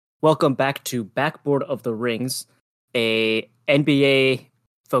Welcome back to Backboard of the Rings, a NBA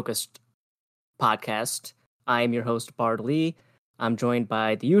focused podcast. I am your host Bard Lee. I'm joined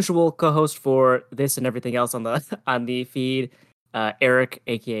by the usual co-host for this and everything else on the on the feed, Eric,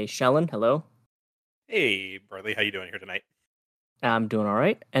 aka Shellen. Hello. Hey, Barley, how you doing here tonight? I'm doing all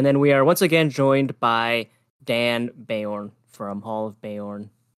right. And then we are once again joined by Dan Bayorn from Hall of Bayorn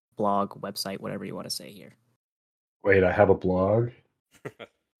blog, website, whatever you want to say here. Wait, I have a blog?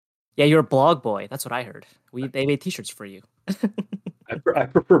 Yeah, you're a blog boy. That's what I heard. They made t-shirts for you. I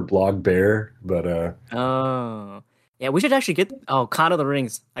prefer Blog Bear, but Oh. Yeah, we should actually get Con of the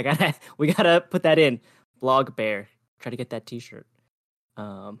Rings. We gotta put that in. Blog Bear. Try to get that t-shirt.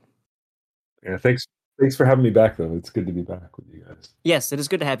 yeah, thanks for having me back though. It's good to be back with you guys. Yes, it is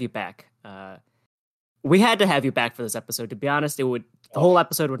good to have you back. We had to have you back for this episode. To be honest, the whole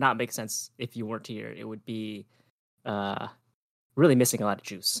episode would not make sense if you weren't here. It would be really missing a lot of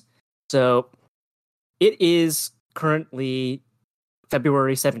juice. So it is currently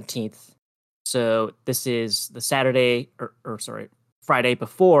February 17th. So this is the Saturday Friday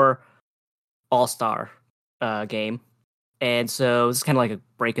before All-Star game. And so this is kind of like a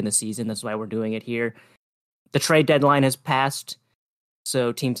break in the season. That's why we're doing it here. The trade deadline has passed.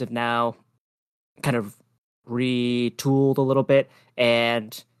 So teams have now kind of retooled a little bit,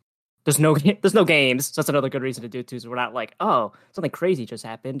 and there's no games. So that's another good reason to do it too. So we're not like, oh, something crazy just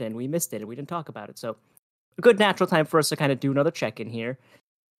happened and we missed it and we didn't talk about it. So a good natural time for us to kind of do another check-in here.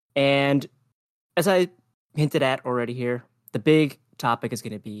 And as I hinted at already here, the big topic is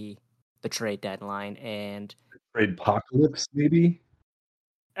going to be the trade deadline and Trade apocalypse, maybe?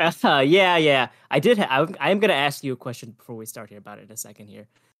 Yeah. I am going to ask you a question before we start here about it in a second here.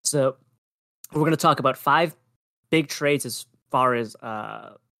 So we're going to talk about 5 big trades as far as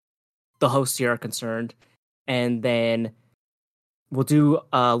the hosts here are concerned, and then we'll do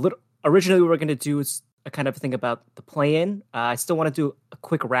a little. Originally, we were going to do a kind of thing about the play-in. I still want to do a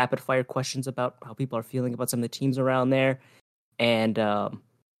quick rapid-fire questions about how people are feeling about some of the teams around there, and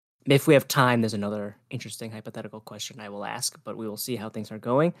if we have time, there's another interesting hypothetical question I will ask, but we will see how things are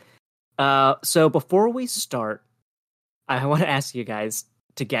going. So before we start, I want to ask you guys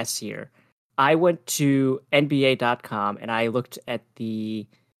to guess here. I went to NBA.com and I looked at the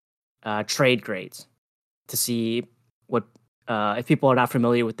trade grades to see what if people are not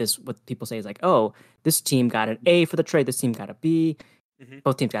familiar with this, what people say is like, oh, this team got an A for the trade, this team got a B,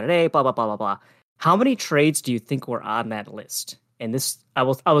 both teams got an A, blah blah blah blah blah. How many trades do you think were on that list? And this, I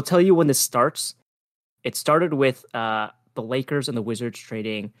will tell you when this starts. It started with the Lakers and the Wizards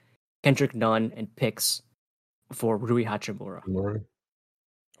trading Kendrick Nunn and picks for Rui Hachimura. Oh,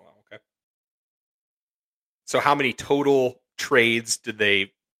 okay. So how many total trades did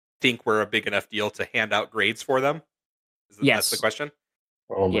they think were a big enough deal to hand out grades for them? Yes. That's the question?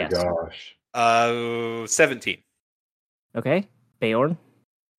 Oh my gosh. 17. Okay. Bayorn?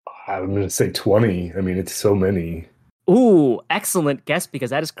 I'm going to say 20. I mean, it's so many. Ooh, excellent guess, because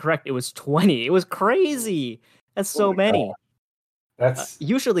that is correct. It was 20. It was crazy. That's so many. God. That's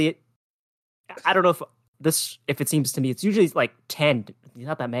usually, I don't know if it seems to me, it's usually like 10.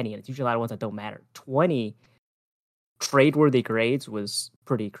 Not that many, and it's usually a lot of ones that don't matter. 20 trade-worthy grades was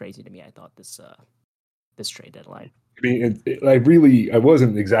pretty crazy to me. I thought this trade deadline. I mean, I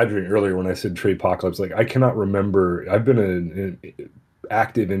wasn't exaggerating earlier when I said trade apocalypse. Like, I cannot remember. I've been an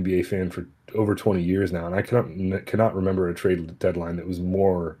active NBA fan for over 20 years now, and I cannot remember a trade deadline that was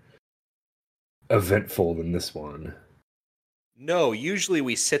more eventful than this one. No, usually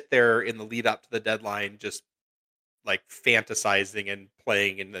we sit there in the lead up to the deadline just like fantasizing and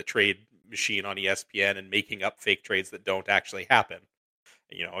playing in the trade machine on ESPN and making up fake trades that don't actually happen.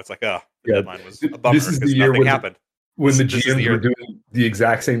 You know, it's like, the deadline was a bummer because nothing happened. When the GMs were doing the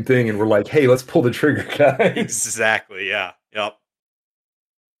exact same thing and we're like, hey, let's pull the trigger, guys. Exactly, yeah. Yep.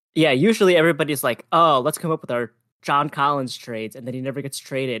 Yeah, usually everybody's like, oh, let's come up with our John Collins trades, and then he never gets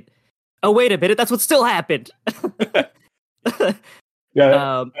traded. Oh, wait a minute, that's what still happened. Collins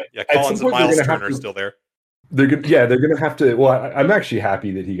and Miles Turner are still there. They're gonna have to. Well, I'm actually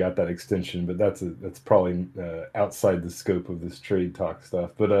happy that he got that extension, but that's probably outside the scope of this trade talk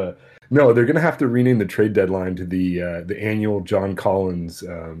stuff. But no, they're gonna have to rename the trade deadline to the annual John Collins.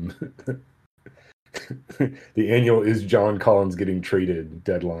 The annual is John Collins getting traded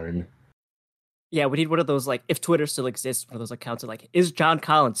deadline. Yeah, we need one of those, like, if Twitter still exists, one of those accounts are like, is John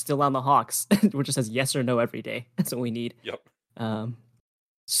Collins still on the Hawks? Which just says yes or no every day. That's what we need. Yep.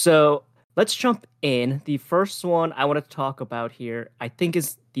 So let's jump in. The first one I want to talk about here, I think,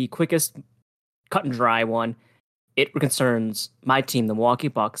 is the quickest cut and dry one. It concerns my team, the Milwaukee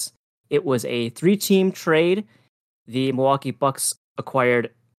Bucks. It was a 3-team trade. The Milwaukee Bucks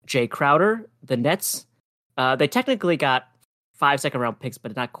acquired Jay Crowder, the Nets. They technically got 5 second-round picks,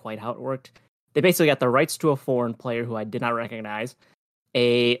 but not quite how it worked. They basically got the rights to a foreign player who I did not recognize,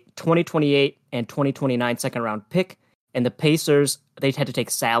 a 2028 and 2029 second-round pick, and the Pacers, they had to take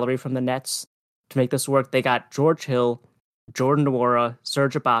salary from the Nets to make this work. They got George Hill, Jordan Nwora,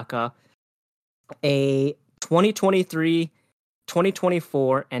 Serge Ibaka, a 2023,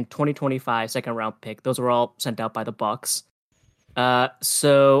 2024, and 2025 second-round pick. Those were all sent out by the Bucks.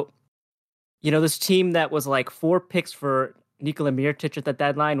 So, this team that was like 4 picks for Nikola Mirotic at the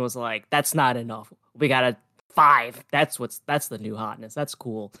deadline was like, that's not enough. We got a 5. That's the new hotness. That's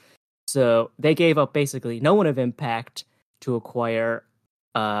cool. So they gave up basically no one of impact to acquire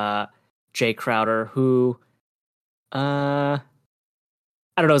Jay Crowder, who I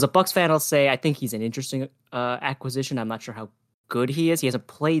don't know, as a Bucks fan, I'll say I think he's an interesting acquisition. I'm not sure how good he is. He hasn't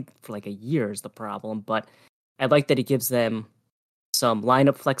played for like a year is the problem, but I like that he gives them some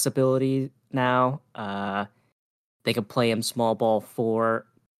lineup flexibility now. They can play him small ball 4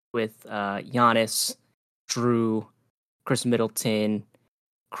 with Giannis, Drew, Chris Middleton,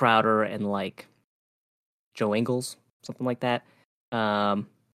 Crowder, and like Joe Ingles, something like that. I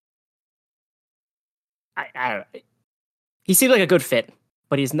he seems like a good fit,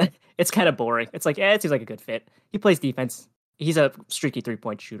 but he's not. It's kind of boring. It's like, it seems like a good fit. He plays defense. He's a streaky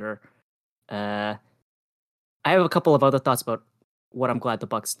 3-point shooter. I have a couple of other thoughts about what I'm glad the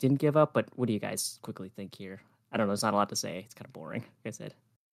Bucks didn't give up, but what do you guys quickly think here? I don't know. There's not a lot to say. It's kind of boring, like I said.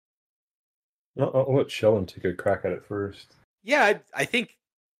 I'll let Sheldon take a crack at it first. Yeah, I think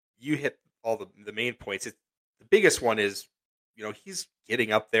you hit all the main points. The biggest one is, he's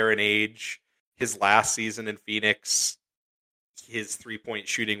getting up there in age. His last season in Phoenix, his 3-point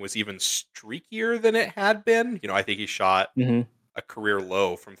shooting was even streakier than it had been. I think he shot a career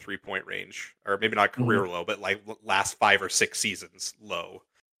low from 3-point range, or maybe not career low, but like last 5 or 6 seasons low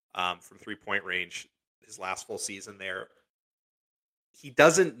from 3-point range. His last full season there. He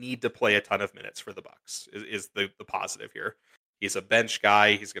doesn't need to play a ton of minutes for the Bucks is the positive here. He's a bench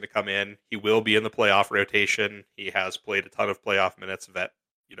guy. He's going to come in. He will be in the playoff rotation. He has played a ton of playoff minutes.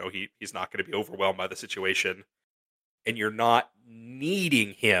 He's not going to be overwhelmed by the situation. And you're not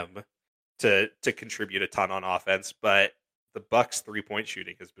needing him to contribute a ton on offense, but the Bucks 3-point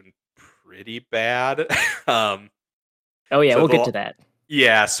shooting has been pretty bad. We'll get to that.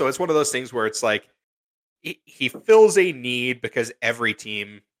 Yeah, so it's one of those things where it's like he fills a need because every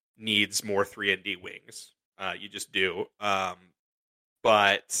team needs more 3-and-D wings. You just do.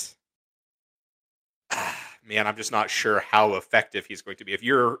 But man, I'm just not sure how effective he's going to be. If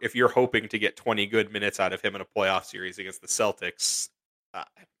you're hoping to get 20 good minutes out of him in a playoff series against the Celtics,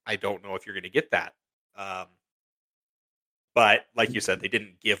 I don't know if you're going to get that. But like you said, they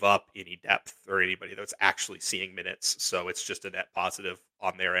didn't give up any depth or anybody that's actually seeing minutes. So it's just a net positive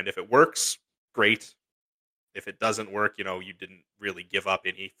on their end. If it works, great. If it doesn't work, you didn't really give up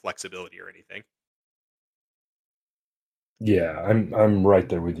any flexibility or anything. Yeah, I'm right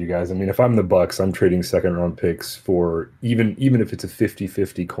there with you guys. I mean, if I'm the Bucks, I'm trading second-round picks for even if it's a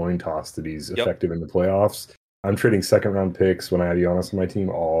 50-50 coin toss that he's effective in the playoffs. I'm trading second-round picks when I have Giannis on my team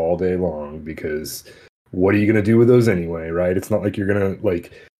all day long, because what are you going to do with those anyway, right? It's not like you're going to,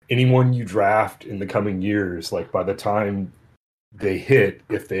 like, anyone you draft in the coming years, like, by the time they hit,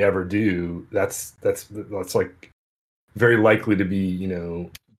 if they ever do, that's like very likely to be,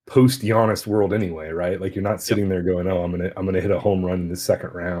 post Giannis world anyway, right? Like, you're not sitting there going, "Oh, I'm gonna hit a home run in the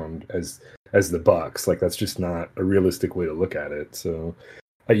second round as the Bucks." Like, that's just not a realistic way to look at it. So,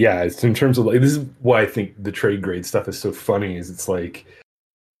 it's in terms of, like, this is why I think the trade grade stuff is so funny. Is it's like,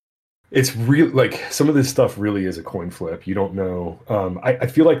 it's real, like, some of this stuff really is a coin flip. You don't know. I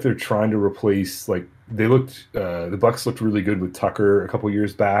feel like they're trying to replace, like, the Bucks looked really good with Tucker a couple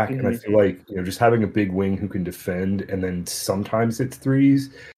years back, and I feel like, just having a big wing who can defend and then sometimes hits threes.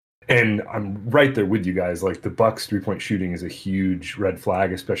 And I'm right there with you guys. Like, the Bucks 3-point shooting is a huge red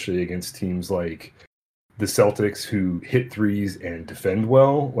flag, especially against teams like the Celtics who hit threes and defend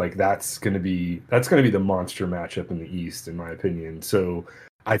well. Like, that's gonna be the monster matchup in the East, in my opinion. So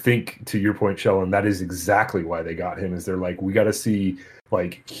I think, to your point, Sheldon, that is exactly why they got him. Is they're like, we got to see,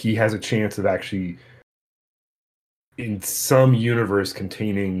 like, he has a chance of actually, in some universe,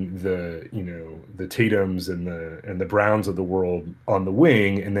 containing the Tatums and the Browns of the world on the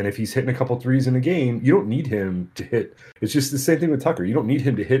wing. And then if he's hitting a couple threes in a game, you don't need him to hit. It's just the same thing with Tucker. You don't need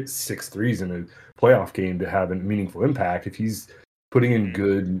him to hit 6 threes in a playoff game to have a meaningful impact. If he's putting in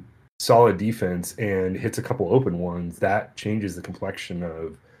good, solid defense and hits a couple open ones, that changes the complexion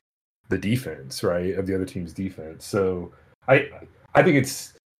of the defense, right? Of the other team's defense. So I think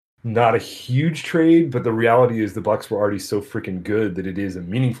it's not a huge trade, but the reality is the Bucks were already so freaking good that it is a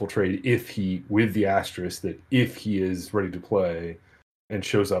meaningful trade if he, with the asterisk that if he is ready to play and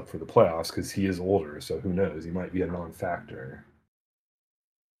shows up for the playoffs, because he is older, so who knows? He might be a non-factor.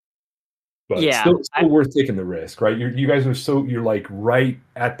 But Yeah, still worth taking the risk, right? You guys are you're like right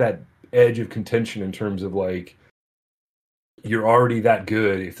at that edge of contention in terms of like you're already that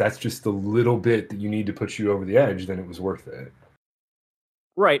good. If that's just the little bit that you need to put you over the edge, then it was worth it.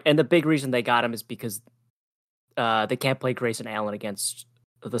 right. And the big reason they got him is because they can't play Grayson Allen against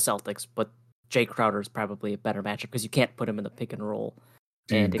the Celtics, but Jay Crowder is probably a better matchup because you can't put him in the pick and roll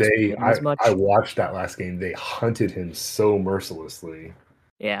and Dude, exploit him as much. I watched that last game. They hunted him so mercilessly.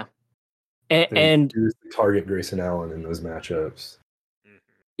 Yeah. They And used to target Grayson Allen in those matchups.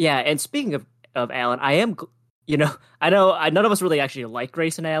 yeah, and speaking of Allen, I am, I know none of us really actually like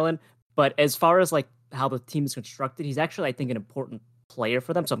Grayson Allen, but as far as like how the team is constructed, he's actually, I think, an important player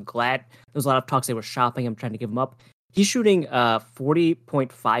for them. So I'm glad there was a lot of talks they were shopping him, trying to give him up. He's shooting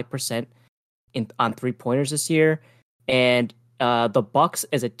 40.5% on 3-pointers this year, and the Bucks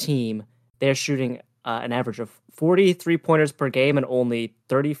as a team, they're shooting an average of 43-pointers per game and only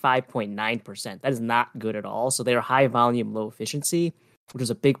 35.9%. That is not good at all. So they're high volume, low efficiency, which was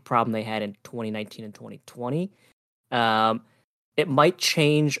a big problem they had in 2019 and 2020. It might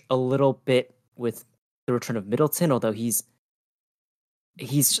change a little bit with the return of Middleton, although he's in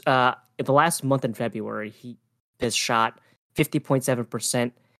the last month in February, he has shot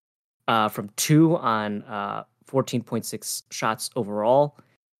 50.7% from 2 on 14.6 shots overall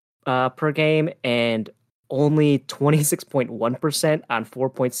per game, and only 26.1% on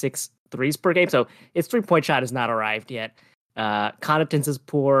 4.6 threes per game. So his 3-point shot has not arrived yet. Connaughton's is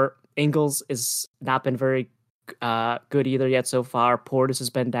poor. Ingles has not been very good either yet so far. Portis has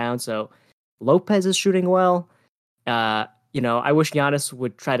been down. So Lopez is shooting well. I wish Giannis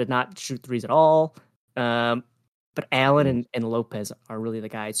would try to not shoot threes at all. But Allen and Lopez are really the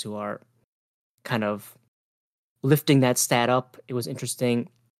guys who are kind of lifting that stat up. It was interesting.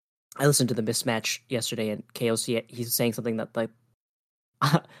 I listened to the mismatch yesterday, and KOC, he's saying something that like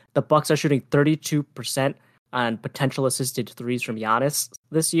the Bucks are shooting 32% on potential assisted threes from Giannis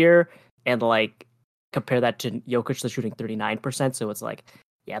this year, and like compare that to Jokic, they're shooting 39%. So it's like,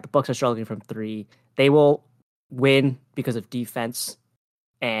 yeah, the Bucks are struggling from 3. They will win because of defense,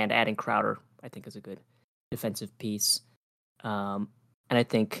 and adding Crowder, I think, is a good defensive piece. And I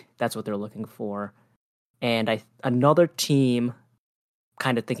think that's what they're looking for. And another team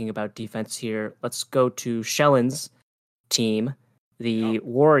kind of thinking about defense here. Let's go to Shellen's team, the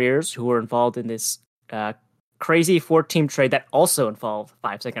Warriors, who were involved in this crazy 4-team trade that also involved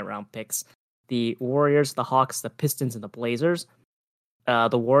 5 second-round picks. The Warriors, the Hawks, the Pistons, and the Blazers.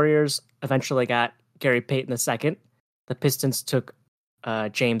 The Warriors eventually got Gary Payton II. The Pistons took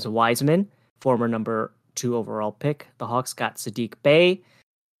James Wiseman, former number 2 overall pick. The Hawks got Sadiq Bey,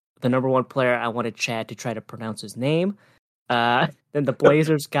 the number 1 player. I wanted Chad to try to pronounce his name. Then the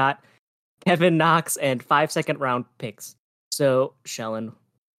Blazers got Kevin Knox and 5 second-round picks. So, Shellen,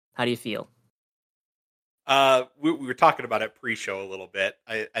 how do you feel? We were talking about it pre-show a little bit.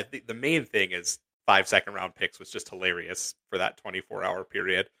 I think the main thing is 5 second-round picks was just hilarious for that 24-hour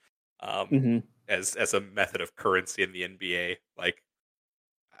period. As a method of currency in the NBA. Like,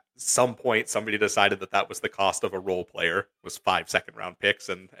 some point somebody decided that was the cost of a role player, was 5 second-round picks,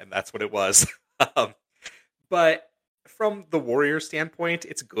 and that's what it was. But from the Warriors standpoint,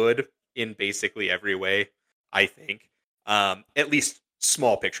 it's good in basically every way, I think. At least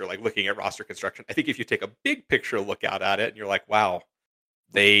small picture, like looking at roster construction. I think if you take a big picture look out at it and you're like, wow,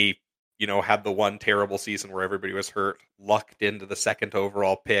 they, had the one terrible season where everybody was hurt, lucked into the 2nd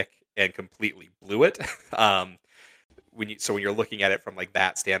overall pick and completely blew it. When you're looking at it from like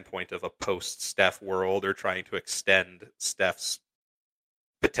that standpoint of a post-Steph world or trying to extend Steph's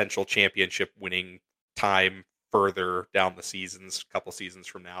potential championship winning time further down the seasons, couple seasons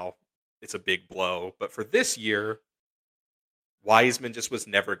from now, it's a big blow. But for this year, Wiseman just was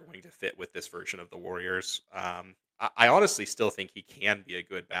never going to fit with this version of the Warriors. I honestly still think he can be a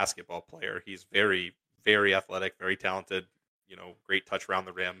good basketball player. He's very, very athletic, very talented, great touch around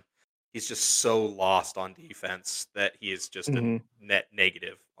the rim. He's just so lost on defense that he is just a net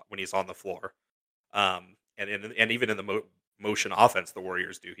negative when he's on the floor. And even in the motion offense the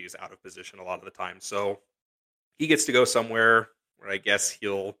Warriors do, he's out of position a lot of the time. So he gets to go somewhere where I guess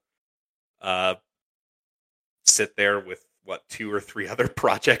he'll sit there with 2 or 3 other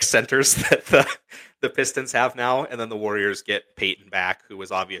project centers that the Pistons have now, and then the Warriors get Peyton back, who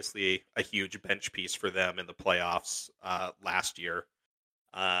was obviously a huge bench piece for them in the playoffs last year,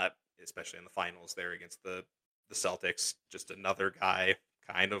 especially in the finals there against the Celtics. Just another guy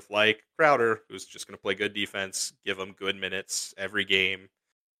kind of like Crowder, who's just going to play good defense, give him good minutes every game,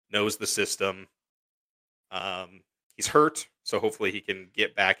 knows the system. He's hurt, so hopefully he can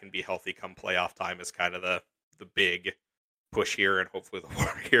get back and be healthy come playoff time is kind of the big push here, and hopefully the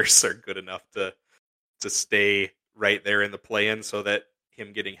Warriors are good enough to stay right there in the play-in so that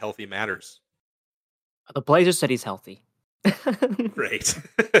him getting healthy matters. The Blazers said he's healthy. Great.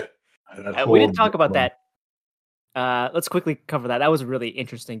 We didn't talk about that. Let's quickly cover that. That was a really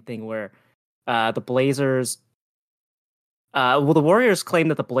interesting thing where the Blazers... the Warriors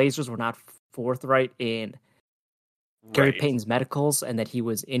claimed that the Blazers were not forthright in Gary Payton's medicals and that he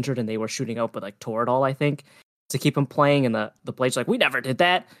was injured and they were shooting out with like Toradol, I think, to keep him playing. And the Blazers like, we never did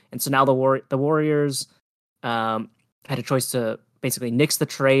that. And so now the Warriors had a choice to basically nix the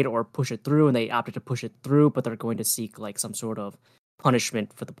trade or push it through, and they opted to push it through, but they're going to seek like some sort of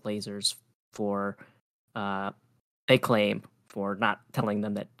punishment for the Blazers for they claim for not telling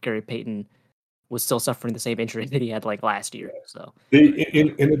them that Gary Payton was still suffering the same injury that he had like last year. So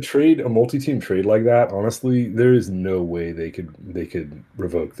in a trade, a multi-team trade like that, honestly, there is no way they could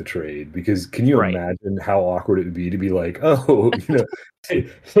revoke the trade, because can you imagine how awkward it would be to be like, oh,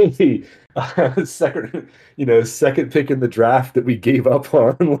 hey, second pick in the draft that we gave up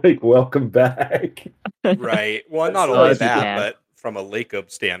on, like, welcome back. Right. Well, not only that, but from a Lacob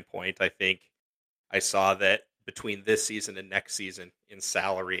standpoint, I think I saw that between this season and next season in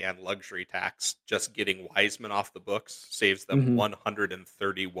salary and luxury tax, just getting Wiseman off the books saves them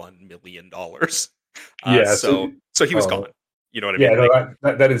 $131 million. So he was gone. You know what I mean?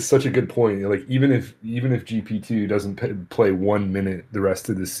 No, that is such a good point. Like even if GP2 doesn't play 1 minute the rest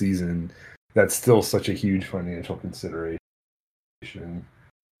of the season, that's still such a huge financial consideration.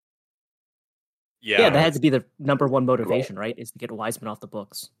 Yeah, that had to be the number one motivation, right? Is to get Wiseman off the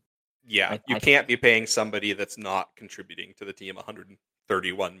books. Yeah, you can't be paying somebody that's not contributing to the team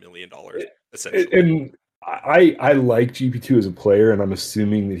 $131 million, essentially. And I like GP2 as a player, and I'm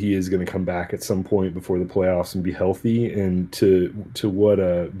assuming that he is going to come back at some point before the playoffs and be healthy. And to what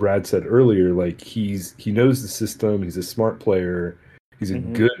Brad said earlier, like he knows the system. He's a smart player. He's a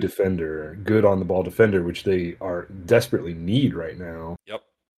good defender, good on the ball defender, which they are desperately need right now. Yep.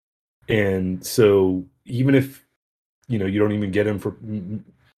 And so even if you don't even get him for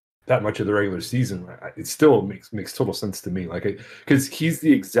that much of the regular season, it still makes total sense to me. Like, because he's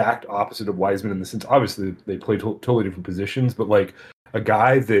the exact opposite of Wiseman in the sense, obviously they play totally different positions, but like a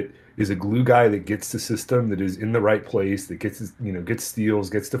guy that is a glue guy that gets the system, that is in the right place, that gets gets steals,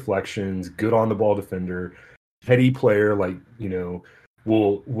 gets deflections, good on the ball defender, heady player, like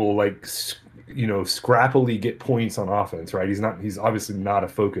will like scrappily get points on offense, right? He's obviously not a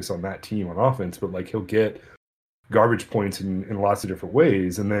focus on that team on offense, but like he'll get garbage points in lots of different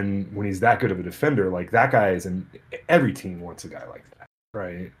ways. And then when he's that good of a defender, like that guy is every team wants a guy like that,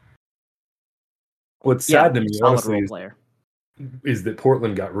 right? What's sad to me, honestly, is that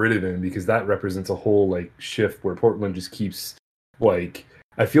Portland got rid of him, because that represents a whole like shift where Portland just keeps like,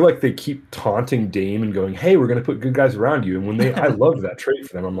 I feel like they keep taunting Dame and going, hey, we're going to put good guys around you. And when I loved that trade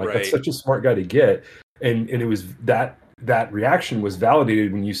for them. I'm like, that's such a smart guy to get. And it was that reaction was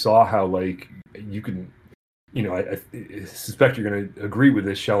validated when you saw how like you can, I suspect you're going to agree with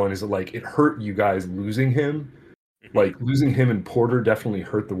this, Shellen, is that like it hurt you guys losing him. Like losing him and Porter definitely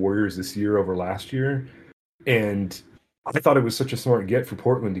hurt the Warriors this year over last year. And I thought it was such a smart get for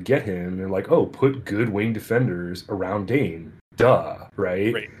Portland to get him. And they're like, oh, put good wing defenders around Dame. Duh,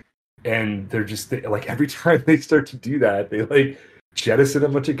 right? And they're just like, every time they start to do that, they like jettison a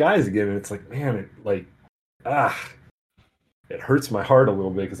bunch of guys again. And it's like, man, it hurts my heart a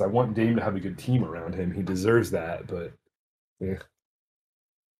little bit, because I want Dame to have a good team around him. He deserves that, but yeah.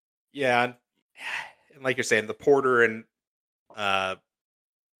 And like you're saying, the Porter and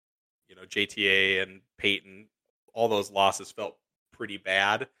JTA and Peyton, all those losses felt pretty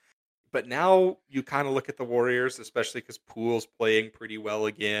bad. But now you kind of look at the Warriors, especially because Poole's playing pretty well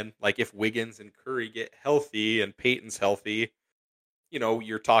again. Like if Wiggins and Curry get healthy and Peyton's healthy,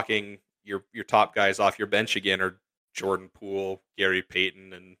 you're talking your top guys off your bench again are Jordan Poole, Gary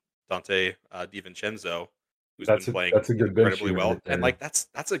Payton, and Dante DiVincenzo, who's been playing incredibly well. And like that's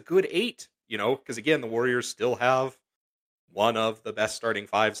a good 8, because again, the Warriors still have one of the best starting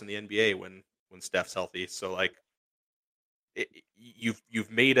fives in the NBA when Steph's healthy. So like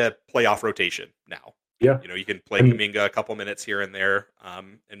you've made a playoff rotation now. Yeah, you can play Kuminga a couple minutes here and there,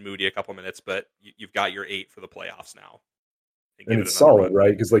 and Moody a couple minutes, but you've got your 8 for the playoffs now. And it's solid, right?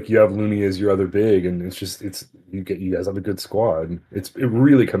 Because like you have Looney as your other big, and you guys have a good squad. It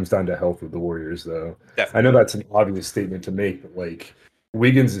really comes down to health with the Warriors, though. Definitely. I know that's an obvious statement to make, but like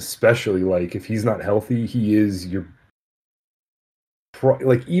Wiggins, especially, like if he's not healthy, he is your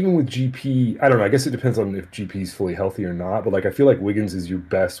like even with GP, I don't know. I guess it depends on if GP is fully healthy or not. But like I feel like Wiggins is your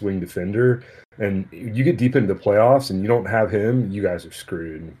best wing defender, and you get deep into the playoffs and you don't have him, you guys are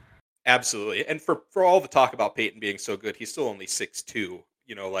screwed. Absolutely. And for all the talk about Peyton being so good, he's still only 6'2".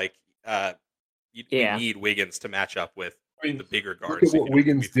 We need Wiggins to match up with the bigger guards. Look at what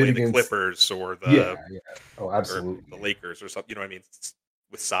Wiggins did the against Clippers or absolutely, or the Lakers or something. You know what I mean?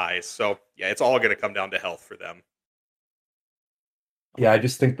 With size. So yeah, it's all going to come down to health for them. Yeah, I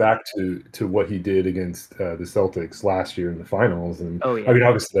just think back to what he did against the Celtics last year in the finals, and I mean,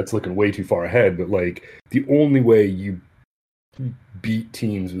 obviously that's looking way too far ahead. But like the only way you beat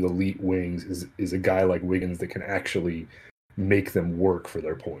teams with elite wings is a guy like Wiggins that can actually make them work for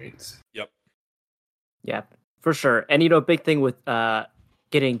their points. Yep. Yeah, for sure. And a big thing with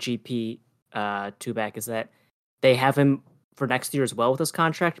getting GP 2 back is that they have him for next year as well with his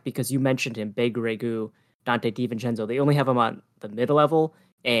contract, because you mentioned him, Big Regu, Dante DiVincenzo. They only have him on the mid-level,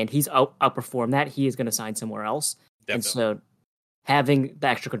 and he's outperformed that. He is going to sign somewhere else. Definitely. And so having the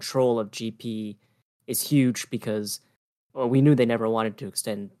extra control of GP is huge, because we knew they never wanted to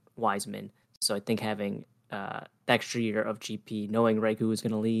extend Wiseman. So I think having the extra year of GP, knowing Regu is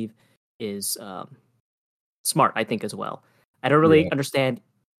going to leave, is smart, I think, as well. I don't really understand.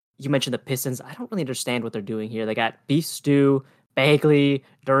 You mentioned the Pistons. I don't really understand what they're doing here. They got Beef Stew, Bagley,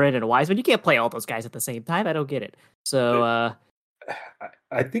 Durant, and Wiseman. You can't play all those guys at the same time. I don't get it. So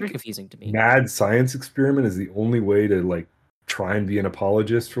I think very confusing to me. Mad science experiment is the only way to like try and be an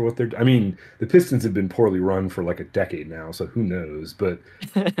apologist for what they're. I mean, the Pistons have been poorly run for like a decade now, so who knows? But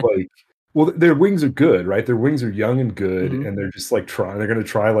like, well, their wings are good, right? Their wings are young and good, and they're just like trying. They're going to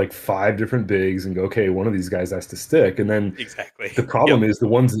try like 5 different bigs and go, okay, one of these guys has to stick. And then the problem is the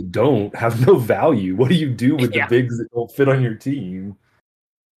ones that don't have no value. What do you do with the bigs that don't fit on your team?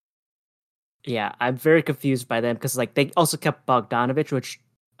 Yeah, I'm very confused by them, because like they also kept Bogdanovich, which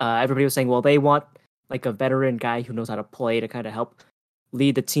everybody was saying, well, they want like a veteran guy who knows how to play to kind of help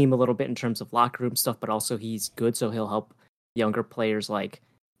lead the team a little bit in terms of locker room stuff, but also he's good, so he'll help younger players like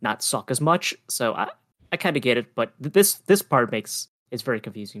not suck as much. So I kind of get it, but this part is very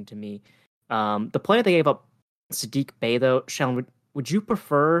confusing to me. The player they gave up, Sadiq Bey, though, Shannon, would you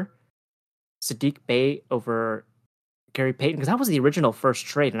prefer Sadiq Bey over Gary Payton? Because that was the original first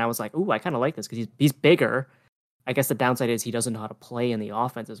trade, and I was like, ooh, I kind of like this because he's bigger. I guess the downside is he doesn't know how to play in the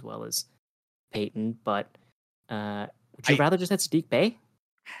offense as well as Payton, but would you rather just have Sadiq Bey?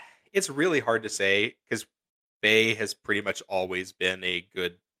 It's really hard to say, because Bey has pretty much always been a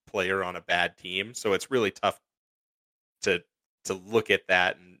good player on a bad team, so it's really tough to look at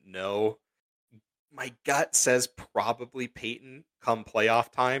that and know. My gut says probably Payton come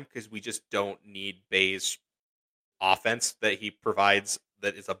playoff time, because we just don't need Bey's offense that he provides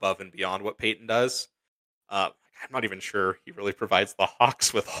that is above and beyond what Payton does. I'm not even sure he really provides the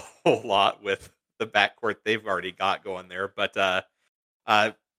Hawks with a whole lot with the backcourt they've already got going there, but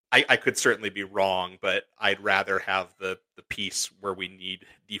I could certainly be wrong, but I'd rather have the piece where we need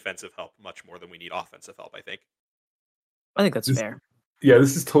defensive help much more than we need offensive help, I think. I think that's fair. Yeah,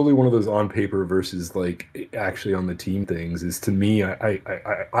 this is totally one of those on paper versus like actually on the team things. Is to me,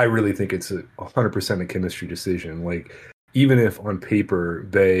 I really think it's 100% a chemistry decision. Like even if on paper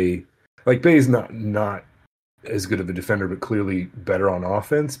Bey is not as good of a defender, but clearly better on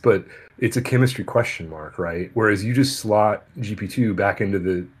offense, but it's a chemistry question mark, right? Whereas you just slot GP2 back into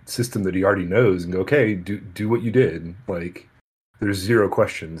the system that he already knows and go, okay, do what you did. Like there's zero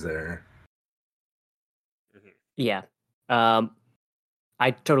questions there. Yeah. I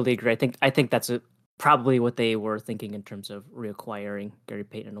totally agree. I think that's probably what they were thinking in terms of reacquiring Gary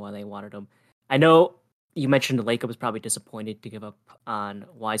Payton and why they wanted him. I know you mentioned the Lakers was probably disappointed to give up on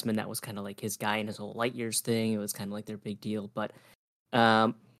Wiseman. That was kind of like his guy and his whole light years thing. It was kind of like their big deal. But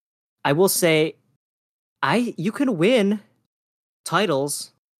I will say, you can win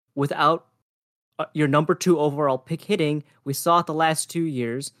titles without your number 2 overall pick hitting. We saw it the last 2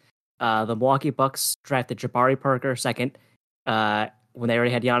 years. The Milwaukee Bucks drafted Jabari Parker second when they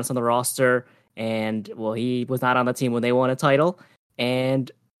already had Giannis on the roster, and well, he was not on the team when they won a title. And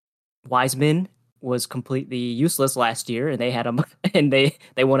Wiseman was completely useless last year, and they had him, and they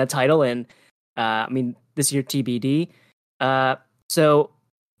won a title. And I mean, this year TBD. So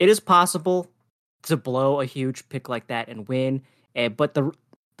it is possible to blow a huge pick like that and win. But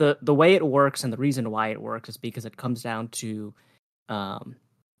the way it works and the reason why it works is because it comes down to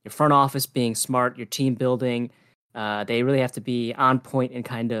your front office being smart, your team building. They really have to be on point and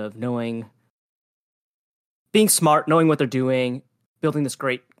kind of being smart, knowing what they're doing, building this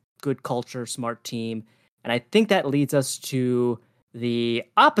good culture, smart team. And I think that leads us to the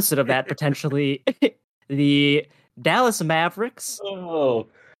opposite of that, potentially, the Dallas Mavericks Oh,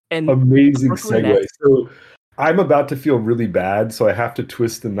 and the amazing Brooklyn segue. Nets. So I'm about to feel really bad, so I have to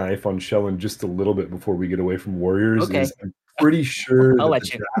twist the knife on Shellen just a little bit before we get away from Warriors. Okay. I'm pretty sure I'll that let the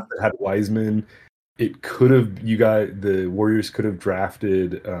you. draft that had Wiseman, the Warriors could have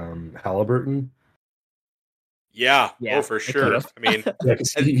drafted Halliburton. Yeah. Yeah, Oh, for they sure. could've. I mean, Yeah,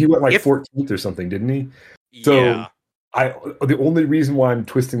 'cause he went like If- 14th or something, didn't he? So yeah. the only reason why I'm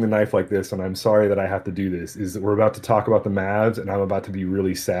twisting the knife like this, and I'm sorry that I have to do this, is that we're about to talk about the Mavs, and I'm about to be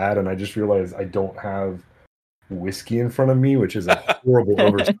really sad, and I just realized I don't have whiskey in front of me, which is a horrible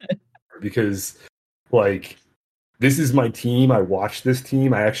oversight because, like, this is my team. I watched this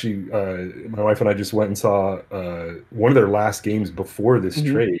team. I actually, my wife and I just went and saw one of their last games before this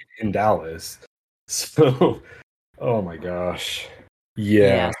trade in Dallas. So, oh my gosh,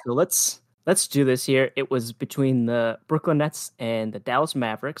 yeah. So let's do this here. It was between the Brooklyn Nets and the Dallas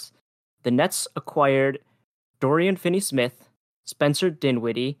Mavericks. The Nets acquired Dorian Finney-Smith, Spencer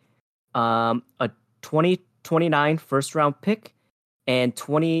Dinwiddie, a 2029 first round pick, and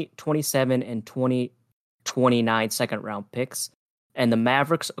 2027 and 2029 second round picks. And the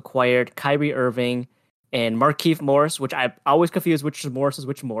Mavericks acquired Kyrie Irving and Markieff Morris, which I always confuse which Morris is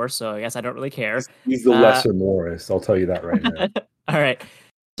which Morris, so I guess I don't really care. He's the lesser Morris. I'll tell you that right now. All right.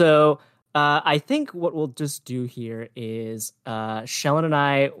 So I think what we'll just do here is Shellen and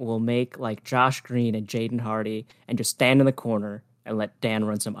I will make like Josh Green and Jaden Hardy and just stand in the corner and let Dan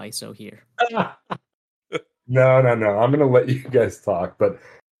run some ISO here. No. I'm gonna let you guys talk, but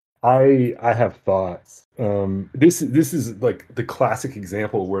I have thoughts. This is like the classic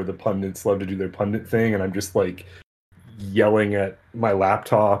example where the pundits love to do their pundit thing, and I'm just like yelling at my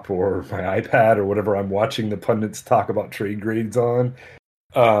laptop or my iPad or whatever I'm watching the pundits talk about trade grades on.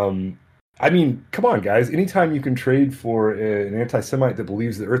 I mean, come on, guys. Anytime you can trade for an anti-Semite that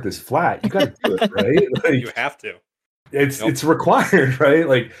believes the Earth is flat, you got to do it, right? Like, You have to. It's required, right?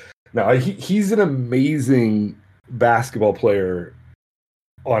 Like, no, he's an amazing basketball player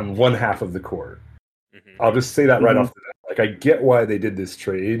on one half of the court. Mm-hmm. I'll just say that right off the bat. Like, I get why they did this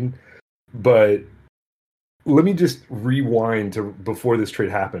trade, but let me just rewind to before this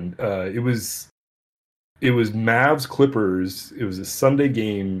trade happened. It was Mavs Clippers. It was a Sunday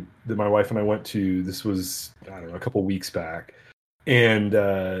game that my wife and I went to. This was, I don't know, a couple weeks back, and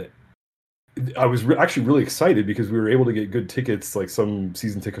I was actually really excited because we were able to get good tickets. Like some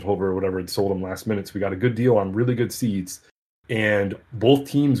season ticket holder or whatever had sold them last minute, so we got a good deal on really good seats. And both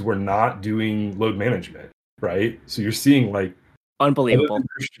teams were not doing load management, right? So you're seeing like unbelievable.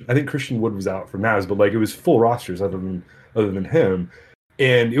 I think Christian Wood was out for Mavs, but like it was full rosters other than him.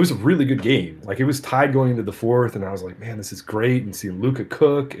 And it was a really good game. Like it was tied going into the fourth, and I was like, man, this is great. And seeing Luka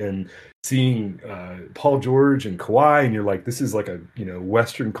cook and seeing Paul George and Kawhi, and you're like, this is like a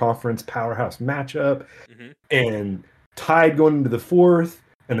Western Conference powerhouse matchup. Mm-hmm. And tied going into the fourth,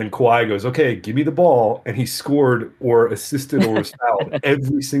 and then Kawhi goes, okay, give me the ball, and he scored or assisted or was fouled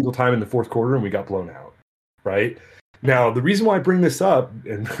every single time in the fourth quarter, and we got blown out. Right now, the reason why I bring this up,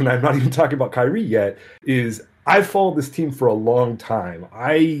 and I'm not even talking about Kyrie yet, is I've followed this team for a long time.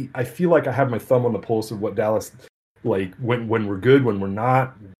 I feel like I have my thumb on the pulse of what Dallas, like when we're good, when we're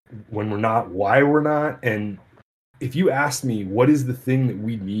not, why we're not. And if you asked me what is the thing that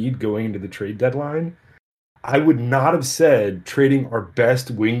we need going into the trade deadline, I would not have said trading our best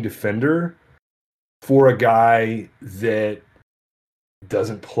wing defender for a guy that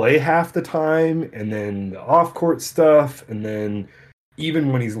doesn't play half the time, and then the off-court stuff, and then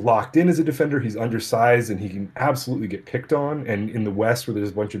even when he's locked in as a defender, he's undersized and he can absolutely get picked on. And in the West, where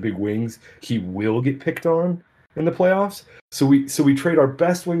there's a bunch of big wings, he will get picked on in the playoffs. So we trade our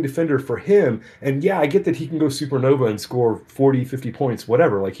best wing defender for him. And yeah, I get that he can go supernova and score 40, 50 points,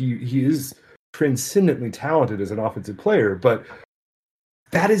 whatever. Like he is transcendently talented as an offensive player, but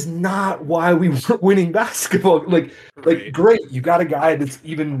that is not why we weren't winning basketball. Like great, you got a guy that's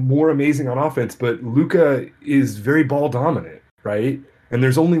even more amazing on offense, but Luka is very ball dominant, right? And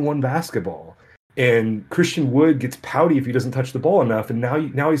there's only one basketball. And Christian Wood gets pouty if he doesn't touch the ball enough, and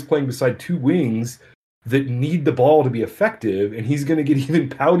now he's playing beside two wings that need the ball to be effective, and he's going to get even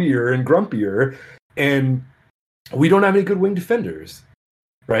poutier and grumpier. And we don't have any good wing defenders,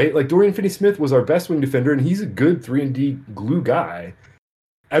 right? Like Dorian Finney-Smith was our best wing defender, and he's a good 3-and-D glue guy.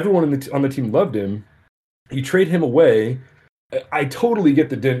 Everyone on the team loved him. You trade him away. I totally get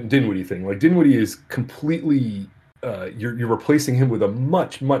the Dinwiddie thing. Like Dinwiddie is completely, you're replacing him with a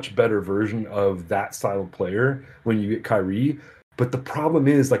much, much better version of that style of player when you get Kyrie. But the problem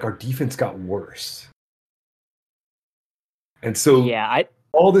is, like, our defense got worse. And so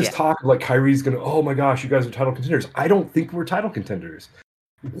all this talk of like Kyrie's going to, oh my gosh, you guys are title contenders. I don't think we're title contenders.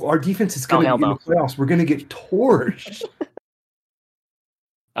 our defense is Oh, going to hell be in no. the playoffs. We're going to get torched.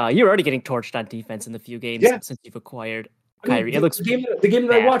 You're already getting torched on defense in the few games since you've acquired Kyrie. It looks the game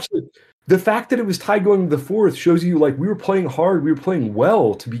that I watched, the fact that it was tied going to the fourth shows you like we were playing hard, we were playing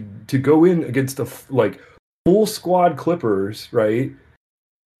well to go in against the full squad Clippers, right?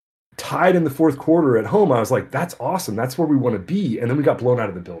 Tied in the fourth quarter at home. I was like, that's awesome. That's where we want to be. And then we got blown out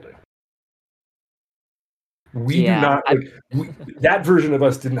of the building. We do not that version of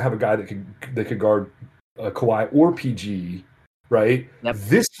us didn't have a guy that could guard Kawhi or PG, right? Yep.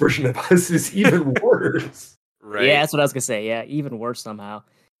 This version of us is even worse. Right. Yeah, that's what I was gonna say. Yeah, even worse somehow.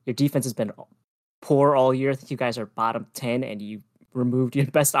 Your defense has been poor all year. I think you guys are bottom 10, and you removed your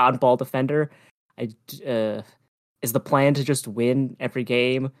best on-ball defender. Is the plan to just win every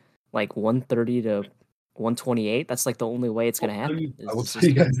game, like 130 to 128? That's like the only way it's gonna happen. I will tell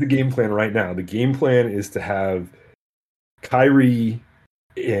you guys the game plan right now. The game plan is to have Kyrie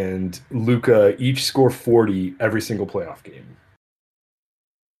and Luka each score 40 every single playoff game.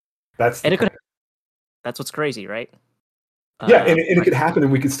 That's what's crazy, right? Yeah, and it could happen,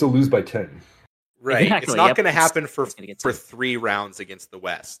 and we could still lose by 10. Right. Exactly, it's not going to happen for 3 rounds against the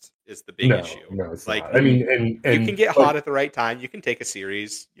West is the big issue. No, it's like, not. I mean, and you can get hot at the right time. You can take a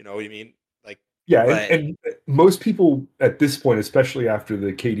series. You know what I mean? Like, yeah, and most people at this point, especially after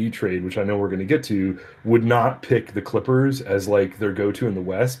the KD trade, which I know we're going to get to, would not pick the Clippers as like their go-to in the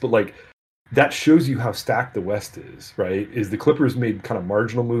West. But like that shows you how stacked the West is, right? Is the Clippers made kind of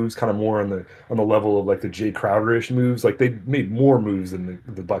marginal moves, kind of more on the level of like the Jay Crowder-ish moves. Like they made more moves than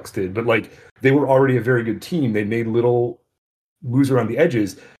the Bucks did, but like they were already a very good team. They made little moves around the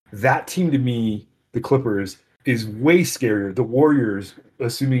edges. That team to me, the Clippers, is way scarier. The Warriors,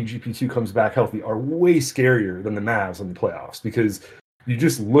 assuming GP2 comes back healthy, are way scarier than the Mavs in the playoffs because you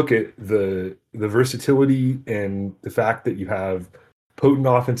just look at the versatility and the fact that you have potent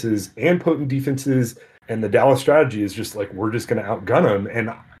offenses and potent defenses, and the Dallas strategy is just like we're just going to outgun them.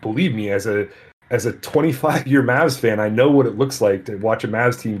 And believe me, as a 25-year Mavs fan, I know what it looks like to watch a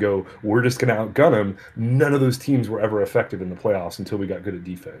Mavs team go, we're just going to outgun them. None of those teams were ever effective in the playoffs until we got good at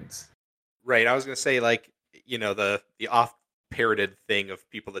defense. Right. I was going to say, like, you know, the off-parroted thing of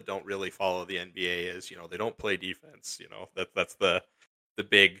people that don't really follow the NBA is, you know, they don't play defense. You know, that's the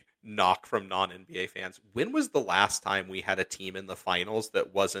big knock from non-NBA fans. When was the last time we had a team in the finals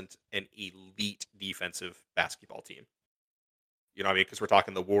that wasn't an elite defensive basketball team? You know what I mean? Because we're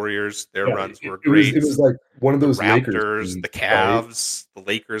talking the Warriors, their runs were great. It was like one of those Raptors, the Cavs, the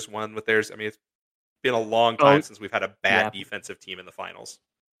Lakers won with theirs. I mean, it's been a long time since we've had a bad defensive team in the finals.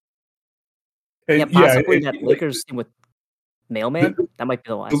 And, possibly that Lakers team with Mailman. That might be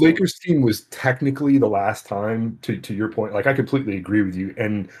the last. The Lakers team was technically the last time. To your point, like I completely agree with you,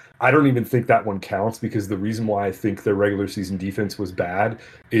 and I don't even think that one counts because the reason why I think their regular season defense was bad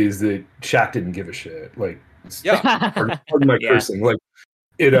is that Shaq didn't give a shit. Like, pardon my cursing. Like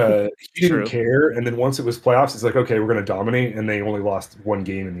he didn't care, and then once it was playoffs, it's like okay, we're going to dominate, and they only lost one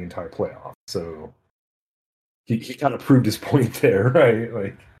game in the entire playoff. So he kind of proved his point there, right?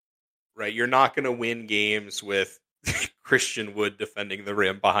 Like, right, you're not going to win games with Christian Wood defending the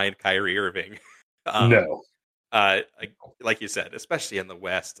rim behind Kyrie Irving. No. Like you said, especially in the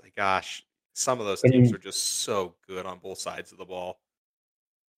West, like, gosh, some of those teams are just so good on both sides of the ball.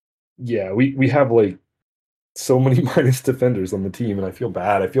 Yeah, we have like so many minus defenders on the team, and I feel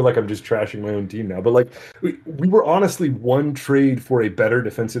bad. I feel like I'm just trashing my own team now. But like we were honestly one trade for a better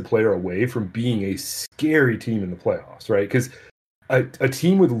defensive player away from being a scary team in the playoffs, right? Because a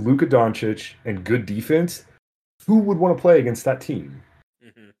team with Luka Doncic and good defense, who would want to play against that team?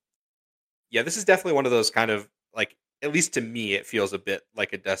 Mm-hmm. Yeah, this is definitely one of those kind of, like, at least to me, it feels a bit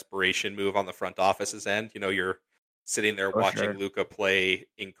like a desperation move on the front office's end. You know, you're sitting there watching Luka play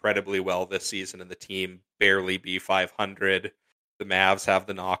incredibly well this season and the team barely be 500. The Mavs have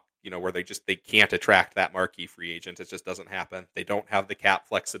the knock, you know, where they can't attract that marquee free agent. It just doesn't happen. They don't have the cap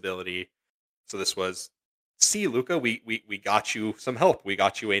flexibility. So this was, see, Luka, we got you some help. We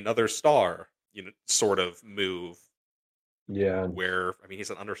got you another star, you know, sort of move. Yeah. Where, I mean,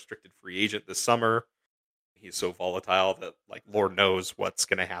 he's an unrestricted free agent this summer. He's so volatile that, like, Lord knows what's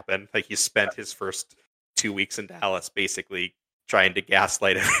going to happen. Like, he spent his first 2 weeks in Dallas basically trying to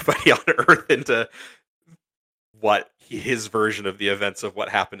gaslight everybody on Earth into what his version of the events of what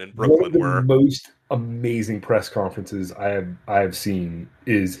happened in Brooklyn were. One of the most amazing press conferences I have seen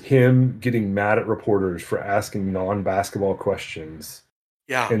is him getting mad at reporters for asking non-basketball questions.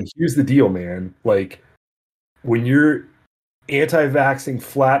 Yeah. And here's the deal, man. Like, when you're anti-vaxxing,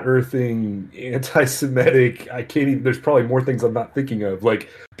 flat-earthing, anti-Semitic, there's probably more things I'm not thinking of. Like,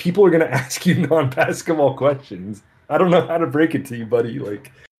 people are going to ask you non-basketball questions. I don't know how to break it to you, buddy.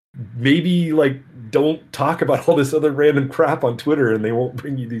 Like, maybe like don't talk about all this other random crap on Twitter, and they won't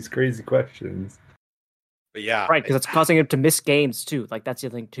bring you these crazy questions. But yeah, right, because it's causing him to miss games too. Like that's the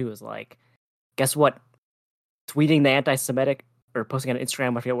other thing too. Is like, guess what? Tweeting the anti-Semitic or posting on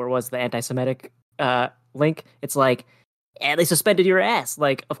Instagram, I forget where it was, the anti-Semitic link. It's like, and they suspended your ass.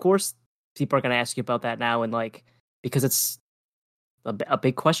 Like, of course, people are going to ask you about that now, and like because it's a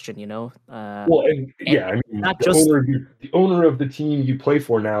big question, you know. Well, and yeah, I mean, not the just owner of the team you play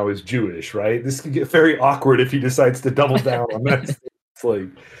for now is Jewish, right? This could get very awkward if he decides to double down on that. It's like,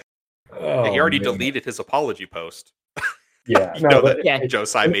 he already man. deleted his apology post. Yeah, you know that Joe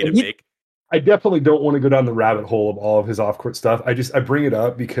Tsai made him make. I definitely don't want to go down the rabbit hole of all of his off-court stuff. I bring it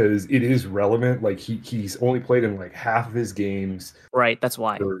up because it is relevant. Like he's only played in like half of his games. Right, that's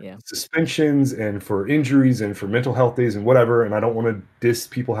why. For Yeah. suspensions and for injuries and for mental health days and whatever. And I don't want to diss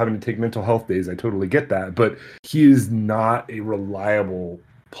people having to take mental health days. I totally get that, but he is not a reliable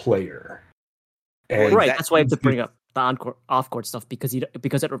player. And right, that's why I have to bring up the off-court stuff because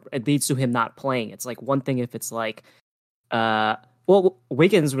it leads to him not playing. It's like one thing if it's like, well,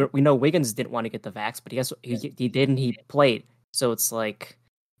 Wiggins, we know Wiggins didn't want to get the vax, but he did and he played. So it's like,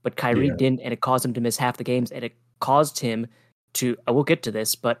 but Kyrie didn't, and it caused him to miss half the games, and it caused him to. I will get to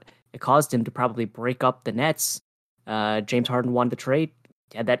this, but it caused him to probably break up the Nets. James Harden wanted to trade.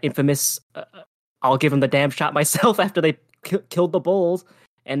 He had that infamous, "I'll give him the damn shot myself" after they killed the Bulls,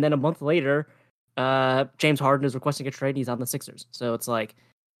 and then a month later, James Harden is requesting a trade. He's on the Sixers, so it's like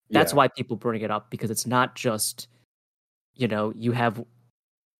that's why people bring it up because it's not just. You know, you have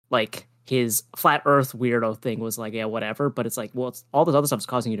like his flat Earth weirdo thing was like, yeah, whatever. But it's like, well, it's all this other stuff is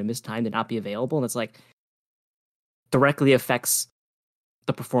causing you to miss time to not be available, and it's like directly affects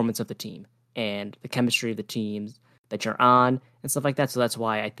the performance of the team and the chemistry of the teams that you're on and stuff like that. So that's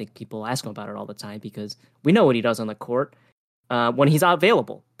why I think people ask him about it all the time because we know what he does on the court when he's not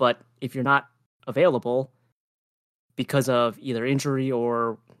available. But if you're not available because of either injury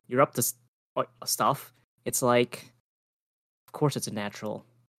or you're up to stuff, it's like. Of course, it's a natural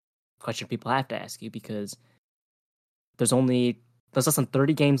question people have to ask you because there's less than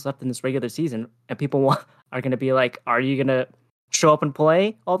 30 games left in this regular season, and people are going to be like, "Are you going to show up and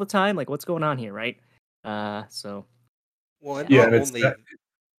play all the time? Like, what's going on here?" Right? So. Well, and yeah, not only.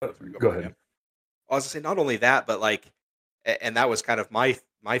 Go ahead. I was gonna say not only that, but like, and that was kind of my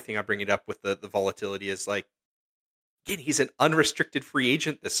thing. I'm bringing up with the volatility is like, again, he's an unrestricted free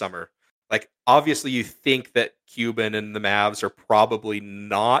agent this summer. Like, obviously, you think that Cuban and the Mavs are probably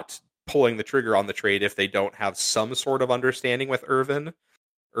not pulling the trigger on the trade if they don't have some sort of understanding with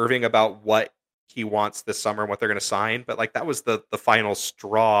Irving about what he wants this summer and what they're going to sign. But, like, that was the final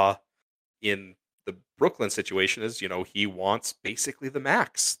straw in the Brooklyn situation is, you know, he wants basically the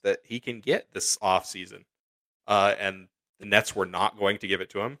max that he can get this offseason. And the Nets were not going to give it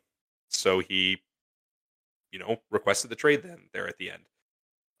to him. So he, you know, requested the trade then there at the end.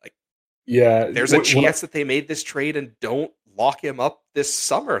 Yeah, there's a chance that they made this trade and don't lock him up this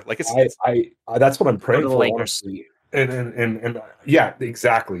summer. Like I that's what I'm praying for, honestly. And yeah,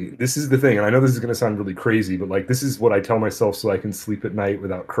 exactly. This is the thing, and I know this is going to sound really crazy, but like this is what I tell myself so I can sleep at night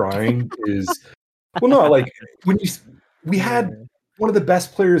without crying. Well, no, like we had one of the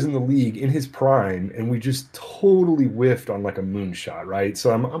best players in the league in his prime, and we just totally whiffed on like a moonshot, right?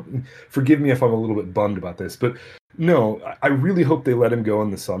 So I'm forgive me if I'm a little bit bummed about this, but. No, I really hope they let him go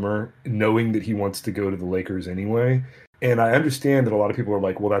in the summer, knowing that he wants to go to the Lakers anyway. And I understand that a lot of people are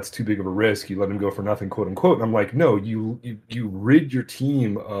like, well, that's too big of a risk. You let him go for nothing, quote unquote. And I'm like, no, you rid your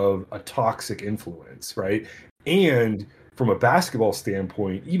team of a toxic influence, right? And from a basketball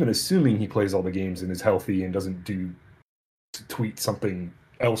standpoint, even assuming he plays all the games and is healthy and doesn't tweet something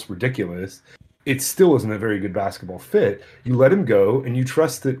else ridiculous, it still isn't a very good basketball fit. You let him go and you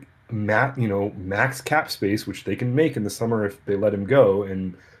trust that max cap space, which they can make in the summer if they let him go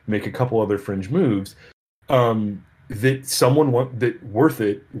and make a couple other fringe moves, that someone worth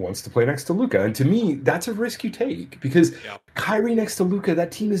it wants to play next to Luka. And to me, that's a risk you take because Kyrie next to Luka,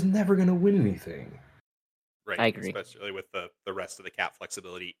 that team is never going to win anything. Right, I agree. Especially with the rest of the cap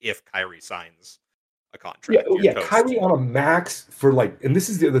flexibility if Kyrie signs a contract. Yeah, Kyrie on a max for like, and this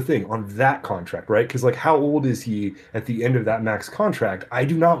is the other thing on that contract, right? Because like, how old is he at the end of that max contract? I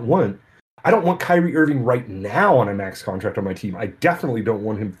don't want Kyrie Irving right now on a max contract on my team. I definitely don't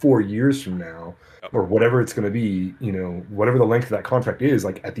want him 4 years from now or whatever it's going to be, you know, whatever the length of that contract is.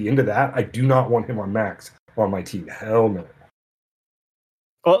 Like at the end of that, I do not want him on max on my team. Hell no.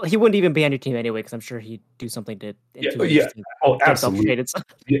 Well, he wouldn't even be on your team anyway, because I'm sure he'd do something to Yeah. Oh, absolutely.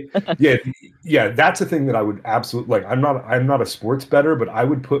 Yeah. That's a thing that I would absolutely like. I'm not a sports bettor, but I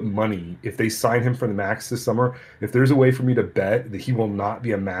would put money if they sign him for the max this summer. If there's a way for me to bet that he will not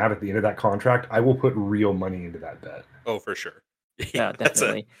be a Mav at the end of that contract, I will put real money into that bet. Oh, for sure. Yeah,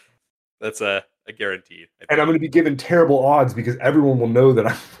 definitely. That's a guaranteed. And I'm going to be given terrible odds because everyone will know that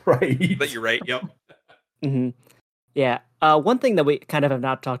I'm right. That you're right. Yep. Mm-hmm. Yeah. One thing that we kind of have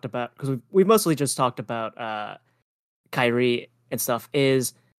not talked about, because we've mostly just talked about Kyrie and stuff,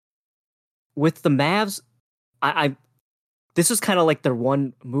 is with the Mavs, I this is kind of like their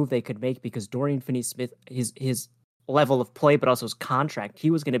one move they could make, because Dorian Finney-Smith, his level of play, but also his contract, he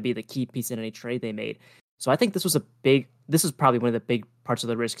was going to be the key piece in any trade they made. So I think this is probably one of the big parts of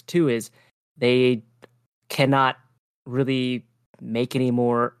the risk too, is they cannot really make any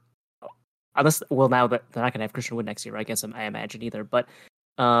more, unless, well, now that they're not going to have Christian Wood next year, I guess I imagine either, but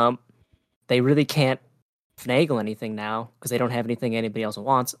they really can't finagle anything now because they don't have anything anybody else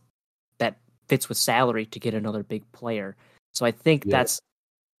wants that fits with salary to get another big player. So I think that's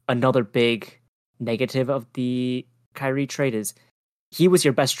another big negative of the Kyrie trade, is he was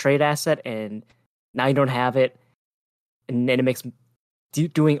your best trade asset and now you don't have it, and then it makes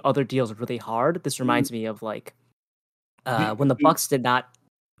doing other deals really hard. This reminds me of like when the Bucks did not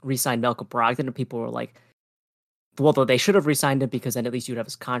re-sign Malcolm Brogdon, and people were like, well, though they should have re-signed him because then at least you'd have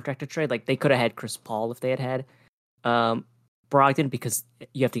his contract to trade. Like they could have had Chris Paul if they had Brogdon, because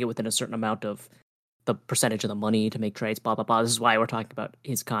you have to get within a certain amount of the percentage of the money to make trades, blah, blah, blah. This is why we're talking about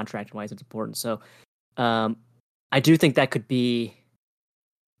his contract and why it's important. So I do think that could be,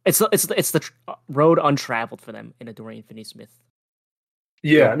 it's the road untraveled for them in a Dorian Finney-Smith.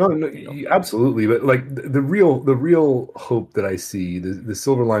 Yeah, no, absolutely. But like the real hope that I see, the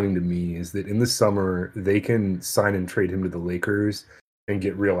silver lining to me, is that in the summer they can sign and trade him to the Lakers and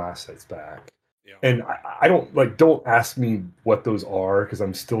get real assets back. Yeah. And I don't ask me what those are, because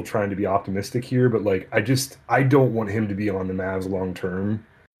I'm still trying to be optimistic here. But like I don't want him to be on the Mavs long term,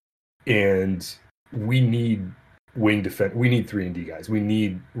 and we need wing defense. We need 3-and-D guys. We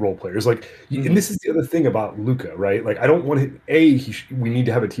need role players. Like, and this is the other thing about Luka, right? Like, I don't want him. We need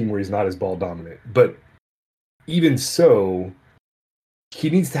to have a team where he's not as ball dominant. But even so, he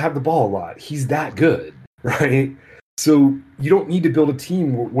needs to have the ball a lot. He's that good, right? So you don't need to build a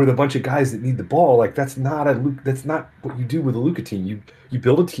team with a bunch of guys that need the ball. Like, that's not what you do with a Luka team. You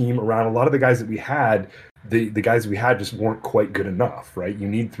build a team around a lot of the guys that we had. The guys we had just weren't quite good enough, right? You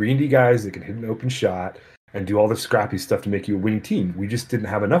need 3-and-D guys that can hit an open shot and do all the scrappy stuff to make you a winning team. We just didn't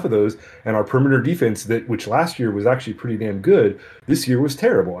have enough of those, and our perimeter defense, which last year was actually pretty damn good, this year was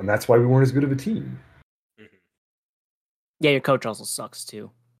terrible, and that's why we weren't as good of a team. Mm-hmm. Yeah, your coach also sucks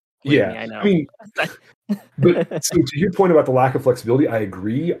too. Yeah, I know. I mean, but so to your point about the lack of flexibility, I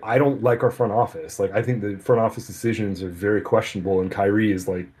agree. I don't like our front office. Like, I think the front office decisions are very questionable, and Kyrie is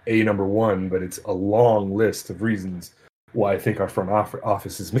like number one, but it's a long list of reasons why I think our front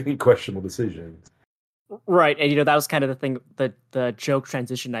office is making questionable decisions. Right, and that was kind of the thing. The joke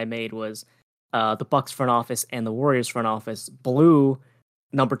transition I made was the Bucks front office and the Warriors front office blew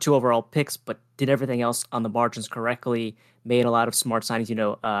number 2 overall picks, but did everything else on the margins correctly. Made a lot of smart signings.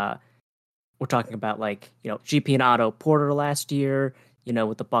 We're talking about like GP and Otto Porter last year.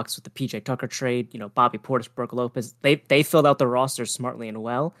 With the Bucks with the PJ Tucker trade. Bobby Portis, Brook Lopez. They filled out their roster smartly and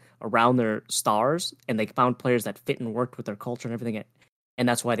well around their stars, and they found players that fit and worked with their culture and everything. And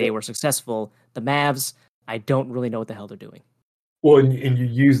that's why they were successful. The Mavs, I don't really know what the hell they're doing. Well, and you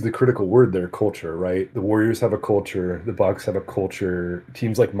use the critical word there, culture, right? The Warriors have a culture. The Bucks have a culture.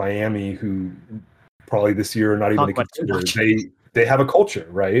 Teams like Miami, who probably this year are not even a contender, they have a culture,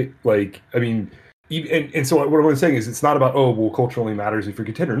 right? Like, I mean, and so what I'm saying is, it's not about, culture only matters if you're a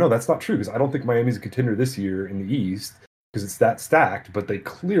contender. No, that's not true, because I don't think Miami's a contender this year in the East, because it's that stacked, but they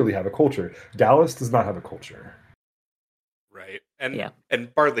clearly have a culture. Dallas does not have a culture. Right.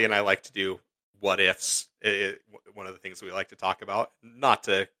 And Bardley and I like to do what ifs. One of the things we like to talk about, not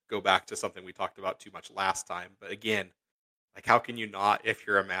to go back to something we talked about too much last time, but again, like, how can you not, if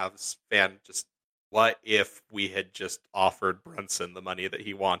you're a Mavs fan, just what if we had just offered Brunson the money that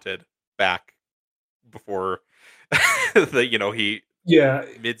he wanted back before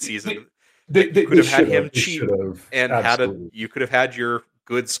mid-season? They could have had him cheap, and absolutely. You could have had your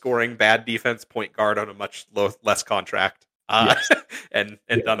good scoring, bad defense point guard on a much less contract, and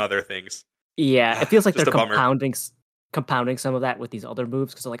done other things. Yeah, it feels like they're compounding some of that with these other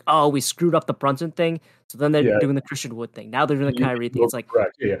moves, because they're like, we screwed up the Brunson thing, so then they're doing the Christian Wood thing. Now they're doing the Kyrie thing. It's like,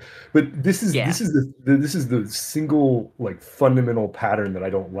 correct. Yeah. But this is the single like fundamental pattern that I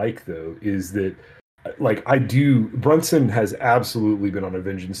don't like, though, is that like I do. Brunson has absolutely been on a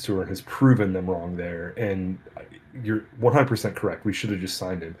vengeance tour and has proven them wrong there. And you're 100% correct. We should have just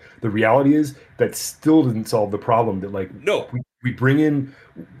signed him. The reality is that still didn't solve the problem. That like No. we bring in.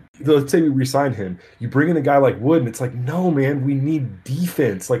 Let's say we resign him. You bring in a guy like Wood, and it's like, no, man, we need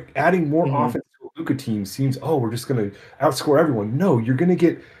defense. Like adding more offense to a Luka team seems, oh, we're just going to outscore everyone. No, you're going to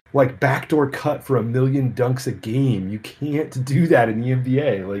get like backdoor cut for 1 million dunks a game. You can't do that in the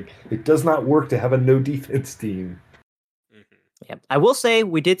NBA. Like it does not work to have a no defense team. Yeah, I will say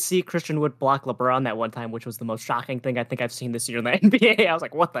we did see Christian Wood block LeBron that one time, which was the most shocking thing I think I've seen this year in the NBA. I was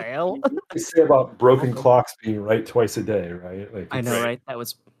like, "What the hell?" They say about broken clocks being right twice a day, right? Like I know, right? That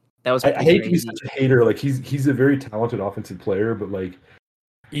was. I hate to be such a hater. Like he's a very talented offensive player, but like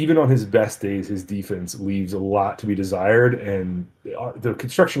even on his best days, his defense leaves a lot to be desired, and the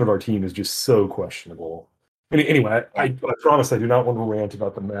construction of our team is just so questionable. Anyway, I promise I do not want to rant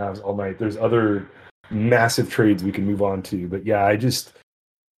about the Mavs all night. There's other massive trades we can move on to, but yeah,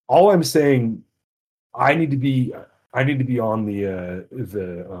 all I'm saying, I need to be on the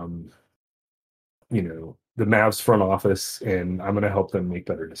Mavs front office, and I'm going to help them make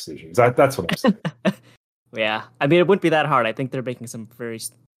better decisions. That's what I'm saying. Yeah, I mean, it wouldn't be that hard. I think they're making some very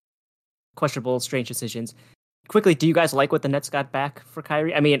questionable, strange decisions. Quickly, do you guys like what the Nets got back for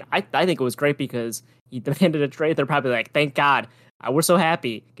Kyrie? I mean, I think it was great because he demanded a trade. They're probably like, thank God. We're so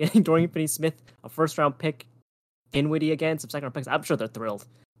happy getting Dorian Finney-Smith, a first-round pick, Dinwiddie again, some second-round picks. I'm sure they're thrilled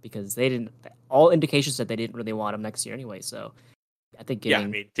because they didn't. All indications said they didn't really want him next year anyway. So I think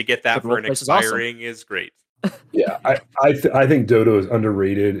to get that for an expiring is great. Yeah, I think Dodo is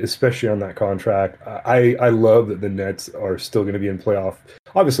underrated, especially on that contract. I love that the Nets are still going to be in playoff.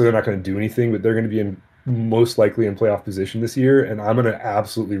 Obviously, they're not going to do anything, but they're going to be most likely in playoff position this year, and I'm going to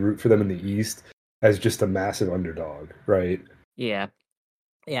absolutely root for them in the East as just a massive underdog, right? Yeah,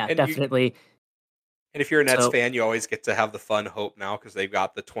 and definitely. And if you're a Nets fan, you always get to have the fun hope now because they've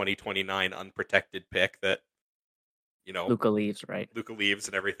got the 2029 unprotected pick that, Luka leaves, right? Luka leaves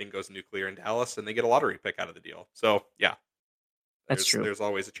and everything goes nuclear in Dallas, and they get a lottery pick out of the deal. So, yeah. That's true. There's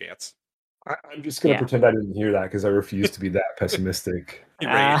always a chance. I'm just going to pretend I didn't hear that because I refuse to be that pessimistic.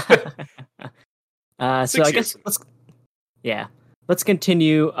 Right. So I guess let's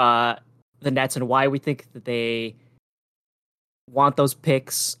continue the Nets and why we think that they want those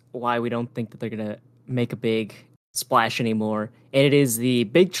picks, why we don't think that they're going to make a big splash anymore. And it is the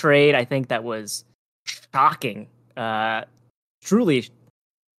big trade, I think, that was shocking. Truly,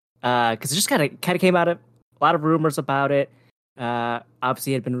 because it just kind of came out of a lot of rumors about it.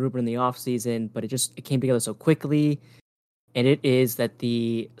 Obviously, it had been rumored in the offseason, but it came together so quickly. And it is that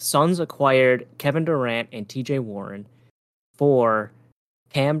the Suns acquired Kevin Durant and TJ Warren for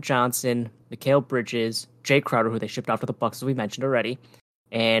Cam Johnson, Mikal Bridges, Jay Crowder, who they shipped off to the Bucks, as we mentioned already,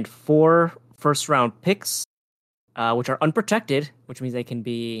 and 4 first-round picks, which are unprotected, which means they can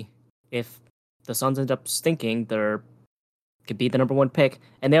be, if the Suns end up stinking, could be the number 1 pick.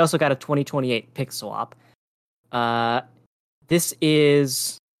 And they also got a 2028 pick swap. This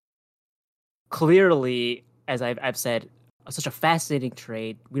is clearly, as I've said, such a fascinating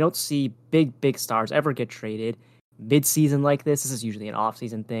trade. We don't see big stars ever get traded mid-season like this. This is usually an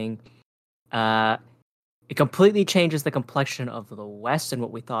off-season thing. It completely changes the complexion of the West and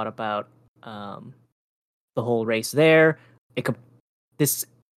what we thought about the whole race there. This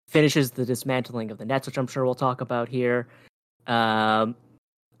finishes the dismantling of the Nets, which I'm sure we'll talk about here. I'll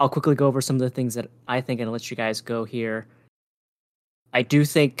quickly go over some of the things that I think, and I'll let you guys go here. I do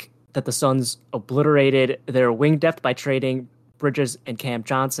think that the Suns obliterated their wing depth by trading Bridges and Cam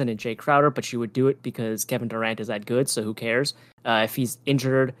Johnson and Jay Crowder, but you would do it because Kevin Durant is that good, so who cares? If he's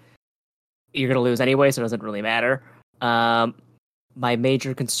injured, you're going to lose anyway, so it doesn't really matter. My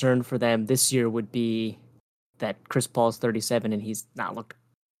major concern for them this year would be that Chris Paul's 37 and he's looked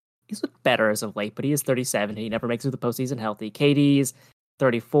better as of late, but he is 37. He never makes it to the postseason healthy. KD's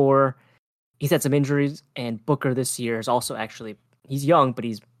 34. He's had some injuries, and Booker this year is also he's young, but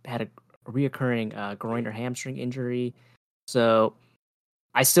he's had a reoccurring groin or hamstring injury. So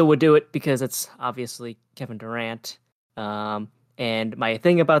I still would do it because it's obviously Kevin Durant. And my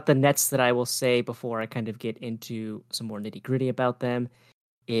thing about the Nets that I will say before I kind of get into some more nitty gritty about them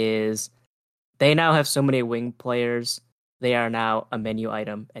is they now have so many wing players. They are now a menu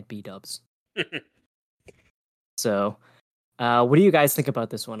item at B-Dubs. So what do you guys think about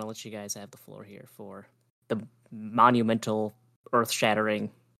this one? I'll let you guys have the floor here for the monumental, earth-shattering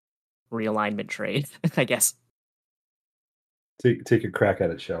realignment trade, I guess. Take a crack at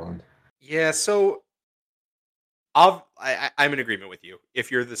it, Shelland. Yeah, so I'm in agreement with you.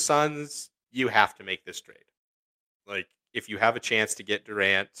 If you're the Suns, you have to make this trade. Like, if you have a chance to get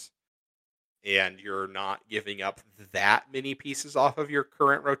Durant, and you're not giving up that many pieces off of your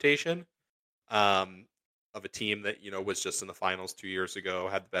current rotation. Of a team that was just in the finals 2 years ago,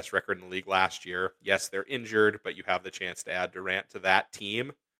 had the best record in the league last year. Yes, they're injured, but you have the chance to add Durant to that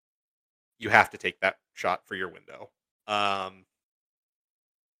team. You have to take that shot for your window. I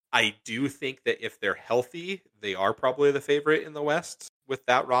do think that if they're healthy, they are probably the favorite in the West with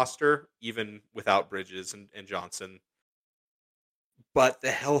that roster, even without Bridges and Johnson. But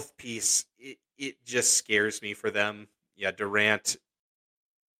the health piece, it just scares me for them. Yeah, Durant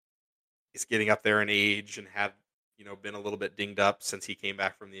is getting up there in age and have been a little bit dinged up since he came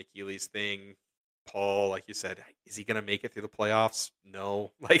back from the Achilles thing. Paul, like you said, is he going to make it through the playoffs?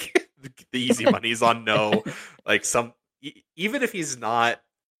 No. Like the easy money's on no. Like even if he's not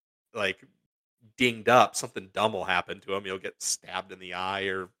like dinged up, something dumb will happen to him. He'll get stabbed in the eye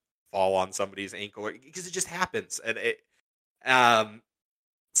or fall on somebody's ankle, because it just happens. And it's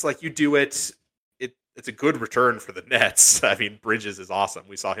like you do it. It's a good return for the Nets. I mean, Bridges is awesome.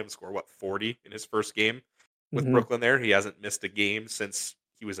 We saw him score 40 in his first game with Brooklyn there. He hasn't missed a game since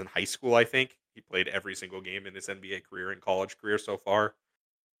he was in high school, I think. He played every single game in his NBA career and college career so far.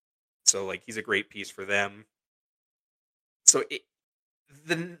 So, like, he's a great piece for them. So,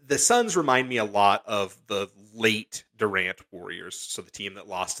 the Suns remind me a lot of the late Durant Warriors, so the team that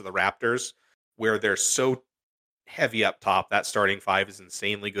lost to the Raptors, where they're so heavy up top. That starting five is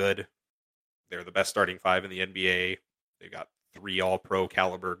insanely good. They're the best starting five in the NBA. They've got 3 all-pro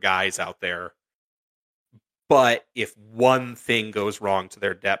caliber guys out there. But if one thing goes wrong to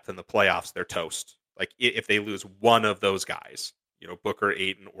their depth in the playoffs, they're toast. Like, if they lose one of those guys, Booker,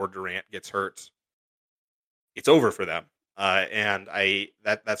 Ayton, or Durant gets hurt, it's over for them. And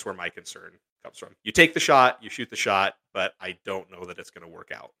that's where my concern comes from. You take the shot, you shoot the shot, but I don't know that it's going to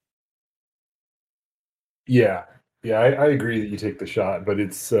work out. Yeah, I agree that you take the shot, but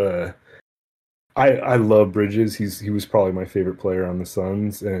it's I love Bridges. He was probably my favorite player on the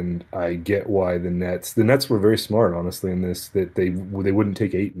Suns, and I get why the Nets were very smart, honestly, in this, that they wouldn't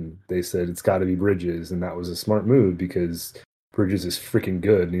take Ayton. They said it's got to be Bridges, and that was a smart move because Bridges is freaking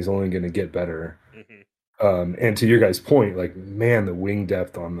good, and he's only going to get better. Mm-hmm. And to your guys' point, like, man, the wing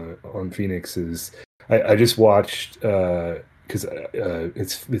depth on Phoenix is. I just watched. Because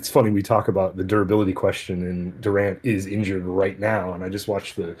it's funny, we talk about the durability question, and Durant is injured right now, and I just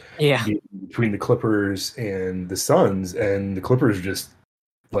watched the game between the Clippers and the Suns, and the Clippers just,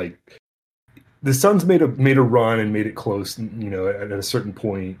 like, the Suns made a run and made it close, at a certain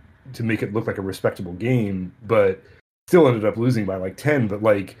point to make it look like a respectable game, but still ended up losing by like 10. But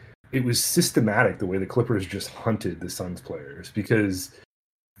like, it was systematic the way the Clippers just hunted the Suns players, because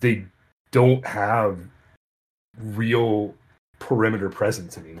they don't have real perimeter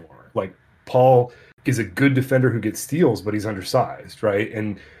presence anymore. Like, Paul is a good defender who gets steals, but he's undersized, right?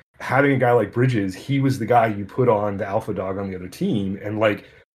 And having a guy like Bridges, he was the guy you put on the alpha dog on the other team, and like,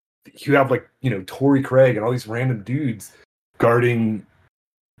 you have like, Torrey Craig and all these random dudes guarding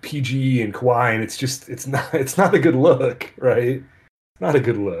PG and Kawhi, and it's not a good look, right? Not a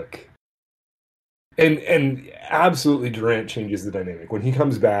good look. And absolutely, Durant changes the dynamic. When he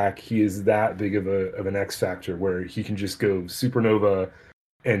comes back, he is that big of an X factor where he can just go supernova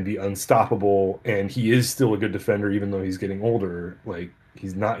and be unstoppable. And he is still a good defender, even though he's getting older. Like,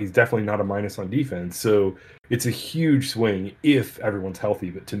 he's definitely not a minus on defense. So it's a huge swing if everyone's healthy.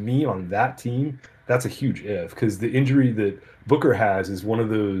 But to me, on that team, that's a huge if, because the injury that Booker has is one of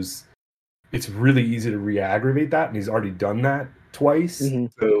those. It's really easy to re-aggravate that, and he's already done that twice. Mm-hmm.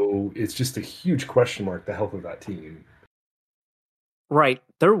 So it's just a huge question mark, the health of that team. Right.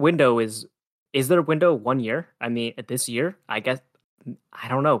 Their window is their window 1 year? I mean, this year, I guess. I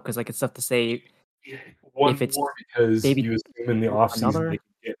don't know, because like, it's tough to say. If it's more, because you assume in the offseason they can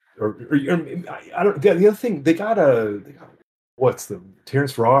get, or I don't. The other thing, they got what's the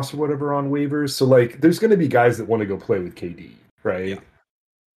Terrence Ross or whatever on waivers. So like, there's going to be guys that want to go play with KD, right? Yeah.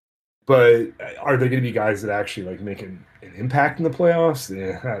 But are there going to be guys that actually like make an impact in the playoffs?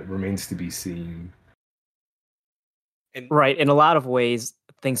 Yeah, that remains to be seen. Right. In a lot of ways,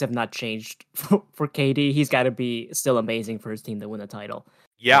 things have not changed for KD. He's got to be still amazing for his team to win the title.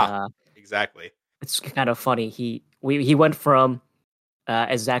 Yeah, exactly. It's kind of funny. He went from,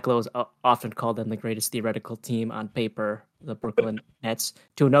 as Zach Lowe has often called them, the greatest theoretical team on paper, the Brooklyn Nets,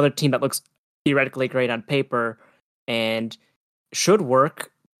 to another team that looks theoretically great on paper and should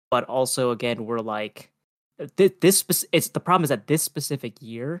work. But also, again, we're like, it's the problem is that this specific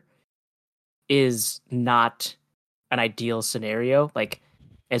year is not an ideal scenario. Like,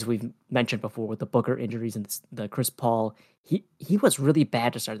 as we've mentioned before, with the Booker injuries and the Chris Paul, he was really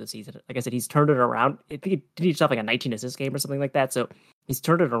bad to start the season. Like I said, he's turned it around. I think he did himself like a 19 assist game or something like that. So he's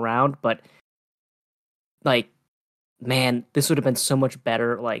turned it around, but like, man, this would have been so much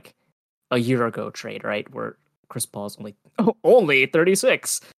better like a year ago trade, right? Where Chris Paul's only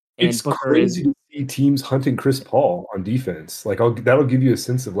 36 and It's Booker is crazy to see teams hunting Chris Paul on defense. Like, that'll give you a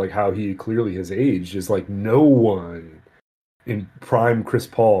sense of like how he clearly has aged. Is like no one in prime Chris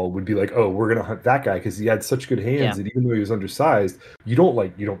Paul would be like, oh, we're gonna hunt that guy because he had such good hands that even though he was undersized, you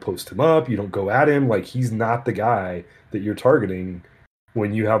don't post him up, you don't go at him. Like, he's not the guy that you're targeting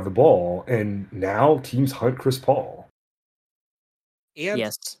when you have the ball. And now teams hunt Chris Paul. And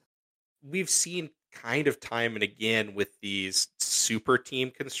yes. we've seen kind of time and again with these super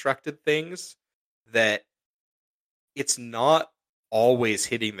team constructed things that it's not always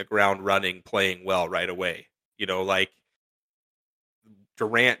hitting the ground running, playing well right away. Like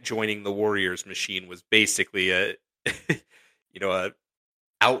Durant joining the Warriors machine was basically a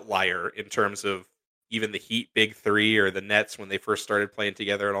outlier in terms of even the Heat big three or the Nets when they first started playing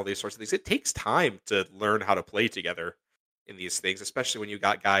together and all these sorts of things. It takes time to learn how to play together in these things, especially when you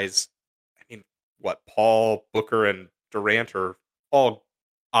got guys. I mean, Paul, Booker, and Durant are all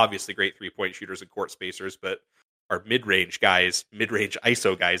obviously great 3-point shooters and court spacers, but are mid-range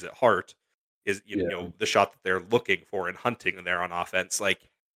ISO guys at heart. Is the shot that they're looking for and hunting there on offense. Like,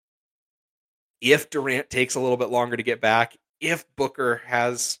 if Durant takes a little bit longer to get back, if Booker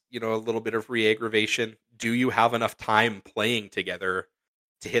has a little bit of re-aggravation, do you have enough time playing together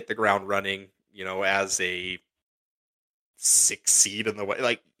to hit the ground running? As a 6 seed in the way,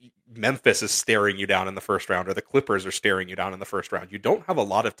 like Memphis is staring you down in the first round, or the Clippers are staring you down in the first round. You don't have a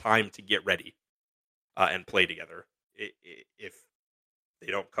lot of time to get ready and play together. If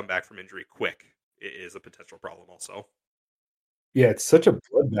they don't come back from injury quick, it is a potential problem also. Yeah, it's such a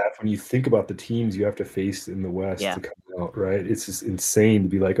bloodbath when you think about the teams you have to face in the West to come out, right? It's just insane to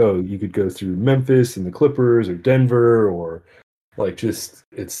be like, oh, you could go through Memphis and the Clippers or Denver, or like, just,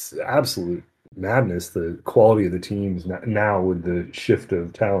 it's absolute madness, the quality of the teams now with the shift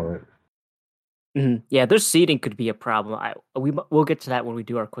of talent. Mm-hmm. Yeah, their seeding could be a problem. We'll get to that when we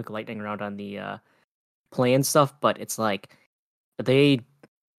do our quick lightning round on the play-in stuff, but it's like they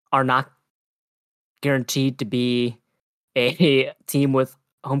are not guaranteed to be a team with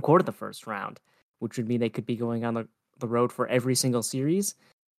home court in the first round, which would mean they could be going on the road for every single series.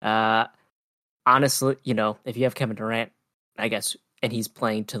 Honestly, if you have Kevin Durant, I guess, and he's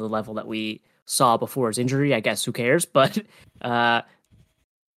playing to the level that we saw before his injury, I guess who cares? But I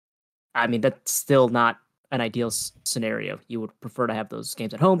mean, that's still not an ideal scenario. You would prefer to have those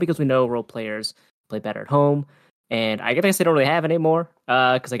games at home because we know role players play better at home. And I guess they don't really have any more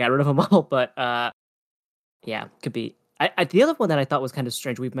because I got rid of them all. But yeah, could be. The other one that I thought was kind of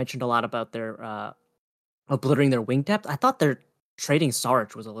strange, we've mentioned a lot about their obliterating their wing depth. I thought their trading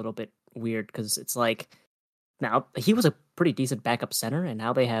Sarge was a little bit weird because it's like, now he was a pretty decent backup center, and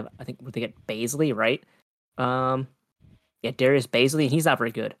now they have, I think, they get Baisley, right? Yeah, Darius Baisley, and he's not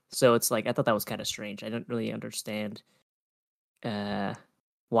very good. So it's like, I thought that was kind of strange. I didn't really understand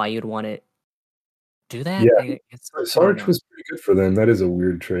why you'd want to do that. Yeah, Sarge was pretty good for them. That is a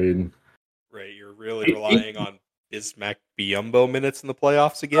weird trade. Right, you're really relying on Bismack Biyombo minutes in the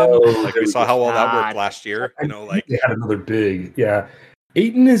playoffs again. Like we saw how well that worked last year. Like they had another big. Yeah,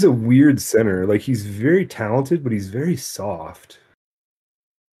 Ayton is a weird center. Like, he's very talented, but he's very soft.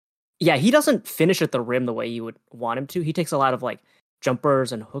 Yeah, he doesn't finish at the rim the way you would want him to. He takes a lot of like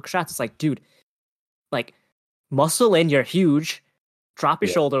jumpers and hook shots. It's like, dude, like, muscle in, you're huge. Drop your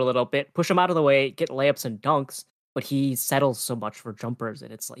shoulder a little bit, push him out of the way, get layups and dunks. But he settles so much for jumpers,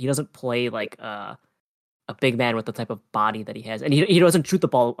 and it's like he doesn't play like a big man with the type of body that he has, and he doesn't shoot the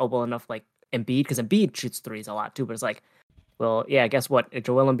ball well enough like Embiid, because Embiid shoots threes a lot too. But it's like, well, yeah, guess what?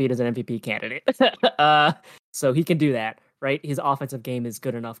 Joel Embiid is an MVP candidate, so he can do that, right? His offensive game is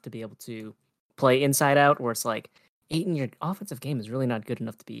good enough to be able to play inside out. Where it's like, Ayton, your offensive game is really not good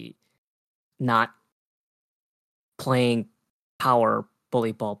enough to be not playing power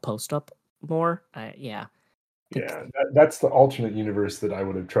bully ball post up more. Yeah. Yeah, that's the alternate universe that I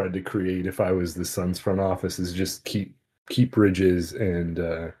would have tried to create if I was the Suns front office, is just keep Bridges and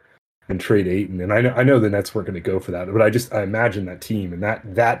trade Ayton. And I know the Nets weren't going to go for that, but I imagine that team, and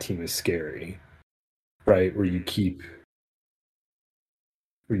that team is scary, right? Where you keep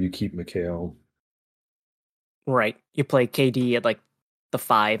McHale. Right. You play KD at like the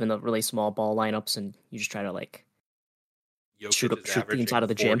 5 in the really small ball lineups, and you just try to like shoot the inside of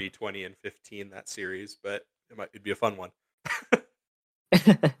the 40, gym. 20, and 15 that series, but it'd be a fun one.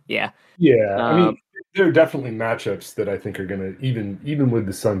 Yeah. I mean, there are definitely matchups that I think are going to, even with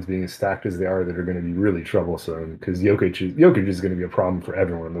the Suns being as stacked as they are, that are going to be really troublesome, because Jokic is going to be a problem for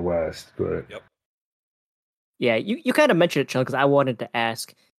everyone in the West. But yeah, you kind of mentioned it, Chun, because I wanted to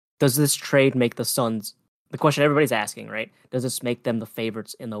ask, does this trade make the Suns the question everybody's asking, right? Does this make them the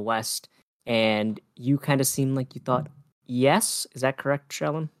favorites in the West? And you kind of seem like you thought yes. Is that correct,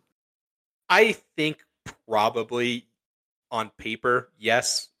 Sheldon? I think probably on paper,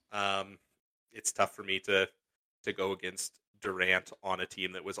 yes. It's tough for me to go against Durant on a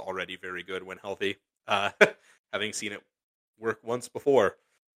team that was already very good when healthy. Having seen it work once before.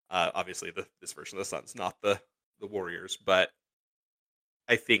 Obviously, this version of the Suns, not the Warriors, but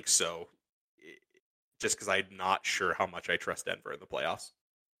I think so. Just because I'm not sure how much I trust Denver in the playoffs.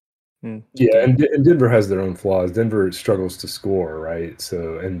 Yeah, and Denver has their own flaws. Denver struggles to score, right?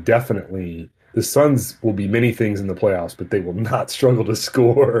 So, and definitely the Suns will be many things in the playoffs, but they will not struggle to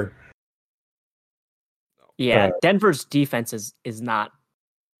score. Yeah, Denver's defense is not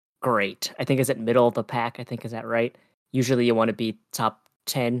great. I think is it middle of the pack. I think is that right? Usually you want to be top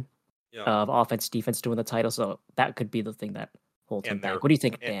 10 of offense defense to win the title, so that could be the thing that holds them back. What do you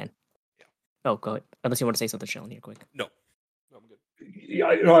think, Dan? Yeah. Oh, go ahead. Unless you want to say something, Sheldon, here quick. No, I'm good. Yeah,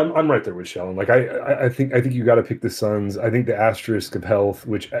 I'm right there with Sheldon. Like I think you got to pick the Suns. I think the asterisk of health,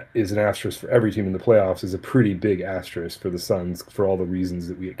 which is an asterisk for every team in the playoffs, is a pretty big asterisk for the Suns for all the reasons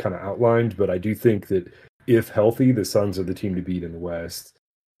that we kind of outlined. But I do think that if healthy, the Suns are the team to beat in the West.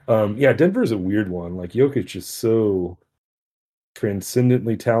 Yeah, Denver is a weird one. Like Jokic is so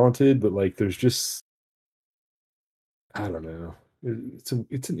transcendently talented, but like there's just I don't know. It's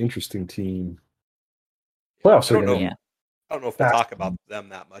an interesting team. Playoffs are going to I don't know if we'll talk about them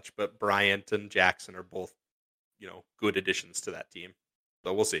that much, but Bryant and Jackson are both, good additions to that team.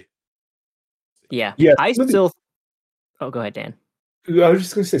 So we'll see. Yeah. Oh, go ahead, Dan. I was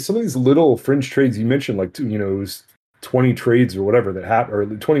just going to say some of these little fringe trades you mentioned, like it was 20 trades or whatever that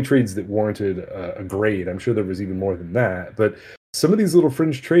happened, or 20 trades that warranted a grade. I'm sure there was even more than that, but some of these little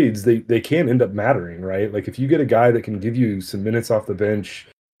fringe trades they can end up mattering, right? Like if you get a guy that can give you some minutes off the bench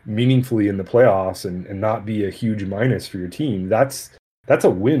meaningfully in the playoffs and not be a huge minus for your team, that's a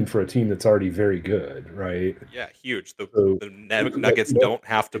win for a team that's already very good, right? Yeah, huge. The Nuggets don't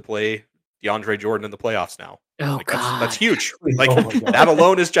have to play DeAndre Jordan in the playoffs now. Oh, God. That's huge. Like that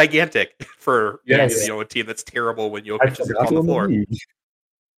alone is gigantic for a team that's terrible when Jokic is on the floor.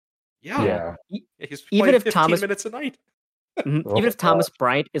 Yeah. He's playing 15 minutes a night. Even if Thomas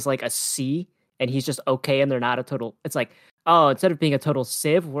Bryant is like a C and he's just okay and they're not a total, it's like, oh, instead of being a total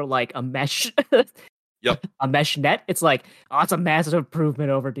sieve, we're like a mesh. Yep. A mesh net. It's like, oh, it's a massive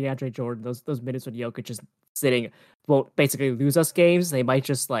improvement over DeAndre Jordan. Those minutes when Jokic is sitting won't basically lose us games. They might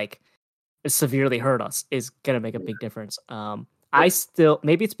just like severely hurt us. Is gonna make a big difference. I still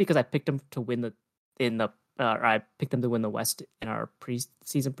maybe it's because I picked them to win I picked them to win the West in our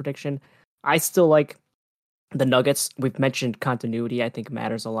preseason prediction. I still like the Nuggets. We've mentioned continuity. I think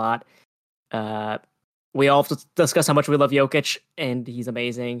matters a lot. We all have to discuss how much we love Jokic, and he's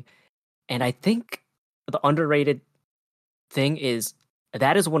amazing. And I think the underrated thing is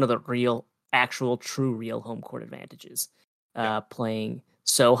that is one of the real home court advantages. Playing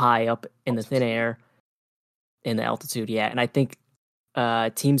so high up in the thin air, in the altitude, and I think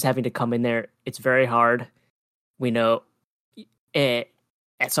teams having to come in there, it's very hard. We know, so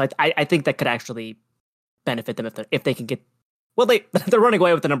I think that could actually benefit them if they can get. Well, they're running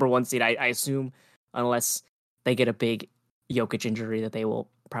away with the number 1 seed, I assume, unless they get a big Jokic injury that they will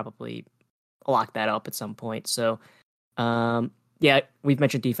probably lock that up at some point. So, we've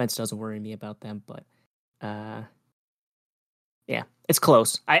mentioned defense doesn't worry me about them, but it's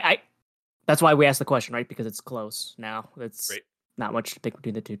close. I that's why we asked the question, right? Because it's close now. It's not much to pick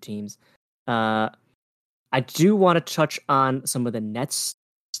between the two teams. I do want to touch on some of the Nets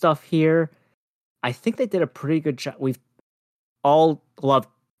stuff here. I think they did a pretty good job. We've all loved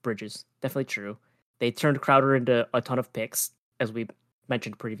Bridges. Definitely true. They turned Crowder into a ton of picks, as we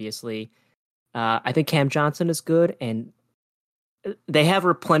mentioned previously. I think Cam Johnson is good, and they have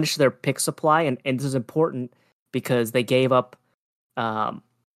replenished their pick supply, and this is important because they gave up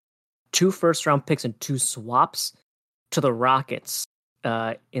 2 first-round picks and 2 swaps to the Rockets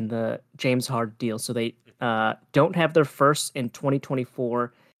in the James Harden deal. So they don't have their first in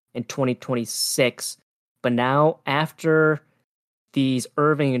 2024 and 2026. But now, after these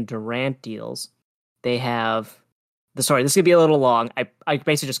Irving and Durant deals, they have... Sorry, this is going to be a little long. I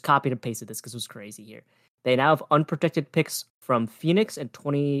basically just copied and pasted this because it was crazy here. They now have unprotected picks from Phoenix in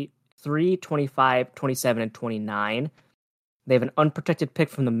 23, 25, 27, and 29. They have an unprotected pick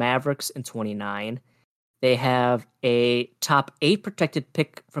from the Mavericks in 29. They have a top 8 protected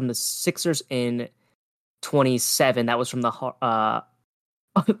pick from the Sixers in 27. That was from the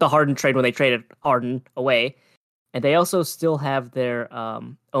Harden trade when they traded Harden away. And they also still have their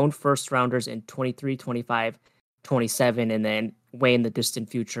own first rounders in 23, 25, 27, and then way in the distant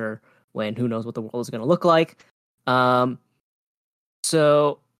future, when who knows what the world is going to look like.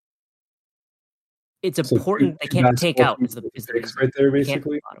 So it's important. They can't tank out. Is the reason right there, they can't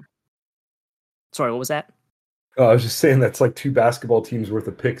basically. bottom. Sorry, what was that? Oh, I was just saying that's like 2 basketball teams worth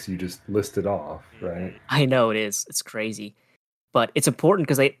of picks you just listed off, right? I know it is. It's crazy, but it's important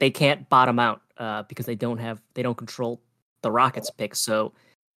because they can't bottom out because they don't control the Rockets picks. So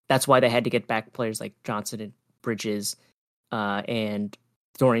that's why they had to get back players like Johnson and Bridges and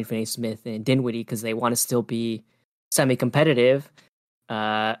Dorian Finney-Smith and Dinwiddie because they want to still be semi-competitive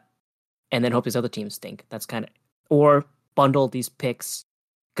and then hope these other teams stink. That's kind of or bundle these picks.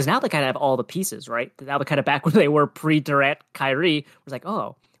 Because now they kind of have all the pieces, right? Now they're kind of back where they were pre-Durant, Kyrie. It was like,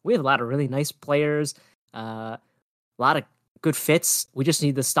 oh, we have a lot of really nice players, a lot of good fits. We just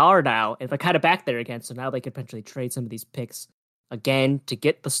need the star now. And they're kind of back there again. So now they could potentially trade some of these picks again to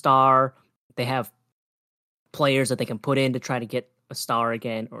get the star. They have players that they can put in to try to get a star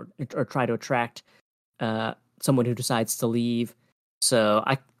again or try to attract someone who decides to leave. So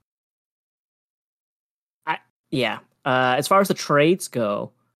as far as the trades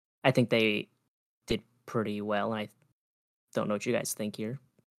go, I think they did pretty well, and I don't know what you guys think here.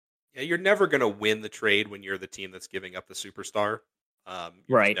 Yeah, you're never going to win the trade when you're the team that's giving up the superstar.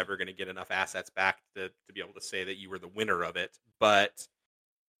 You're Right. just never going to get enough assets back to be able to say that you were the winner of it. But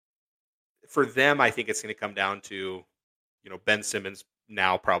for them, I think it's going to come down to, Ben Simmons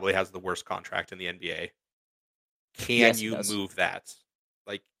now probably has the worst contract in the NBA. Can you move that?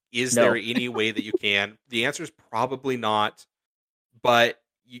 Like, is there any way that you can? The answer is probably not. But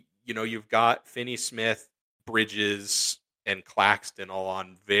you've got Finney-Smith, Bridges, and Claxton all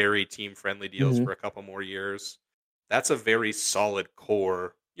on very team-friendly deals for a couple more years. That's a very solid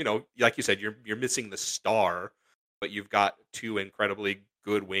core. Like you said, you're missing the star, but you've got 2 incredibly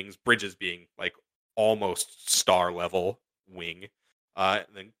good wings. Bridges being like almost star level wing, and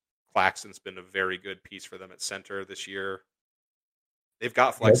then Claxton's been a very good piece for them at center this year. They've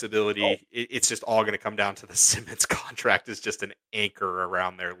got flexibility. It's just all going to come down to the Simmons contract is just an anchor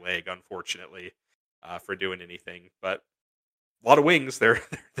around their leg, unfortunately, for doing anything. But a lot of wings. They're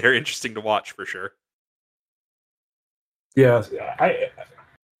interesting to watch for sure. Yeah,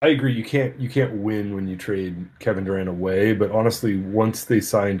 I agree. You can't win when you trade Kevin Durant away. But honestly, once they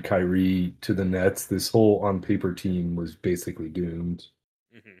signed Kyrie to the Nets, this whole on paper team was basically doomed.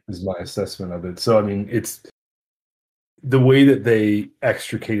 Is my assessment of it. So I mean, it's the way that they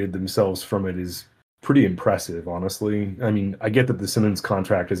extricated themselves from it is pretty impressive, honestly. I mean, I get that the Simmons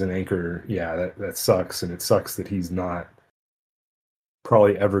contract is an anchor. Yeah, that sucks, and it sucks that he's not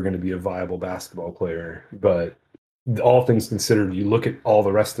probably ever going to be a viable basketball player. But all things considered, you look at all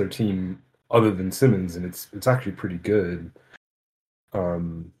the rest of their team other than Simmons, and it's actually pretty good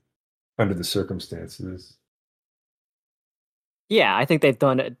under the circumstances. Yeah, I think they've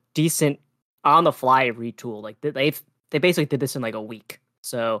done a decent on-the-fly retool. Like they basically did this in like a week.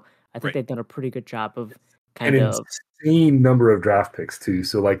 So I think they've done a pretty good job of kind of insane number of draft picks too.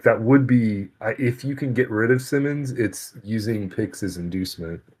 So like that would be if you can get rid of Simmons, it's using picks as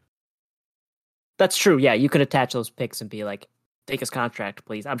inducement. That's true. Yeah, you could attach those picks and be like, take his contract,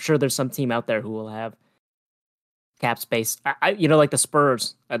 please. I'm sure there's some team out there who will have cap space. Like the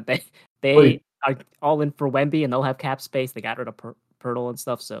Spurs. They are all in for Wemby and they'll have cap space. They got rid of Pirtle and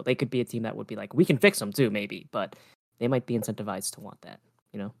stuff, so they could be a team that would be like, we can fix them too, maybe, but they might be incentivized to want that,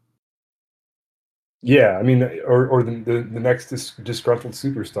 Yeah, I mean, or the next disgruntled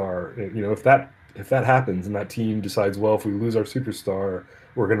superstar. If that happens and that team decides, well, if we lose our superstar,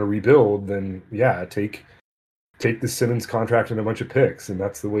 we're going to rebuild. Then yeah, take the Simmons contract and a bunch of picks, and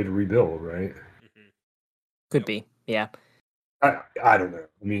that's the way to rebuild, right? Could be, yeah. I don't know.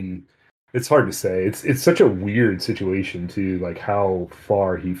 I mean, it's hard to say. It's such a weird situation too, like how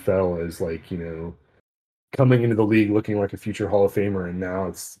far he fell as coming into the league looking like a future Hall of Famer, and now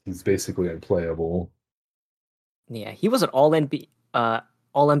he's basically unplayable. Yeah, he was an all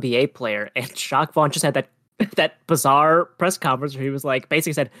NBA player, and Jacques Vaughn just had that bizarre press conference where he was like,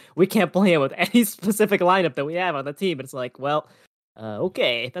 basically said, we can't play him with any specific lineup that we have on the team. And it's like, well,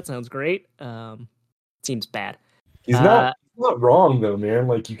 okay, that sounds great. Seems bad. He's not wrong though, man.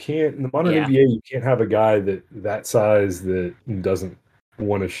 Like you can't in the modern NBA, you can't have a guy that size that doesn't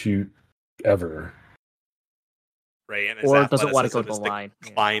want to shoot ever. Right, and or doesn't want to go to the line.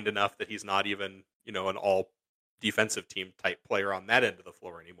 Declined enough that he's not even, an all defensive team type player on that end of the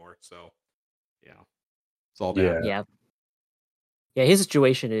floor anymore. So, yeah, it's all bad. Yeah. His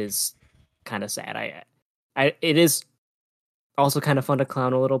situation is kind of sad. It is also kind of fun to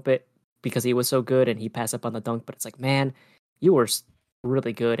clown a little bit because he was so good and he passed up on the dunk. But it's like, man, you were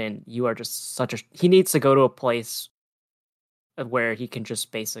really good and you are just he needs to go to a place where he can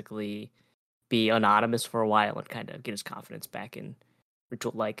just basically be anonymous for a while and kind of get his confidence back and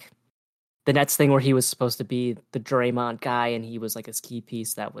retool, like the Nets thing where he was supposed to be the Draymond guy and he was like a key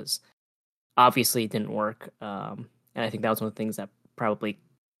piece that was obviously didn't work. And I think that was one of the things that probably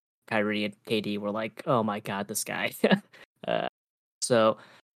Kyrie and KD were like, oh my God, this guy. So,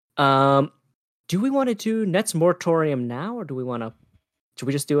 do we want to do Nets moratorium now, or should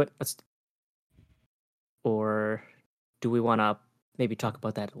we just do it? Or do we want to maybe talk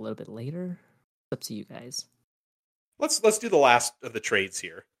about that a little bit later? It's up to you guys. Let's do the last of the trades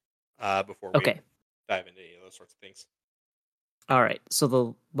here before we dive into any of those sorts of things. All right. So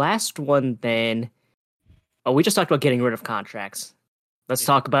the last one then. Oh, we just talked about getting rid of contracts. Let's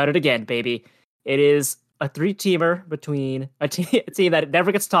talk about it again, baby. It is a 3-teamer between a team that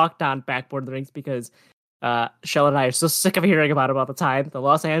never gets talked on Backboard Rings because Shell and I are so sick of hearing about it all the time. The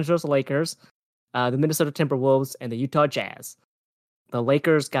Los Angeles Lakers, the Minnesota Timberwolves, and the Utah Jazz. The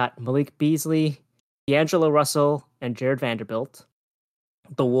Lakers got Malik Beasley, D'Angelo Russell, and Jared Vanderbilt.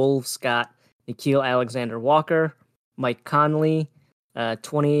 The Wolves got Nickeil Alexander-Walker, Mike Conley,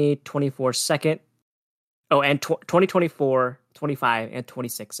 2024 second. Oh, and 2024, 25, and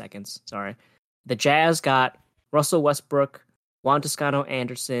 26 seconds. Sorry. The Jazz got Russell Westbrook, Juan Toscano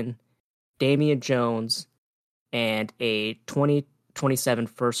Anderson, Damian Jones, and a 2027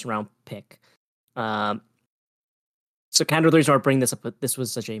 first round pick. So kind of the reason I bring this up, but this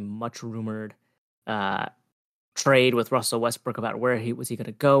was such a much rumored trade with Russell Westbrook about where he was going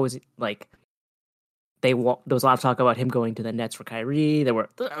to go. Is it like there was a lot of talk about him going to the Nets for Kyrie. There were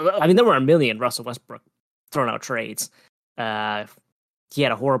a million Russell Westbrook thrown out trades. He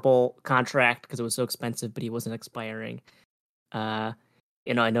had a horrible contract because it was so expensive, but he wasn't expiring. I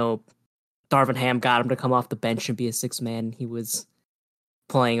know Darvin Ham got him to come off the bench and be a 6th man. He was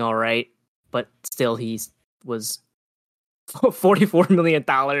playing all right, but still he was $44 million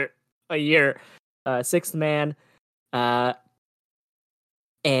a year, 6th man.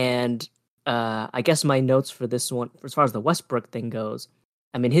 And I guess my notes for this one, as far as the Westbrook thing goes,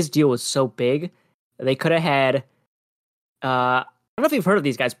 I mean, his deal was so big. They could have had, I don't know if you've heard of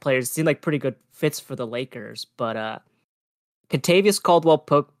these guys players. Seem like pretty good fits for the Lakers, but Kentavious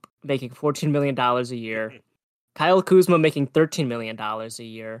Caldwell-Pope making $14 million a year, Kyle Kuzma making $13 million a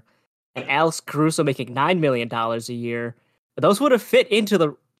year, and Alex Caruso making $9 million a year. Those would have fit into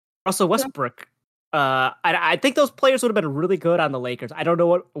the Russell Westbrook. I think those players would have been really good on the Lakers. I don't know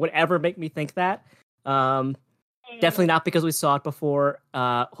what would ever make me think that. Definitely not because we saw it before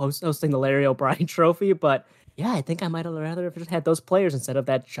hosting the Larry O'Brien Trophy, but yeah, I think I might have rather have just had those players instead of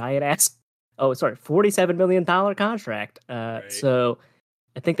that giant ass. Oh, sorry, $47 million contract. Right. So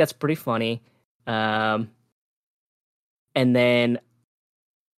I think that's pretty funny. And then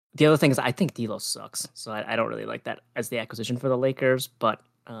the other thing is I think D'Lo sucks, so I don't really like that as the acquisition for the Lakers. But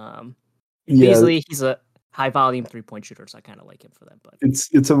Beasley, he's a high volume 3-point shooter, so I kind of like him for that. But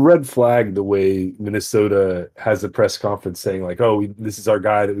it's a red flag the way Minnesota has a press conference saying like, "Oh, this is our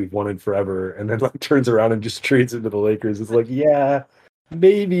guy that we've wanted forever," and then like turns around and just trades him to the Lakers. It's like, yeah,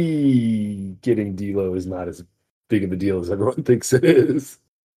 maybe getting D'Lo is not as big of a deal as everyone thinks it is.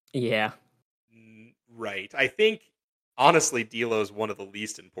 Yeah, right. I think honestly, D'Lo is one of the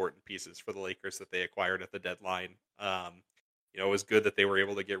least important pieces for the Lakers that they acquired at the deadline. It was good that they were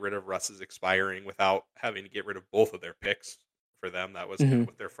able to get rid of Russ's expiring without having to get rid of both of their picks for them. That was kind of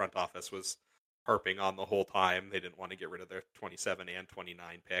what their front office was harping on the whole time. They didn't want to get rid of their 27 and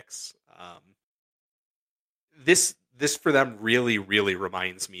 29 picks. This for them really, really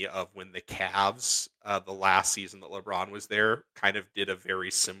reminds me of when the Cavs, the last season that LeBron was there, kind of did a very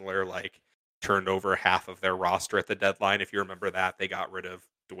similar, turned over half of their roster at the deadline. If you remember that, they got rid of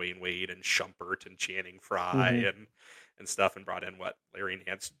Dwayne Wade and Shumpert and Channing Frye and stuff, and brought in Larry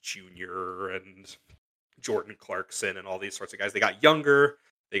Nance Jr. and Jordan Clarkson and all these sorts of guys. They got younger,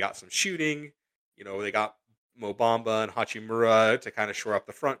 they got some shooting, they got Mo Bamba and Hachimura to kind of shore up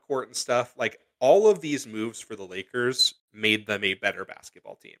the front court and stuff. All of these moves for the Lakers made them a better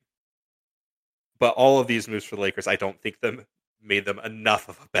basketball team. But all of these moves for the Lakers, I don't think made them enough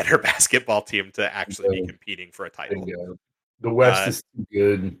of a better basketball team to actually be competing for a title. The West is too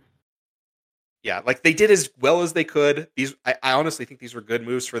good. Yeah, they did as well as they could. I honestly think these were good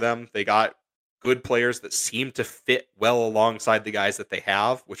moves for them. They got good players that seem to fit well alongside the guys that they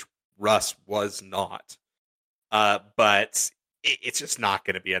have, which Russ was not. But it's just not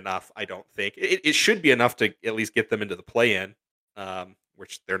going to be enough, I don't think. It should be enough to at least get them into the play-in,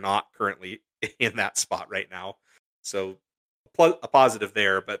 which they're not currently in that spot right now. So a positive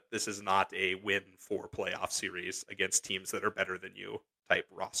there, but this is not a win for playoff series against teams that are better than you type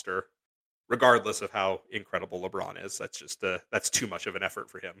roster regardless of how incredible LeBron is. That's just that's too much of an effort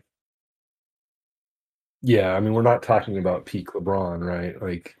for him. Yeah, I mean, we're not talking about peak LeBron, right?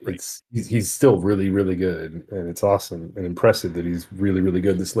 Like, Right. he's still really, really good, and it's awesome and impressive that he's really, really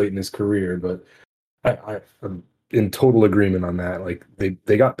good this late in his career. But I'm in total agreement on that. Like,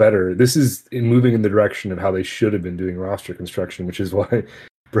 they got better. This is in moving in the direction of how they should have been doing roster construction, which is why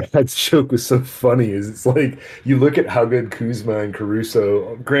Brad's joke was so funny. Is it's like you look at how good Kuzma and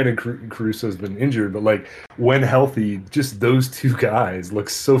Caruso. Granted, Caruso's been injured, but like when healthy, just those two guys look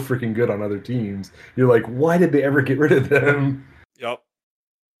so freaking good on other teams. You're like, why did they ever get rid of them? Yep.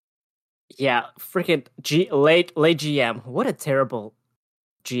 Yeah, freaking late GM. What a terrible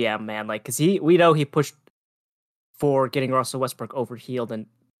GM, man. Like, because we know he pushed for getting Russell Westbrook over Hield and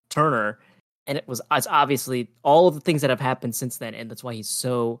Turner, and it's obviously all of the things that have happened since then, and that's why he's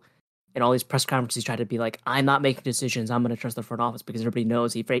so. In all these press conferences, he's tried to be like, "I'm not making decisions. I'm going to trust the front office," because everybody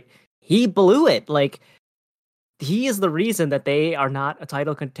knows he blew it. Like, he is the reason that they are not a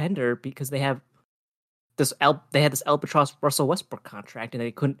title contender because they have this albatross Russell Westbrook contract, and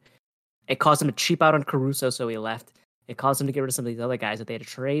they couldn't. It caused him to cheap out on Caruso, so he left. It caused him to get rid of some of these other guys that they had to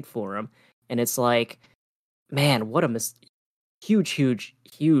trade for him, and it's like, man, what a huge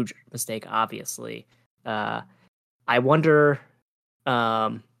mistake. Obviously, I wonder.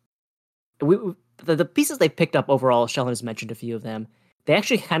 The pieces they picked up overall, Sheldon has mentioned a few of them. They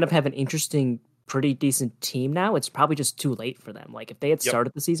actually kind of have an interesting, pretty decent team now. It's probably just too late for them. Like, if they had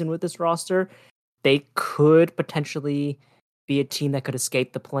started the season with this roster, they could potentially be a team that could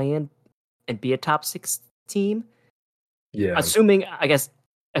escape the play-in and be a top 6 team. Yeah. Assuming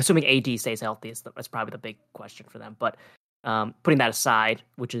AD stays healthy, that's probably the big question for them. But putting that aside,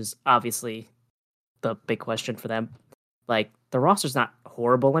 which is obviously the big question for them, like, the roster's not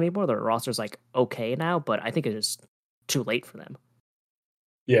horrible anymore. The roster's like okay now, but I think it is too late for them.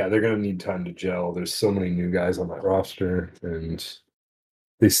 Yeah, they're going to need time to gel. There's so many new guys on that roster, and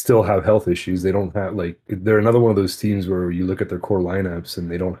they still have health issues. They don't have, like, they're another one of those teams where you look at their core lineups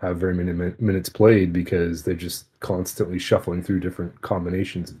and they don't have very many minutes played because they're just constantly shuffling through different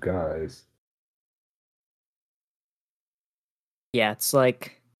combinations of guys. Yeah, it's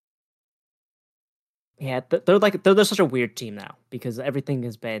like, yeah, they're such a weird team now because everything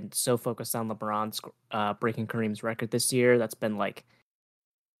has been so focused on LeBron breaking Kareem's record this year. That's been their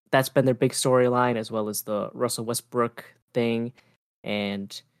big storyline, as well as the Russell Westbrook thing,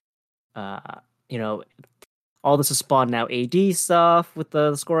 and all this has spawned now AD stuff with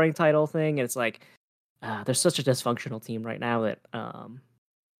the scoring title thing, and it's like they're such a dysfunctional team right now that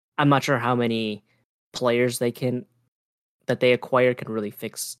I'm not sure how many players that they acquire can really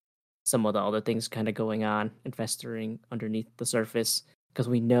fix some of the other things kind of going on and festering underneath the surface, because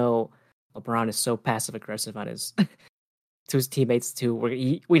we know LeBron is so passive aggressive on his to his teammates too.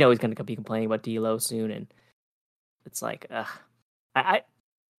 We know he's going to be complaining about D'Lo soon, and it's like, I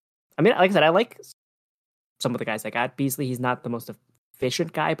mean, like I said, I like some of the guys they got. Beasley, he's not the most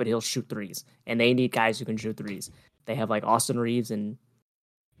efficient guy, but he'll shoot threes, and they need guys who can shoot threes. They have like Austin Reeves and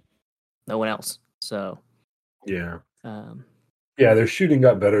no one else. So yeah. Yeah, their shooting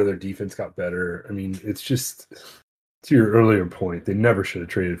got better. Their defense got better. I mean, it's just, to your earlier point, they never should have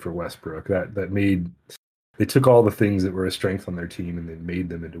traded for Westbrook. They took all the things that were a strength on their team and they made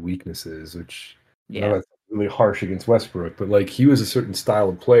them into weaknesses, which, that's really harsh against Westbrook. But, like, he was a certain style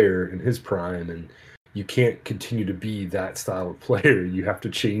of player in his prime, and you can't continue to be that style of player. You have to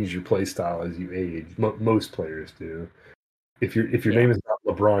change your play style as you age. Most players do. If your name is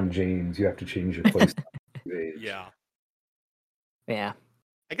not LeBron James, you have to change your play style as you age. Yeah. Yeah.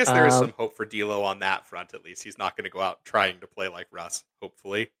 I guess there is some hope for D'Lo on that front, at least. He's not going to go out trying to play like Russ,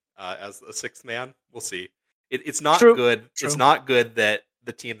 hopefully, as a sixth man. We'll see. It's not good. True. It's not good that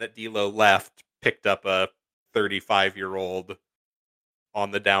the team that D'Lo left picked up a 35-year-old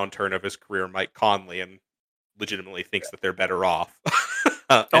on the downturn of his career, Mike Conley, and legitimately thinks that they're better off.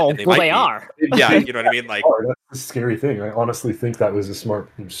 They are. Yeah, you know what I mean? Like, that's a scary thing. I honestly think that was a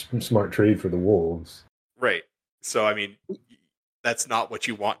smart trade for the Wolves. Right. So, I mean, that's not what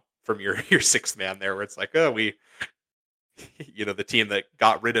you want from your sixth man there, where it's like, oh, the team that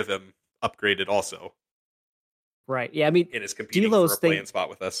got rid of him upgraded also. Right. Yeah, I mean, and is competing for a play-in spot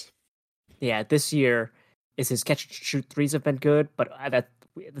with us. Yeah, this year is his catch and shoot threes have been good, but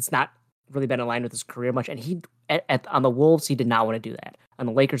that's not really been aligned with his career much. And he on the Wolves, he did not want to do that. On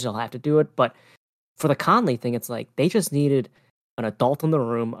the Lakers, he'll have to do it. But for the Conley thing, it's like they just needed an adult in the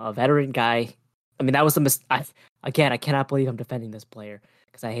room, a veteran guy. I mean, that was the mistake. Again, I cannot believe I'm defending this player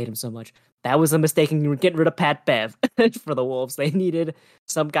because I hate him so much. That was a mistake in getting rid of Pat Bev for the Wolves. They needed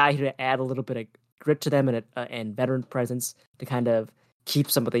some guy to add a little bit of grit to them and veteran presence to kind of keep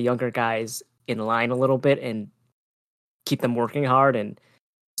some of the younger guys in line a little bit and keep them working hard and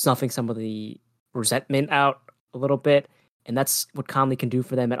snuffing some of the resentment out a little bit. And that's what Conley can do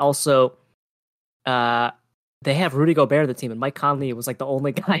for them. And also, they have Rudy Gobert on the team, and Mike Conley was like the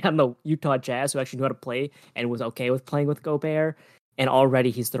only guy on the Utah Jazz who actually knew how to play and was okay with playing with Gobert. And already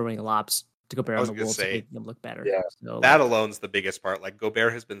he's throwing lobs to Gobert on the Wolves to make them look better. Yeah, so, that alone's the biggest part. Like,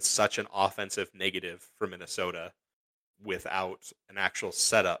 Gobert has been such an offensive negative for Minnesota without an actual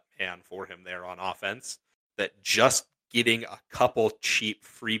setup man for him there on offense, that just getting a couple cheap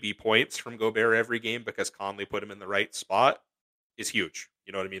freebie points from Gobert every game because Conley put him in the right spot is huge.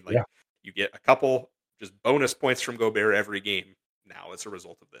 You know what I mean? Like, you get a couple just bonus points from Gobert every game now as a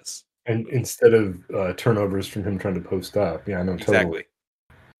result of this. And instead of turnovers from him trying to post up. Yeah, I know. Exactly. Totally.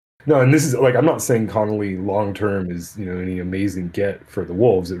 No, and this is like, I'm not saying Conley long term is, any amazing get for the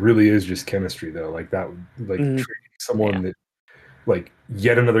Wolves. It really is just chemistry though. Like that, like trading someone that, like,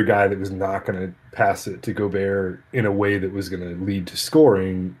 yet another guy that was not going to pass it to Gobert in a way that was going to lead to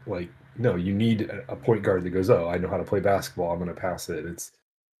scoring. Like, no, you need a point guard that goes, oh, I know how to play basketball, I'm going to pass it. It's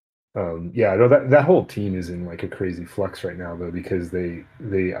no, that whole team is in like a crazy flux right now though, because they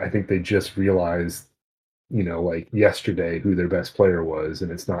I think they just realized, like yesterday, who their best player was, and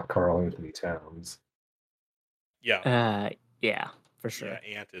it's not Karl Anthony Towns. Yeah, for sure.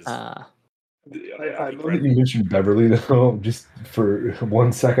 Yeah, Ant is. I love that you mentioned Beverly though. Just for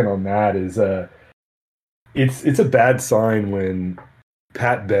 1 second on that, is it's a bad sign when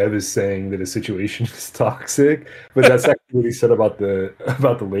Pat Bev is saying that a situation is toxic, but that's actually what he said about the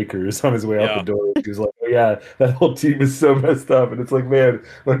Lakers on his way out the door. He was like, "Oh yeah, that whole team is so messed up," and it's like, man,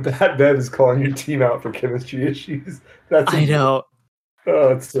 when Pat Bev is calling your team out for chemistry issues, I know. Oh,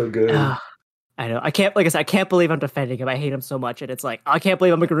 it's so good. I know. I can't believe I'm defending him. I hate him so much, and it's like, I can't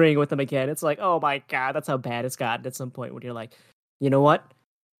believe I'm agreeing with him again. It's like, oh my god, that's how bad it's gotten at some point when you're like, you know what?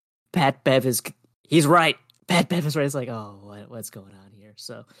 Pat Bev he's right. Pat Bev is right. It's like, oh, what's going on here?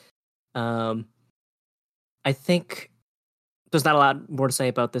 So, I think there's not a lot more to say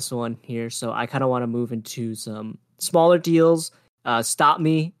about this one here. So I kind of want to move into some smaller deals. Stop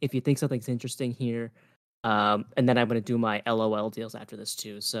me if you think something's interesting here. And then I'm going to do my LOL deals after this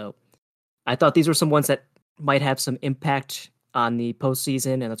too. So I thought these were some ones that might have some impact on the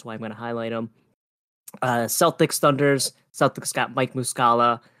postseason, and that's why I'm going to highlight them. Celtics Thunders. Celtics got Mike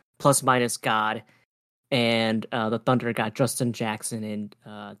Muscala, plus minus God. And the Thunder got Justin Jackson in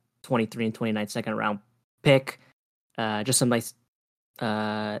 23 and 29 second round pick. Just some nice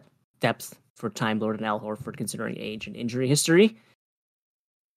depth for Time Lord and Al Horford, considering age and injury history.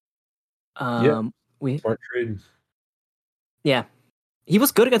 Smart trade. Yeah, he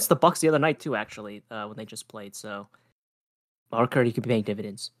was good against the Bucks the other night too. Actually, when they just played, so Mark-Curdy could be paying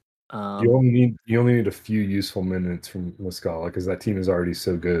dividends. You only need a few useful minutes from Muscala because that team is already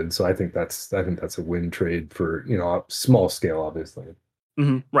so good. So I think that's a win trade for a small scale, obviously.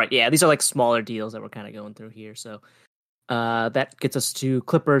 Mm-hmm. Right? Yeah, these are like smaller deals that we're kind of going through here. So that gets us to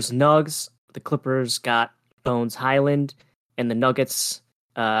Clippers Nugs. The Clippers got Bones Highland, and the Nuggets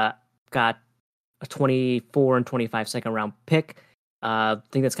got a 24 and 25 second round pick. The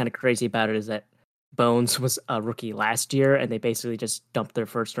thing that's kind of crazy about it is that Bones was a rookie last year, and they basically just dumped their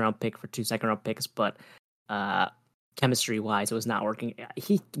first round pick for 2 second round picks. But chemistry wise, it was not working.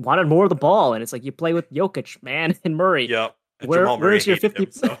 He wanted more of the ball, and it's like, you play with Jokic, man, and Murray. Yep. Where's your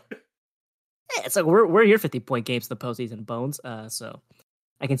 50? So. Yeah, it's like we're your 50-point games in the postseason, Bones. So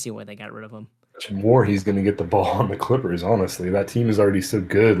I can see why they got rid of him. More he's going to get the ball on the Clippers. Honestly, that team is already so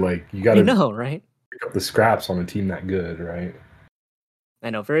good. Like, you got to right? Pick up the scraps on a team that good, right? I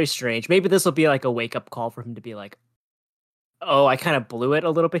know, very strange. Maybe this will be like a wake-up call for him to be like, oh, I kind of blew it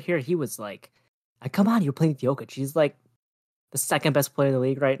a little bit here. He was like, come on, you're playing with Jokic. He's like the second best player in the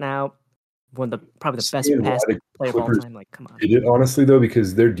league right now. Probably the best pass player of all time. Like, come on. Did it honestly though,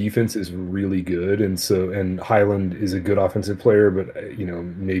 because their defense is really good, and Highland is a good offensive player, but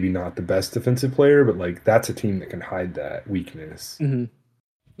maybe not the best defensive player. But like, that's a team that can hide that weakness. Mm-hmm.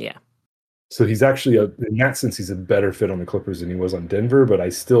 Yeah. So he's actually in that sense, he's a better fit on the Clippers than he was on Denver. But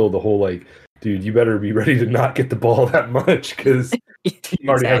the whole like, dude, you better be ready to not get the ball that much because the team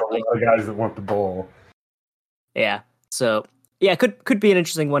already has a lot of guys that want the ball. Yeah. So yeah, could be an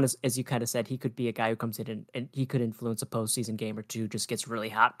interesting one, as you kind of said. He could be a guy who comes in and he could influence a postseason game or two. Just gets really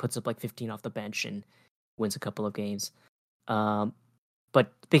hot, puts up like 15 off the bench, and wins a couple of games.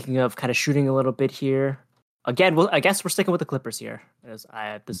 But speaking of kind of shooting a little bit here. Again, I guess we're sticking with the Clippers here. This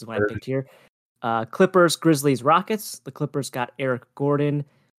is what I picked here. Clippers, Grizzlies, Rockets. The Clippers got Eric Gordon,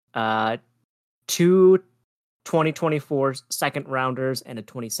 2 2024 second rounders and a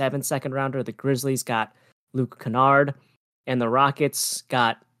 27 second rounder. The Grizzlies got Luke Kennard, And the Rockets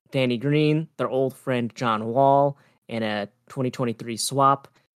got Danny Green, their old friend John Wall, and a 2023 swap.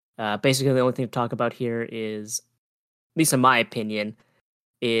 Basically, the only thing to talk about here is, at least in my opinion,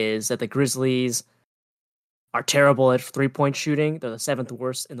 is that the Grizzlies are terrible at three-point shooting. They're the 7th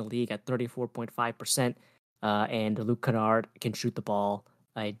worst in the league at 34.5%. And Luke Kennard can shoot the ball.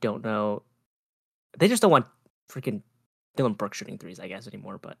 I don't know. They just don't want freaking Dylan Brooks shooting threes, I guess,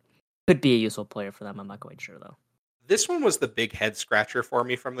 anymore. But could be a useful player for them. I'm not quite sure, though. This one was the big head scratcher for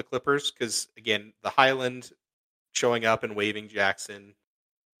me from the Clippers because, again, the Highland showing up and waving Jackson,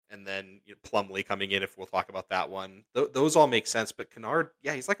 and then Plumlee coming in, if we'll talk about that one. Those all make sense, but Kennard,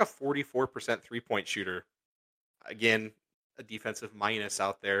 yeah, he's like a 44% three-point shooter. Again, a defensive minus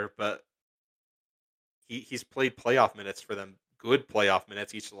out there, but he's played playoff minutes for them, good playoff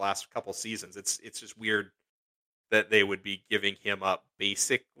minutes each of the last couple seasons. It's just weird that they would be giving him up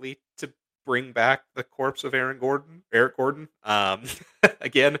basically to bring back the corpse of Eric Gordon.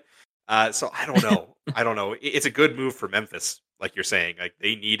 Again. So I don't know. It's a good move for Memphis, like you're saying. Like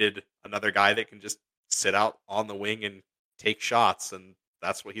they needed another guy that can just sit out on the wing and take shots, and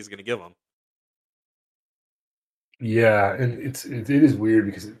that's what he's going to give them. Yeah, and it is weird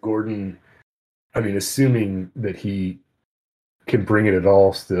because Gordon, I mean, assuming that he can bring it at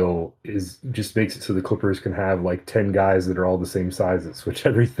all still just makes it so the Clippers can have like 10 guys that are all the same size that switch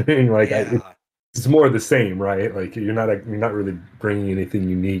everything. Like it's more of the same, right? Like you're not really bringing anything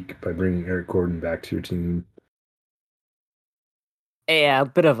unique by bringing Eric Gordon back to your team. Yeah, a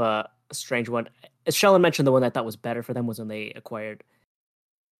bit of a strange one. As Sheldon mentioned, the one that I thought was better for them was when they acquired.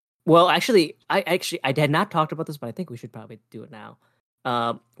 Well, I had not talked about this, but I think we should probably do it now.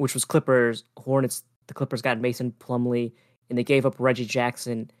 Which was Clippers Hornets. The Clippers got Mason Plumlee, and they gave up Reggie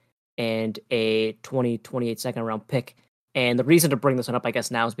Jackson and a 2028 second round pick. And the reason to bring this one up, I guess,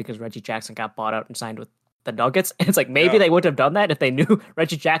 now is because Reggie Jackson got bought out and signed with the Nuggets. And it's like maybe they wouldn't have done that if they knew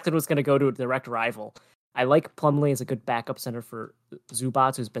Reggie Jackson was going to go to a direct rival. I like Plumlee as a good backup center for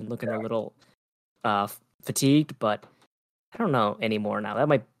Zubats, who's been looking a little fatigued, but I don't know anymore now. That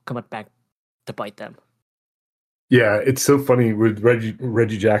might come back to bite them. Yeah, it's so funny with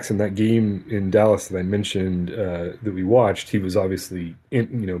Reggie Jackson. That game in Dallas that I mentioned that we watched, he was obviously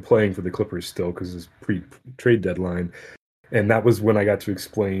playing for the Clippers still because it's pre-trade deadline, and that was when I got to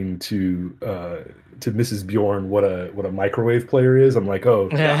explain to Mrs. Bjorn what a microwave player is. I'm like, oh,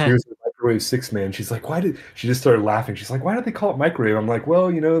 here's the microwave six man. She's like, she just started laughing. She's like, why do they call it microwave? I'm like,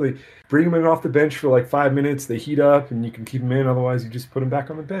 well, they bring him in off the bench for like 5 minutes. They heat up and you can keep him in. Otherwise, you just put him back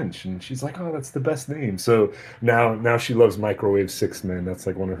on the bench. And she's like, oh, that's the best name. So now she loves microwave six men. That's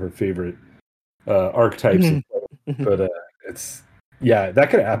like one of her favorite archetypes. But that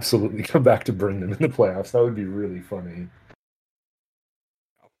could absolutely come back to burn them in the playoffs. That would be really funny.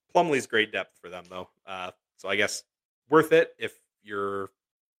 Plumlee's great depth for them, though. So I guess worth it if you're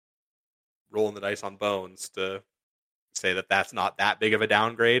rolling the dice on Bones to say that that's not that big of a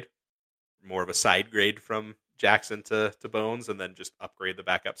downgrade, more of a side grade from Jackson to Bones, and then just upgrade the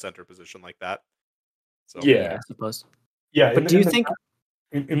backup center position like that. So yeah, I suppose. Yeah, but do you think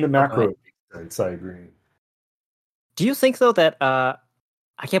in the macro sense, I agree. Do you think though that I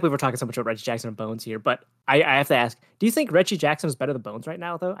can't believe we're talking so much about Reggie Jackson and Bones here, but I have to ask, do you think Reggie Jackson is better than Bones right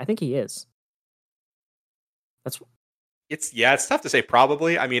now, though? I think he is. It's tough to say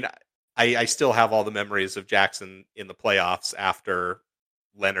probably. I mean, I still have all the memories of Jackson in the playoffs after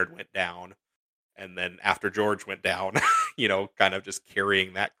Leonard went down, and then after George went down, kind of just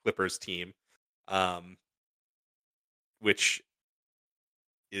carrying that Clippers team, which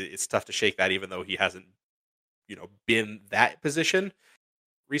it's tough to shake that, even though he hasn't, been that position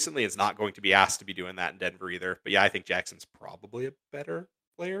recently. Is not going to be asked to be doing that in Denver either. But yeah, I think Jackson's probably a better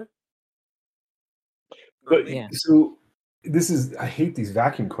player. But so I hate these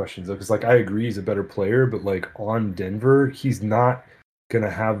vacuum questions though, because like I agree he's a better player, but like on Denver, he's not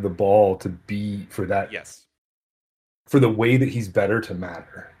gonna have the ball to be for that. Yes. For the way that he's better to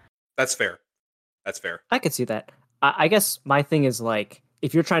matter. That's fair. I could see that. I guess my thing is like,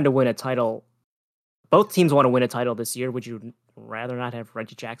 if you're trying to win a title, both teams want to win a title this year. Would you rather not have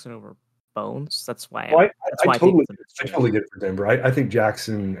Reggie Jackson over Bones? That's why. I totally get it for Denver. I think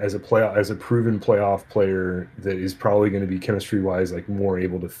Jackson as a proven playoff player that is probably going to be chemistry wise like more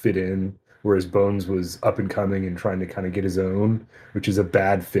able to fit in, whereas Bones was up and coming and trying to kind of get his own, which is a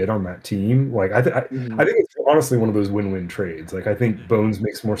bad fit on that team. Like I think it's honestly one of those win-win trades. Like I think Bones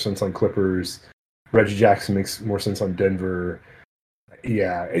makes more sense on Clippers. Reggie Jackson makes more sense on Denver.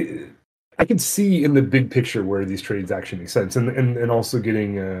 Yeah. I can see in the big picture where these trades actually make sense, and also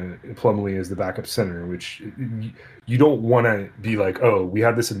getting Plumlee as the backup center, which you don't want to be like, oh, we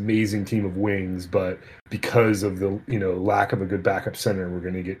have this amazing team of wings, but because of the lack of a good backup center, we're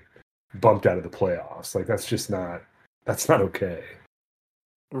going to get bumped out of the playoffs. Like that's not okay.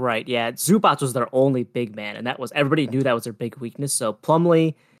 Right, yeah. Zubats was their only big man, and everybody knew that was their big weakness. So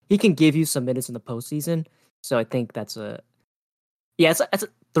Plumlee, he can give you some minutes in the postseason. So I think that's the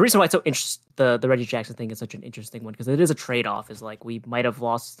reason why it's so interesting. The Reggie Jackson thing is such an interesting one because it is a trade off. Is like we might have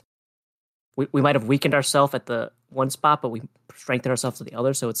lost, we might have weakened ourselves at the one spot, but we strengthened ourselves at the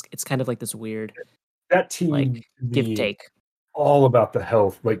other. So it's kind of like this weird that team like give take. All about the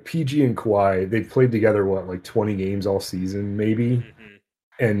health. Like PG and Kawhi, they've played together like 20 games all season, maybe. Mm-hmm.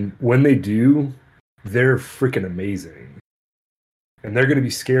 And when they do, they're freaking amazing. And they're going to be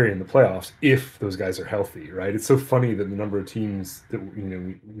scary in the playoffs if those guys are healthy, right? It's so funny that the number of teams that we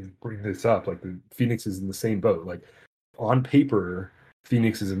bring this up, like the Phoenix is in the same boat. Like on paper,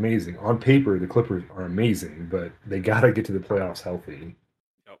 Phoenix is amazing. On paper, the Clippers are amazing, but they got to get to the playoffs healthy.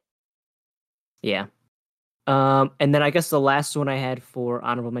 Yep. Yeah. And then I guess the last one I had for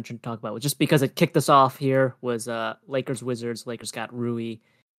honorable mention to talk about was just because it kicked us off here was Lakers Wizards. Lakers got Rui.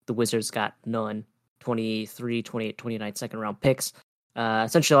 The Wizards got none. 23, 28, 29 second round picks.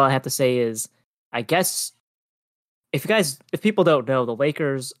 Essentially all I have to say is I guess if people don't know, the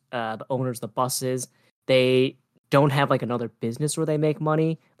Lakers, the owners, the bosses, they don't have like another business where they make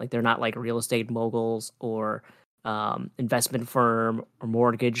money. Like they're not like real estate moguls or investment firm or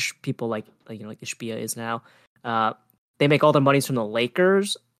mortgage people like Ishbia is now. They make all their monies from the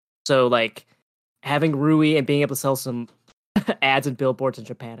Lakers. So like having Rui and being able to sell some ads and billboards in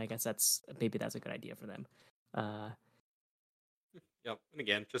Japan, I guess that's a good idea for them. Yep. And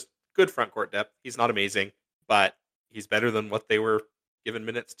again, just good front court depth. He's not amazing, but he's better than what they were given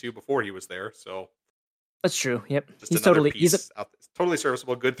minutes to before he was there. So that's true. Yep. Just he's totally totally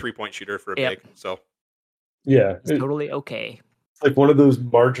serviceable, good 3-point shooter for a big. So yeah, he's totally okay. It's like one of those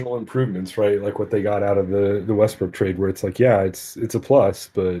marginal improvements, right? Like what they got out of the Westbrook trade, where it's like, yeah, it's a plus,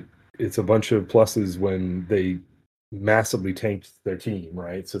 but it's a bunch of pluses when they massively tanked their team,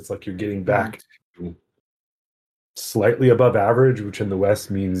 right? So it's like you're getting back to slightly above average, which in the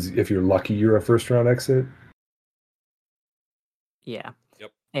West means if you're lucky, you're a first round exit. Yeah.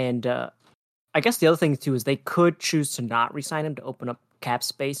 Yep. And I guess the other thing too is they could choose to not re-sign him to open up cap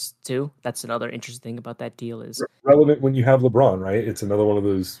space too. That's another interesting thing about that deal is relevant when you have LeBron, right? It's another one of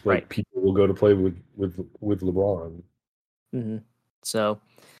those like right. People will go to play with LeBron. Mm-hmm. So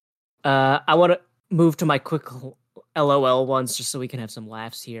I want to move to my quick LOL ones just so we can have some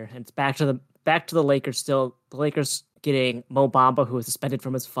laughs here. And it's back to the Lakers still. The Lakers getting Mo Bamba, who was suspended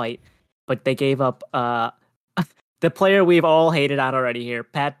from his fight, but they gave up the player we've all hated on already here,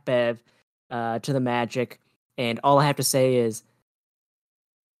 Pat Bev, to the Magic. And all I have to say is,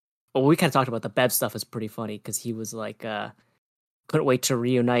 well, we kind of talked about the Bev stuff is pretty funny because he was like, couldn't wait to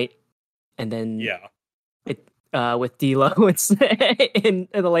reunite, and then with D'Lo in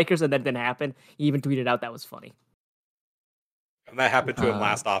the Lakers, and that didn't happen. He even tweeted out that was funny. And that happened to him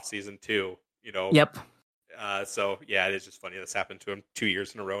last offseason too, Yep. So yeah, it is just funny. This happened to him 2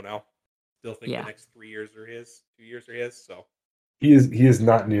 years in a row now. Still think the next 3 years are his, 2 years are his. So he is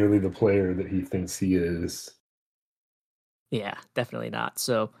not nearly the player that he thinks he is. Yeah, definitely not.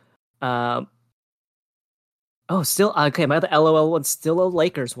 So, still okay. My other LOL one's still a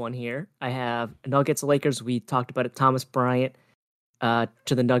Lakers one here. I have Nuggets, Lakers. We talked about it. Thomas Bryant to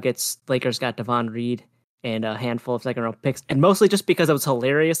the Nuggets. Lakers got Devon Reed and a handful of second round picks, and mostly just because it was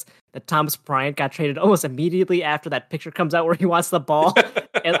hilarious that Thomas Bryant got traded almost immediately after that picture comes out where he wants the ball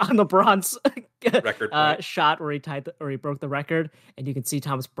and on LeBron's record shot where he broke the record, and you can see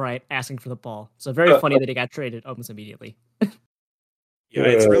Thomas Bryant asking for the ball. So very funny that he got traded almost immediately. Yeah,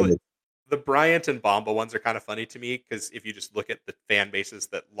 it's really the Bryant and Bamba ones are kind of funny to me because if you just look at the fan bases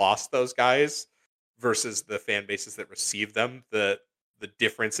that lost those guys versus the fan bases that received them, the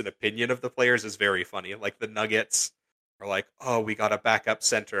difference in opinion of the players is very funny. Like the Nuggets are like, oh, we got a backup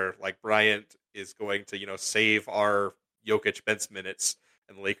center. Like Bryant is going to, save our Jokic bench minutes.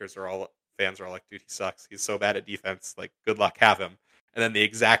 And the Lakers fans are all like, dude, he sucks. He's so bad at defense. Like, good luck, have him. And then the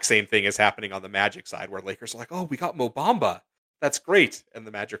exact same thing is happening on the Magic side where Lakers are like, oh, we got Mo Bamba. That's great. And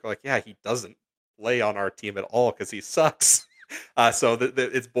the Magic are like, yeah, he doesn't play on our team at all because he sucks. So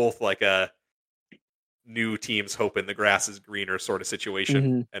it's both like a new teams hoping the grass is greener sort of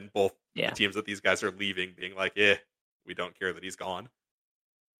situation. And both the teams that these guys are leaving being like, we don't care that he's gone.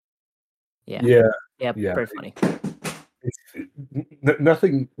 Yeah. Very funny.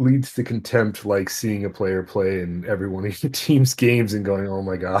 nothing leads to contempt like seeing a player play in every one of your team's games and going, "Oh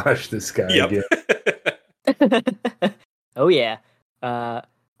my gosh, this guy Yep. again." Oh yeah,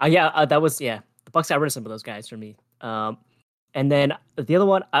 that was the Bucks got rid of some of those guys for me. And then the other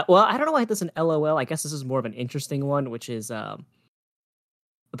one, I don't know why this is an LOL. I guess this is more of an interesting one, which is the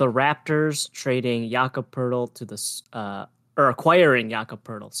Raptors trading Jakob Poeltl to the or acquiring Jakob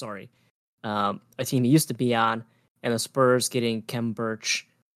Poeltl. Sorry, a team he used to be on, and the Spurs getting Kem Birch,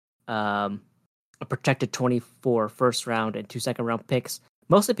 a protected 24 first round and 2 second round picks.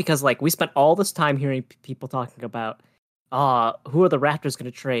 Mostly because like we spent all this time hearing people talking about, who are the Raptors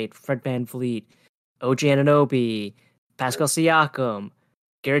going to trade? Fred VanVleet, OG Anunoby, Pascal Siakam,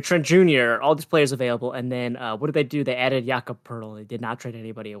 Gary Trent Jr., all these players available. And then what did they do? They added Jakob Poeltl. They did not trade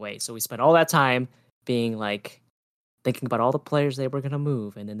anybody away. So we spent all that time being like thinking about all the players they were going to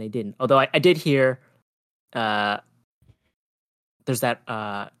move, and then they didn't. Although I did hear there's that,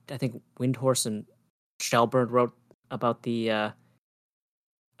 I think Windhorse and Shelburne wrote about the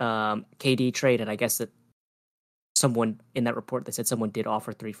KD trade, and I guess that someone in that report, they said someone did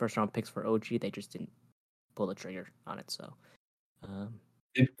offer 3 first round picks for OG. They just didn't pull the trigger on it. So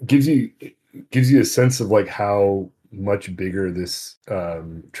it gives you a sense of like how much bigger this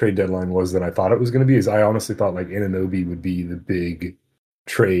trade deadline was than I thought it was going to be. Is I honestly thought like Anunoby would be the big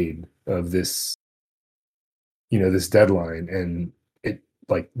trade of this, this deadline, and it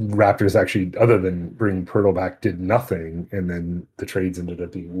like Raptors actually, other than bringing Pirtle back, did nothing, and then the trades ended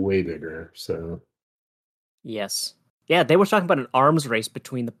up being way bigger. So yes. Yeah, they were talking about an arms race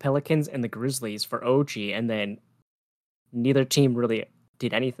between the Pelicans and the Grizzlies for OG, and then neither team really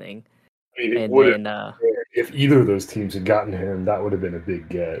did anything. I mean, if either of those teams had gotten him, that would have been a big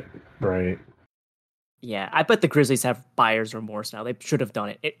get, right? Yeah, I bet the Grizzlies have buyer's remorse now. They should have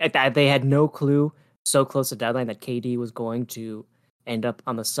done it. They had no clue so close to deadline that KD was going to end up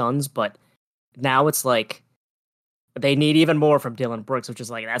on the Suns, but now it's like they need even more from Dylan Brooks, which is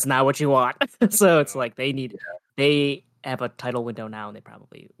like, that's not what you want. So it's like they have a title window now, and they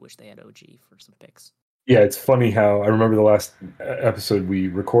probably wish they had OG for some picks. Yeah, it's funny how I remember the last episode we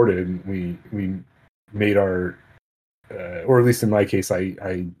recorded, we made our, or at least in my case,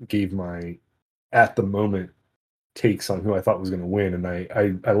 I gave my at the moment takes on who I thought was going to win, and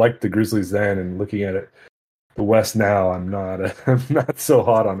I liked the Grizzlies then, and looking at it, the West now, I'm not so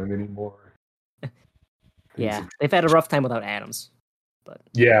hot on them anymore. Yeah, they've had a rough time without Adams, but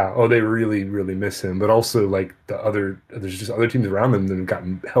yeah, they really really miss him, but also like there's just other teams around them that have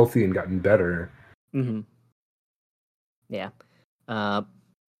gotten healthy and gotten better. Mm-hmm. Yeah.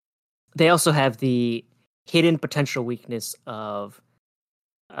 They also have the hidden potential weakness of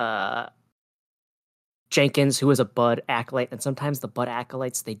Jenkins, who is a Bud acolyte, and sometimes the Bud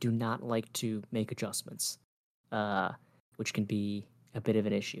acolytes, they do not like to make adjustments, which can be a bit of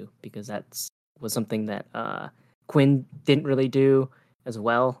an issue, because that was something that Quinn didn't really do as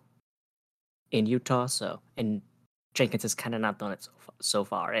well in Utah. And Jenkins has kind of not done it so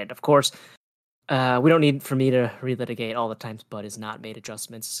far. And of course, we don't need for me to relitigate all the times Bud has not made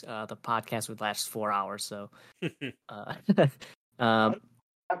adjustments. The podcast would last 4 hours. So,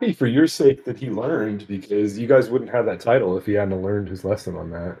 happy for your sake that he learned, because you guys wouldn't have that title if he hadn't learned his lesson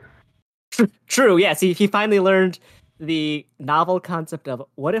on that. True. Yeah. See, he finally learned the novel concept of,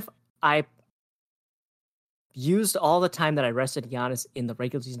 what if I used all the time that I rested Giannis in the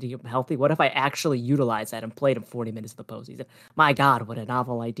regular season to keep him healthy? What if I actually utilized that and played him 40 minutes of the postseason? My God, what a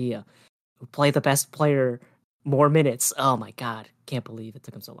novel idea. Play the best player more minutes. Oh my God. Can't believe it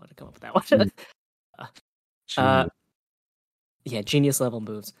took him so long to come up with that one. Yeah, genius level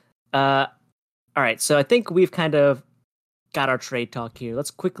moves. All right, so I think we've kind of got our trade talk here.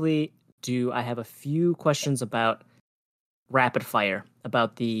 Let's quickly I have a few questions about rapid fire,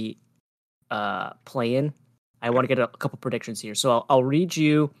 about the play-in. I want to get a couple predictions here. So I'll read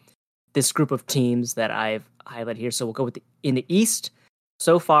you this group of teams that I've highlighted here. So we'll go with in the East.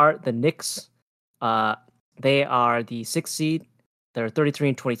 So far, the Knicks, they are the 6th seed. They're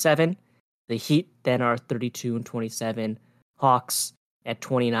 33-27. The Heat then are 32-27. Hawks at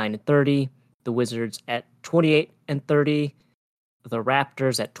 29-30. The Wizards at 28-30. The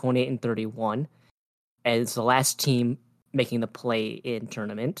Raptors at 28-31. As the last team making the play-in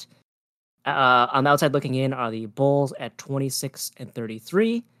tournament. On the outside looking in are the Bulls at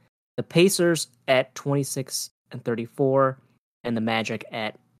 26-33. The Pacers at 26-34. And the Magic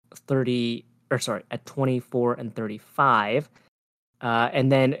at 24-35.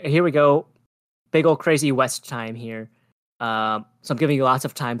 And then here we go. Big old crazy West time here. So I'm giving you lots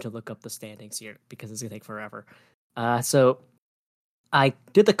of time to look up the standings here, because it's going to take forever. So I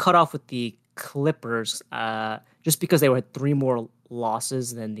did the cutoff with the Clippers. just because they had 3 more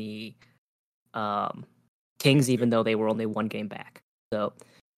losses than the Kings, even though they were only 1 game back. So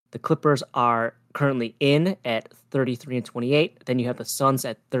the Clippers are currently in at 33-28. Then you have the Suns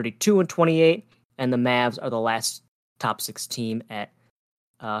at 32-28, and the Mavs are the last top 6 team at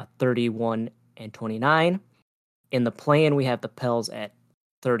 31-29. In the play-in, we have the Pels at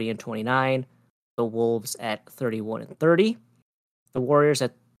 30-29, the Wolves at 31-30, the Warriors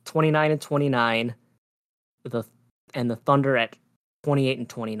at 29-29, and the Thunder at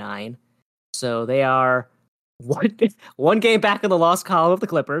 28-29. So they are one game back in the loss column of the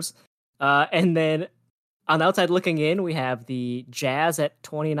Clippers. And then on the outside looking in, we have the Jazz at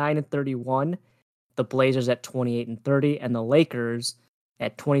 29-31, the Blazers at 28-30, and the Lakers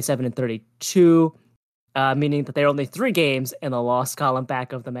at 27-32, meaning that they're only 3 games in the loss column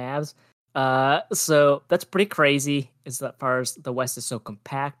back of the Mavs. So that's pretty crazy as far as the West is so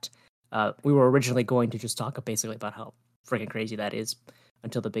compact. We were originally going to just talk basically about how freaking crazy that is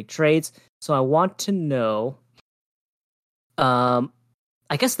until the big trades. So I want to know,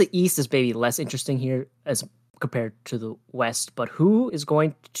 I guess the East is maybe less interesting here as compared to the West, but who is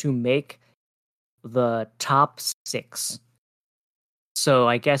going to make the top 6? So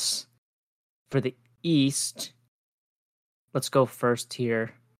I guess for the East, let's go first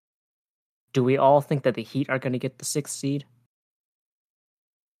here. Do we all think that the Heat are going to get the 6th seed?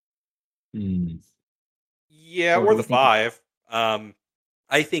 Yeah, or the 5.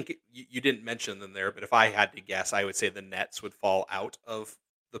 I think you didn't mention them there, but if I had to guess, I would say the Nets would fall out of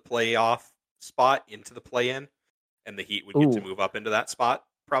the playoff spot into the play-in, and the Heat would get to move up into that spot,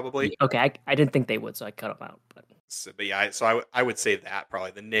 probably. Okay, I didn't think they would, so I cut them out. But yeah, I would say that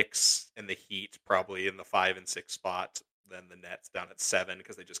probably the Knicks and the Heat probably in the 5 and 6 spot, then the Nets down at 7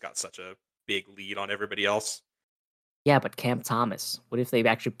 because they just got such a big lead on everybody else. Yeah, but Cam Thomas, what if they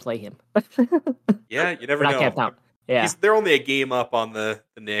actually play him? Yeah, you never know. Cam Thomas. Yeah, they're only a game up on the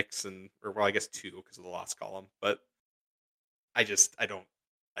Knicks, or I guess 2 because of the loss column. But I don't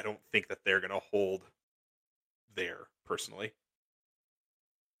think that they're going to hold there personally.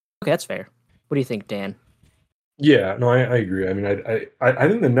 Okay, that's fair. What do you think, Dan? Yeah, no, I agree. I mean, I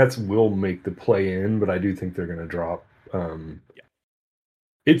think the Nets will make the play in, but I do think they're going to drop. Yeah,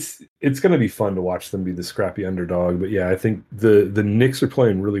 it's going to be fun to watch them be the scrappy underdog. But yeah, I think the Knicks are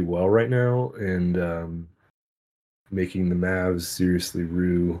playing really well right now, and making the Mavs seriously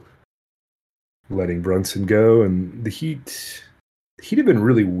rue letting Brunson go, and the Heat have been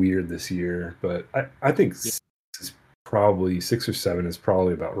really weird this year. But I think 6 or 7 is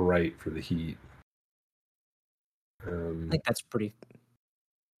probably about right for the Heat. I think that's pretty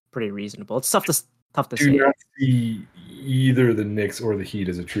reasonable. It's tough to do say. Not see either the Knicks or the Heat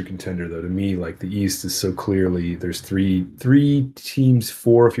as a true contender, though. To me, like, the East is so clearly there's three teams,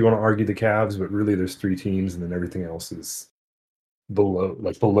 4 if you want to argue the Cavs, but really there's 3 teams, and then everything else is below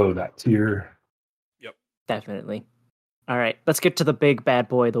that tier. Yep, definitely. All right, let's get to the big bad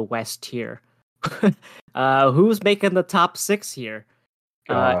boy, the West here. Who's making the top 6 here?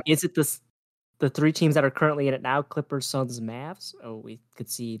 Is it the 3 teams that are currently in it now, Clippers, Suns, Mavs? Oh, we could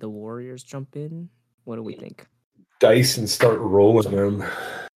see the Warriors jump in. What do we think? Dice and start rolling them.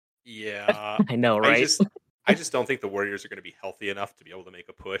 Yeah. I know, right? I just don't think the Warriors are going to be healthy enough to be able to make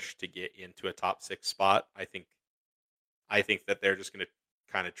a push to get into a top 6 spot. I think that they're just going to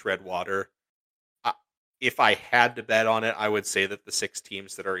kind of tread water. If I had to bet on it, I would say that the 6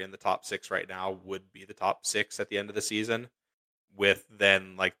 teams that are in the top 6 right now would be the top 6 at the end of the season, with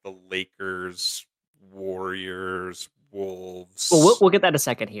then like the Lakers, Warriors, Wolves. Well, we'll get that in a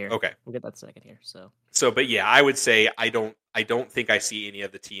second here. Okay, we'll get that second here. But yeah, I would say I don't think I see any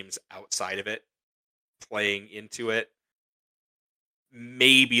of the teams outside of it playing into it.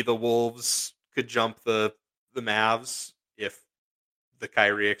 Maybe the Wolves could jump the Mavs if the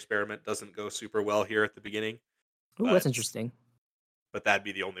Kyrie experiment doesn't go super well here at the beginning. Ooh, that's interesting. But that'd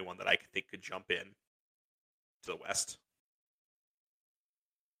be the only one that I think could jump in to the West.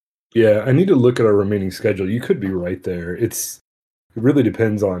 Yeah, I need to look at our remaining schedule. You could be right there. It really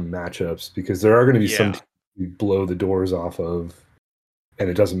depends on matchups, because there are going to be some teams we blow the doors off of, and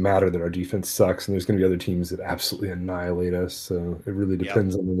it doesn't matter that our defense sucks, and there's going to be other teams that absolutely annihilate us. So it really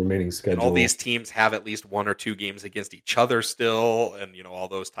depends on the remaining schedule. And all these teams have at least 1 or 2 games against each other still, and all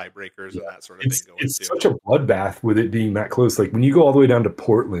those tiebreakers and that sort of thing going too. It's such a bloodbath with it being that close. Like when you go all the way down to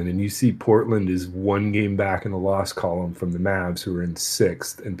Portland and you see Portland is 1 game back in the loss column from the Mavs, who are in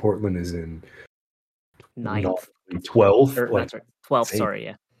 6th, and Portland is in 9th, 12th. 12th. Sorry,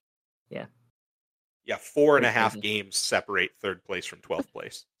 yeah. Yeah, 4.5 games separate 3rd place from 12th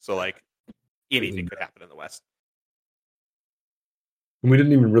place. So, like, anything could happen in the West. And we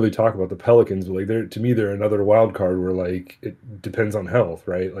didn't even really talk about the Pelicans, but like to me they're another wild card where like it depends on health,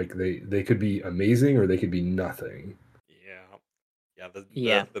 right? Like they could be amazing or they could be nothing. Yeah, yeah.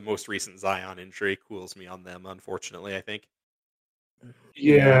 Yeah. The most recent Zion injury cools me on them. Unfortunately, I think.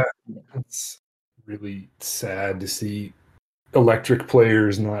 Yeah, it's really sad to see electric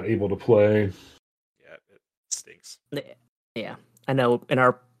players not able to play. Yeah, it stinks. Yeah. I know in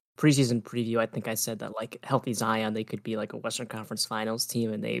our preseason preview, I think I said that like healthy Zion, they could be like a Western Conference Finals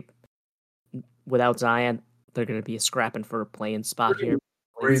team, and without Zion, they're going to be scrapping for a playing spot here.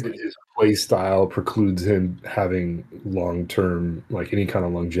 Worried that his play style precludes him having long term, like any kind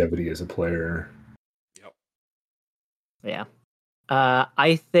of longevity as a player. Yep. Yeah.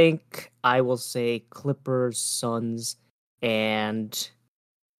 I think I will say Clippers, Suns, and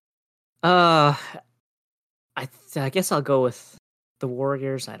I guess I'll go with the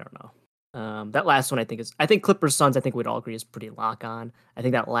Warriors. I don't know. That last one I think Clippers, Suns. I think we'd all agree is pretty lock on. I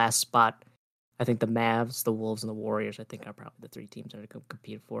think that last spot. I think the Mavs, the Wolves, and the Warriors. I think are probably the three teams that are going to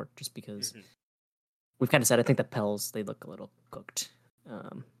compete for it, just because we've kind of said. I think the Pels they look a little cooked.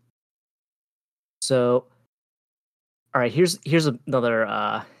 So. All right, here's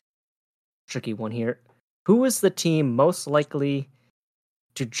another tricky one here. Who is the team most likely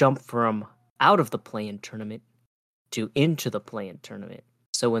to jump from out of the play-in tournament to into the play-in tournament?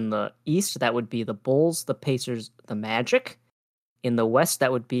 So in the East, that would be the Bulls, the Pacers, the Magic. In the West,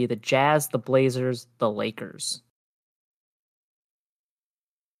 that would be the Jazz, the Blazers, the Lakers.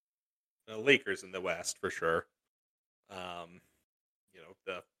 The Lakers in the West for sure.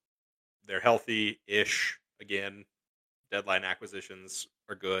 They're healthy-ish again. Deadline acquisitions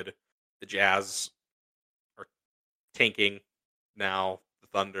are good. The Jazz are tanking now. The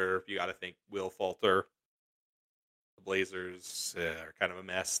Thunder, you got to think, will falter. The Blazers are kind of a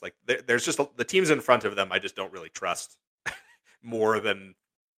mess. Like there's just the teams in front of them. I just don't really trust more than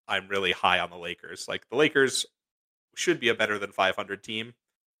I'm really high on the Lakers. Like the Lakers should be a better than 500 team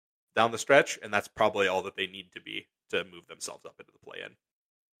down the stretch, and that's probably all that they need to be to move themselves up into the play-in.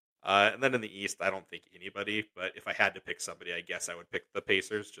 And then in the East, I don't think anybody, but if I had to pick somebody, I guess I would pick the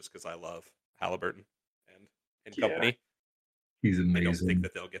Pacers just because I love Halliburton and company. He's amazing. I don't think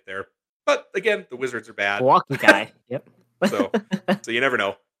that they'll get there. But again, the Wizards are bad. Milwaukee guy. Yep. so you never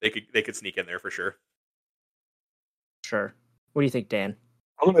know. They could sneak in there for sure. Sure. What do you think, Dan?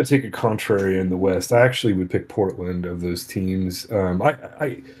 I'm going to take a contrary in the West. I actually would pick Portland of those teams. I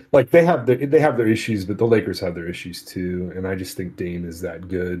like they have their issues, but the Lakers have their issues too. And I just think Dame is that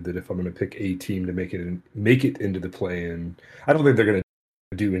good that if I'm going to pick a team to make it into the play-in, I don't think they're going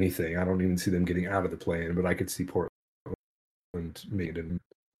to do anything. I don't even see them getting out of the play-in, but I could see Portland make it in.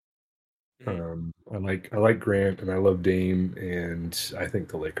 I like Grant and I love Dame, and I think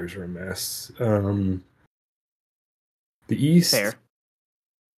the Lakers are a mess. The East. Fair.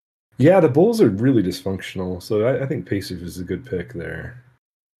 Yeah, the Bulls are really dysfunctional, so I think Pacers is a good pick there.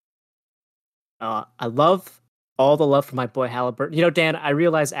 I love all the love for my boy Halliburton. You know, Dan, I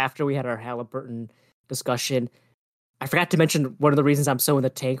realized after we had our Halliburton discussion, I forgot to mention one of the reasons I'm so in the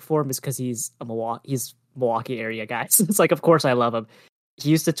tank for him is because he's Milwaukee area guy. So it's like, of course I love him. He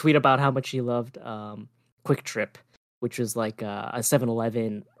used to tweet about how much he loved Quick Trip, which was like a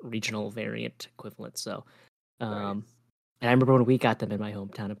 7-Eleven regional variant equivalent. So, Nice. and I remember when we got them in my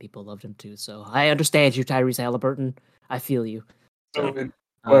hometown, and people loved him too. So I understand you, Tyrese Halliburton. I feel you. So,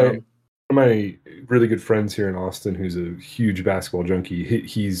 one of my really good friends here in Austin, who's a huge basketball junkie,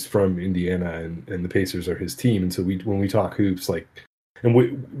 he's from Indiana, and the Pacers are his team. And so when we talk hoops, like, and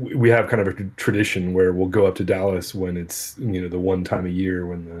we have kind of a tradition where we'll go up to Dallas when it's the one time a year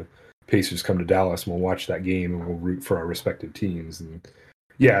when the Pacers come to Dallas, and we'll watch that game and we'll root for our respective teams. And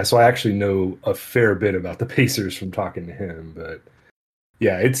yeah, so I actually know a fair bit about the Pacers from talking to him, but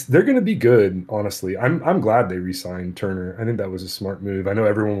yeah, they're going to be good. Honestly, I'm glad they re-signed Turner. I think that was a smart move. I know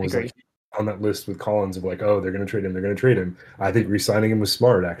everyone was like on that list with Collins of like, oh, they're going to trade him. They're going to trade him. I think re-signing him was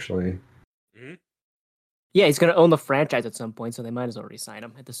smart, actually. Mm-hmm. Yeah, he's going to own the franchise at some point, so they might as well re-sign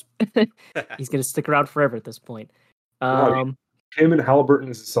him. At this, he's going to stick around forever at this point. Him and Halliburton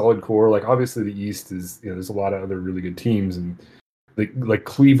is a solid core. Like obviously the East is there's a lot of other really good teams, and like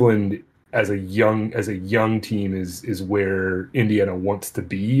Cleveland as a young team is where Indiana wants to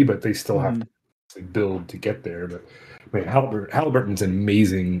be, but they still have to build to get there. But I mean, Halliburton's an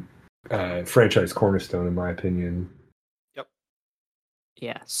amazing franchise cornerstone in my opinion. Yep.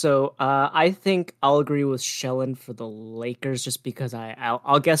 Yeah. So I think I'll agree with Shellen for the Lakers, just because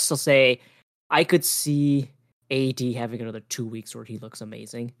I'll guess I'll say I could see AD having another 2 weeks where he looks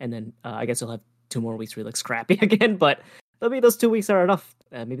amazing, and then I guess he'll have 2 more weeks where he looks crappy again, but maybe those 2 weeks are enough.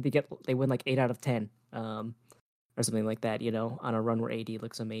 Maybe they win like 8 out of 10. or something like that, on a run where AD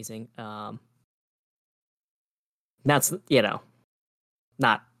looks amazing. That's,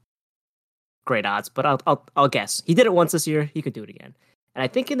 not great odds, but I'll guess. He did it once this year. He could do it again. And I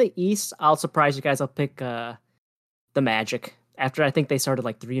think in the East, I'll surprise you guys. I'll pick the Magic. After I think they started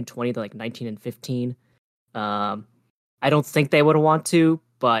like 3-20 to like 19-15. I don't think they would want to,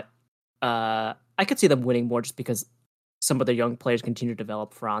 but I could see them winning more just because some of their young players continue to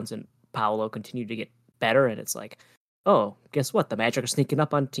develop. Franz and Paolo continue to get better, and it's like, oh, guess what? The Magic are sneaking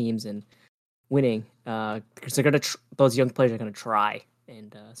up on teams and winning because they're gonna those young players are gonna try,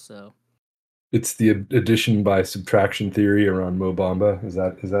 and so it's the addition by subtraction theory around Mo Bamba. Is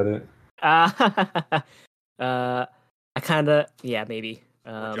that it? I kind of maybe.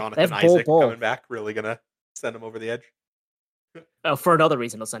 Jonathan Isaac coming back really gonna send him over the edge. For another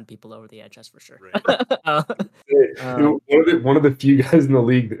reason, he'll send people over the edge. That's for sure. Right. One of the few guys in the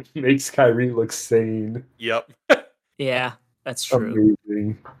league that makes Kyrie look sane. Yep. Yeah, that's true.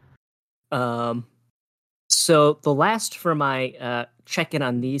 Amazing. So the last for my check-in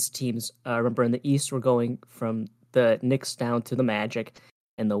on these teams, remember in the East we're going from the Knicks down to the Magic,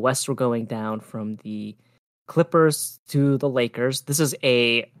 and the West we're going down from the Clippers to the Lakers. This is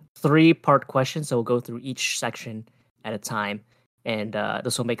a 3-part question, so we'll go through each section at a time, and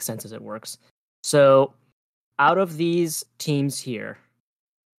this will make sense as it works. So out of these teams here,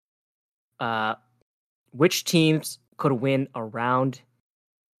 which teams could win a round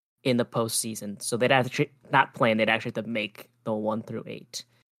in the postseason? So they'd actually not playing; they'd actually have to make the 1 through 8.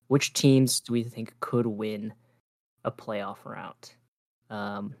 Which teams do we think could win a playoff round?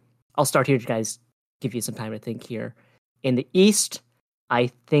 I'll start here, guys. Give you some time to think here. In the East,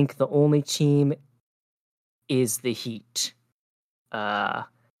 I think the only team is the Heat.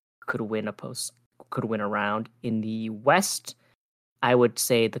 Could win a round. In the West, I would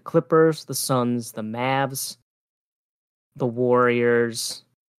say the Clippers, the Suns, the Mavs, the Warriors.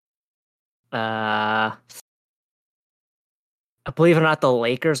 Believe it or not, the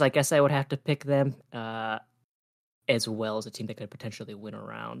Lakers. I guess I would have to pick them as well as a team that could potentially win a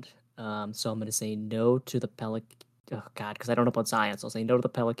round. So I'm going to say no to the Pelicans. Oh God, because I don't know about Zion. So I'll say no to the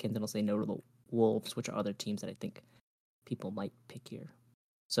Pelicans, and I'll say no to the Wolves, which are other teams that I think people might pick here.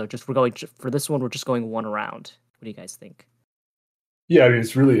 So for this one, we're just going one round. What do you guys think? Yeah, I mean,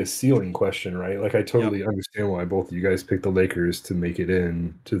 it's really a ceiling question, right? Like, I totally understand why both of you guys picked the Lakers to make it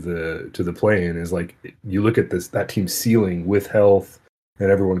in to the play-in. Is like, you look at that team's ceiling with health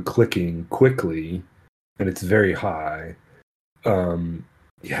and everyone clicking quickly, and it's very high.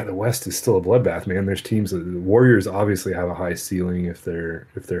 Yeah, the West is still a bloodbath, man. There's teams the Warriors obviously have a high ceiling if they're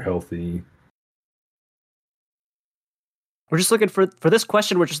healthy. We're just looking for this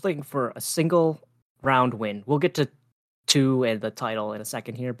question. We're just looking for a single round win. We'll get to 2 and the title in a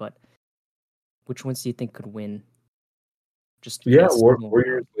second here, but which ones do you think could win? Just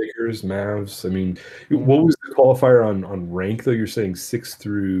Warriors, Lakers, Mavs. I mean, what was the qualifier on rank though? You're saying 6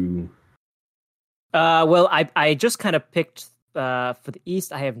 through. Well, I just kind of picked for the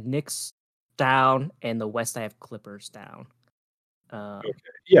East. I have Knicks down, and the West I have Clippers down. Okay.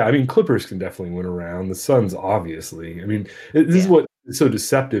 Yeah, I mean, Clippers can definitely win a round. The Suns, obviously. I mean, this is what is so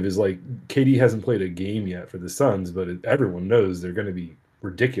deceptive is like KD hasn't played a game yet for the Suns, but everyone knows they're going to be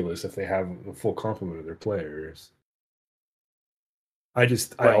ridiculous if they have a full complement of their players. I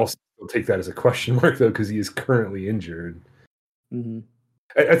also take that as a question mark though, because he is currently injured. Mm-hmm.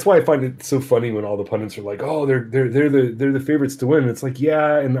 That's why I find it so funny when all the pundits are like, "Oh, they're the favorites to win." It's like,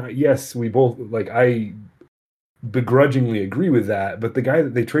 yeah, and yes, we both I begrudgingly agree with that, but the guy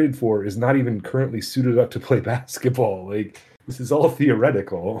that they traded for is not even currently suited up to play basketball. Like, this is all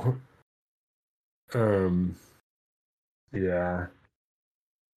theoretical. Yeah.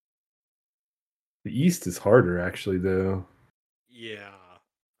 The East is harder, actually, though. Yeah,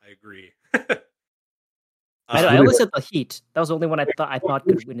 I agree. I always said the Heat. That was the only one I thought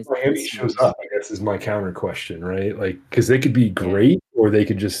could win. Miami shows up, I guess, is my counter question, right? Like, because they could be great, or they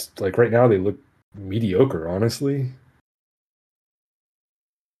could just right now they look mediocre, honestly.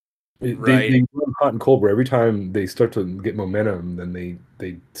 They run hot and cold, where every time they start to get momentum, then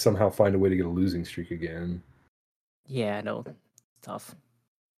they somehow find a way to get a losing streak again. Yeah, no, it's tough.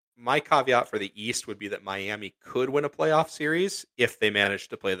 My caveat for the East would be that Miami could win a playoff series if they managed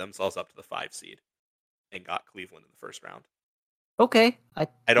to play themselves up to the 5 seed and got Cleveland in the first round. Okay. I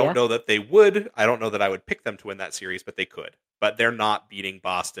don't know that they would. I don't know that I would pick them to win that series, but they could. But they're not beating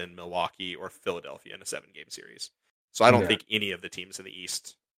Boston, Milwaukee, or Philadelphia in a 7-game series. So I don't think any of the teams in the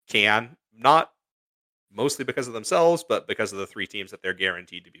East can. Not mostly because of themselves, but because of the 3 teams that they're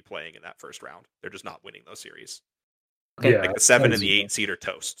guaranteed to be playing in that first round. They're just not winning those series. Okay. Like the 7 and the 8 seed are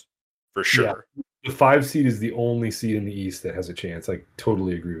toast. For sure. The 5 seed is the only seed in the East that has a chance. I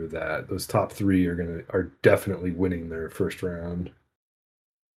totally agree with that. Those top 3 are definitely winning their first round.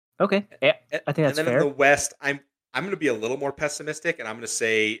 Okay, yeah, I think that's and then fair. in the West, I'm going to be a little more pessimistic, and I'm going to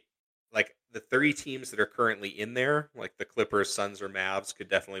say like the 30 teams that are currently in there, like the Clippers, Suns, or Mavs, could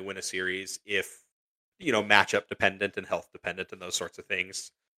definitely win a series if matchup dependent and health dependent and those sorts of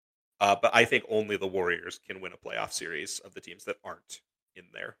things. But I think only the Warriors can win a playoff series of the teams that aren't in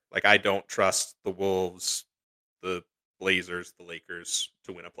there. Like I don't trust the Wolves, the Blazers, the Lakers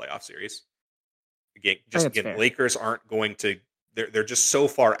to win a playoff series. Again, fair. Lakers aren't going to. They're just so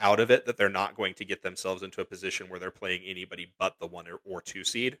far out of it that they're not going to get themselves into a position where they're playing anybody but the 1 or 2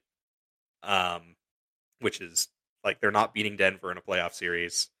 seed. Which is like they're not beating Denver in a playoff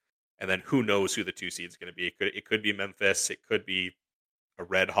series, and then who knows who the 2 seed is going to be? It could be Memphis, it could be a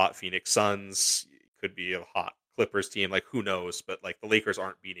red hot Phoenix Suns, it could be a hot Clippers team. Like who knows? But like the Lakers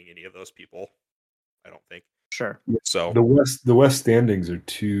aren't beating any of those people, I don't think. Sure. So the West standings are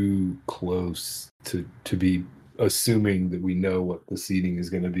too close to be assuming that we know what the seeding is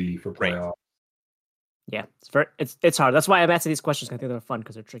going to be for playoffs. Right. Yeah, it's hard. That's why I'm asking these questions. I think they're fun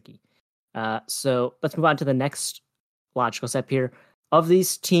because they're tricky. So let's move on to the next logical step here. Of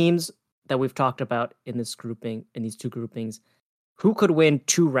these teams that we've talked about in this grouping, in these 2 groupings, who could win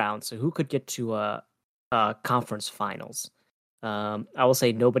 2 rounds? So who could get to a conference finals? I will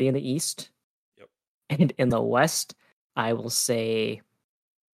say nobody in the East. Yep. And in the West, I will say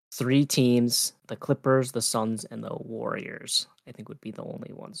 3 teams: the Clippers, the Suns, and the Warriors. I think would be the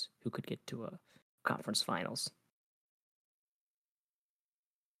only ones who could get to a conference finals.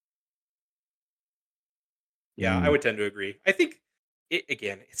 Yeah, I would tend to agree. I think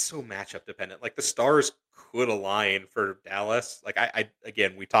it's so matchup dependent. Like the stars could align for Dallas. Like I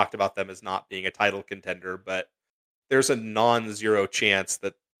again, we talked about them as not being a title contender, but there's a non-zero chance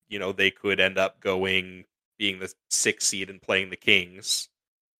that they could end up being the 6th seed and playing the Kings.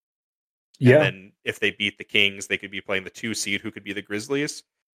 Yeah. And then if they beat the Kings, they could be playing the 2 seed, who could be the Grizzlies.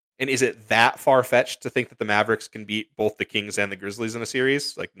 And is it that far-fetched to think that the Mavericks can beat both the Kings and the Grizzlies in a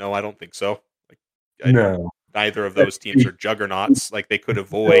series? Like, no, I don't think so. No. Neither of those teams are juggernauts. Like they could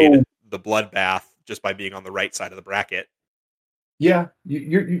avoid the bloodbath just by being on the right side of the bracket. Yeah,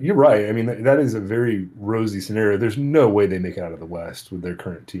 you're right. I mean, that is a very rosy scenario. There's no way they make it out of the West with their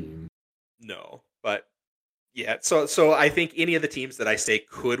current team. No, but yeah. So I think any of the teams that I say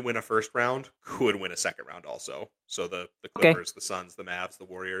could win a first round could win a second round also. So the Clippers, the Suns, the Mavs, the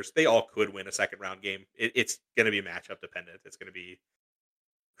Warriors, they all could win a second round game. It's going to be matchup dependent. It's going to be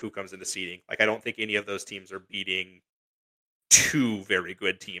who comes into seeding. Like I don't think any of those teams are beating 2 very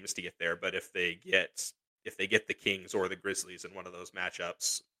good teams to get there, but if they get the Kings or the Grizzlies in one of those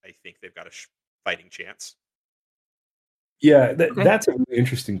matchups, I think they've got a fighting chance. Yeah, that's a really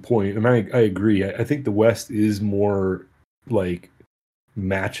interesting point, and I agree. I think the West is more like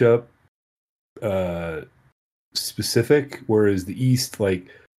matchup specific, whereas the East, like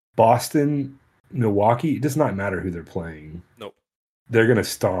Boston, Milwaukee, it does not matter who they're playing. Nope. They're going to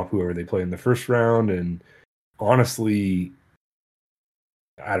stomp whoever they play in the first round. And honestly,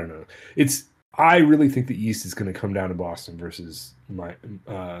 I don't know. I really think the East is going to come down to Boston versus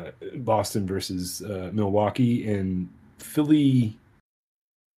Milwaukee, and Philly.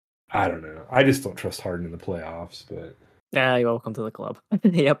 I don't know. I just don't trust Harden in the playoffs. But yeah, you're welcome to the club.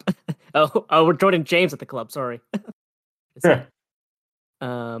 Yep. We're Jordan James at the club. Sorry.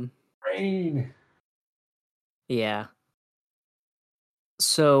 Rain. Yeah.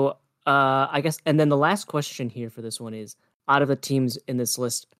 So, I guess, and then the last question here for this one is: out of the teams in this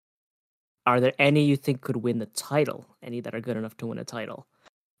list, are there any you think could win the title? Any that are good enough to win a title?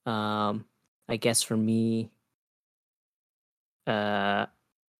 I guess for me, I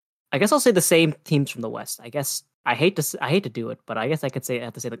guess I'll say the same teams from the West. I guess I hate to do it, but I guess I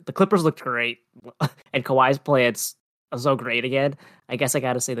have to say the Clippers looked great, and Kawhi's play is so great again. I guess I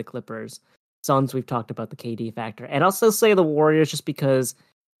got to say the Clippers. Suns, we've talked about the KD factor, and I'll still say the Warriors just because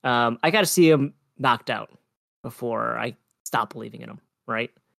I got to see them knocked out before I stop believing in them.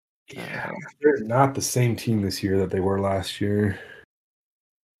 Right? Yeah, they're not the same team this year that they were last year.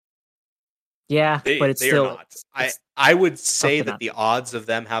 Yeah, but it's still not. I would say that the odds of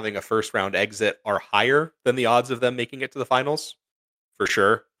them having a first round exit are higher than the odds of them making it to the finals, for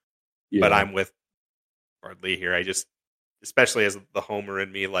sure. Yeah. But I'm with Lee here. I just, especially as the homer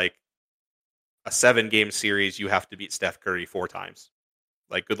in me, like a 7-game series, you have to beat Steph Curry 4 times.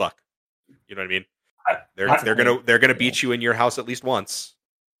 Like, good luck. You know what I mean? They're gonna beat you in your house at least once.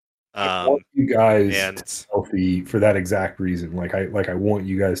 I want you guys healthy for that exact reason. Like I want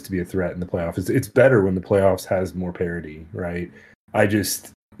you guys to be a threat in the playoffs. It's better when the playoffs has more parity, right? I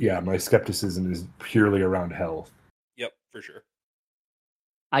just my skepticism is purely around health. Yep, for sure.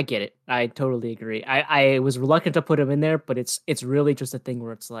 I get it. I totally agree. I was reluctant to put him in there, but it's really just a thing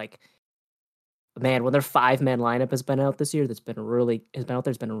where it's like, man, when their 5-man lineup has been out this year, that's been really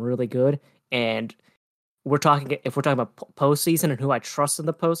good. And if we're talking about postseason and who I trust in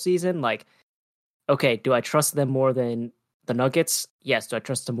the postseason, like, okay, do I trust them more than the Nuggets? Yes. Do I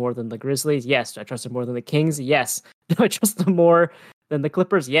trust them more than the Grizzlies? Yes. Do I trust them more than the Kings? Yes. Do I trust them more than the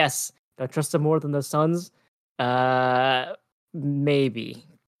Clippers? Yes. Do I trust them more than the Suns? Maybe.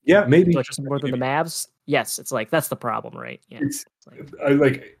 Yeah, maybe. Do I trust them more than the Mavs? Yes. It's like that's the problem, right? Yeah.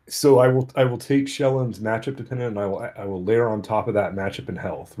 I will take Shellen's matchup dependent, and I will layer on top of that matchup and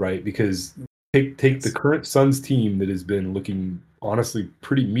health, right? Because take the current Suns team that has been looking honestly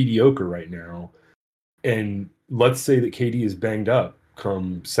pretty mediocre right now, and let's say that KD is banged up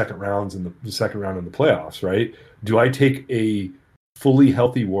come second round in the playoffs, right? Do I take a fully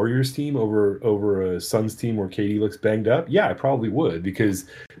healthy Warriors team over a Suns team where KD looks banged up? Yeah, I probably would, because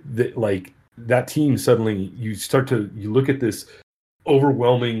that team suddenly you look at this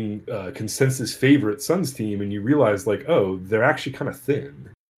overwhelming consensus favorite Suns team and you realize like, oh, they're actually kind of thin,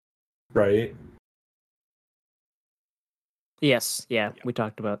 right? Yes, yeah. We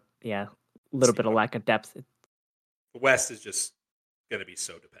talked about a little bit of lack of depth. The West is just going to be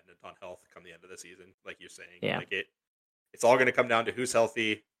so dependent on health come the end of the season, like you're saying. Yeah. Like it's all going to come down to who's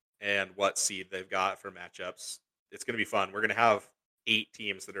healthy and what seed they've got for matchups. It's going to be fun. We're going to have 8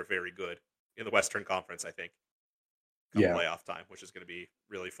 teams that are very good in the Western Conference, I think, come playoff time, which is going to be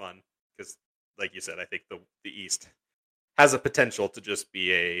really fun because, like you said, I think the East has a potential to just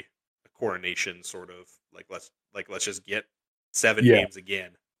be a coronation sort of let's just get 7 games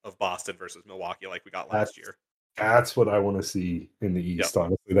again of Boston versus Milwaukee like we got last year. That's what I want to see in the East. Yep.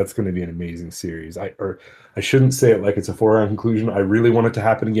 Honestly, that's going to be an amazing series. I shouldn't say it like it's a foregone conclusion. I really want it to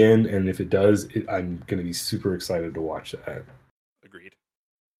happen again, and if it does, I'm going to be super excited to watch that. Agreed.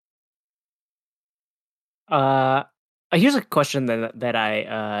 Here's a question that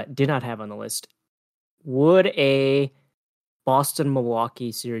I did not have on the list. Would a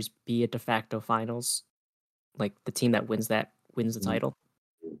Boston-Milwaukee series be a de facto finals? Like the team that wins the title?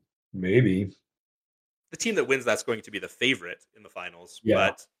 Maybe. The team that wins that's going to be the favorite in the finals. Yeah.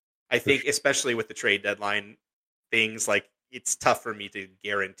 But I think, especially with the trade deadline things, like it's tough for me to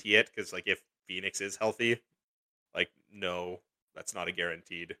guarantee it because, like, if Phoenix is healthy, like, no, that's not a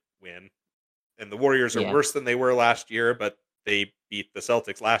guaranteed win. And the Warriors are worse than they were last year, but they beat the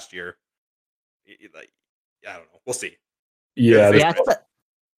Celtics last year. Like, I don't know. We'll see. Yeah,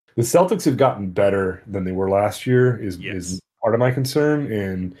 the Celtics have gotten better than they were last year. Is part of my concern.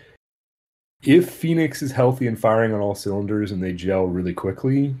 And if Phoenix is healthy and firing on all cylinders and they gel really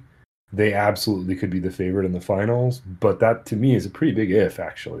quickly, they absolutely could be the favorite in the finals. But that, to me, is a pretty big if,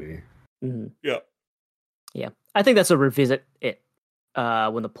 actually. Mm-hmm. Yeah. Yeah. I think that's a revisit it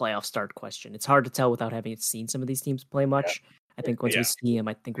when the playoffs start question. It's hard to tell without having seen some of these teams play much. Yeah. I think once we see them,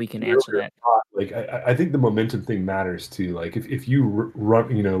 I think we can answer that. Like, I think the momentum thing matters, too. Like, if you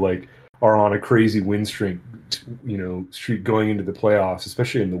run, like, are on a crazy win streak, streak going into the playoffs,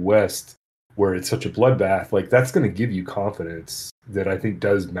 especially in the West, where it's such a bloodbath, like that's going to give you confidence that I think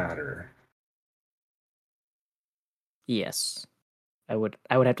does matter. Yes, I'd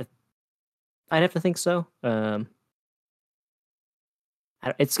have to think so.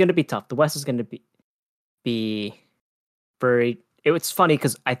 It's going to be tough. The West is going to be very. It's funny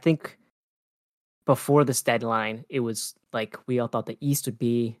because I think before this deadline, it was like we all thought the East would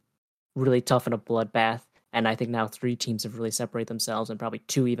be really tough in a bloodbath. And I think now 3 teams have really separated themselves, and probably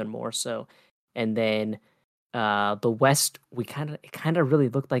 2 even more so. And then the West, it kind of really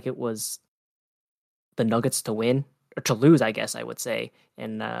looked like it was the Nuggets to win or to lose, I guess I would say.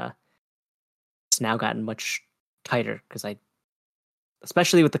 And it's now gotten much tighter because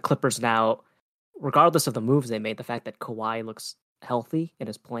especially with the Clippers now, regardless of the moves they made, the fact that Kawhi looks healthy and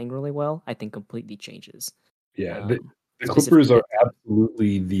is playing really well, I think completely changes. Yeah. The Clippers are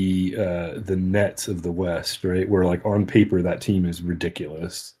absolutely the Nets of the West, right? Where, like, on paper, that team is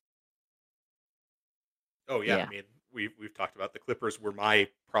ridiculous. Oh yeah. I mean, we've talked about the Clippers were my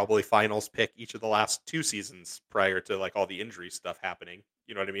probably finals pick each of the last 2 seasons prior to like all the injury stuff happening.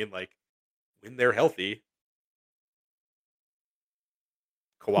 You know what I mean? Like when they're healthy,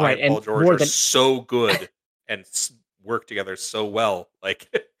 Kawhi and Paul George are so good and work together so well. Like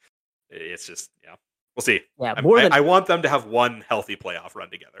it's just we'll see. Yeah, I want them to have one healthy playoff run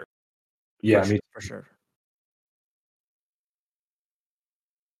together. Yeah, for sure.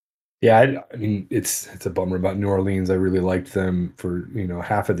 Yeah, I mean it's a bummer about New Orleans. I really liked them for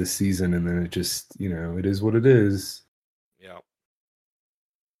half of the season, and then it just it is what it is. Yeah.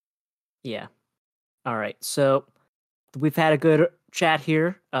 Yeah. All right. So we've had a good chat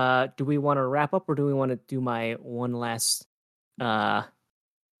here. Do we want to wrap up, or do we want to do my one last uh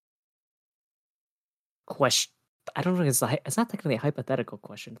question? I don't know. It's not technically a hypothetical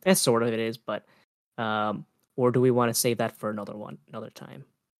question. Sort of it is, but or do we want to save that for another time?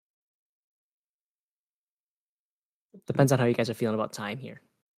 Depends on how you guys are feeling about time here.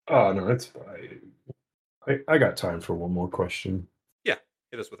 Oh no, it's fine. I got time for one more question. Yeah,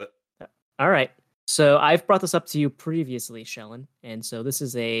 hit us with it. All right. So I've brought this up to you previously, Shellen, and so this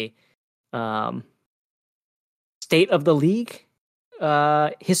is a um, state of the league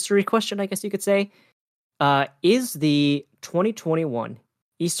history question, I guess you could say. Is the 2021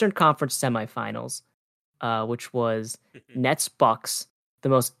 Eastern Conference semifinals, which was Nets Bucks, the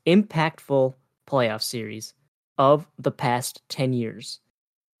most impactful playoff series of the past 10 years?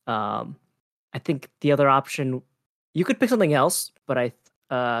 I think the other option, you could pick something else, but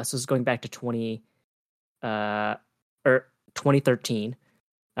so this is going back to 2013.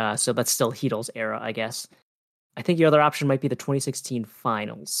 So that's still Heedle's era, I guess. I think your other option might be the 2016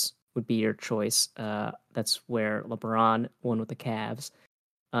 finals would be your choice. That's where LeBron won with the Cavs.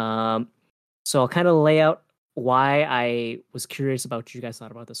 So I'll kind of lay out why I was curious about what you guys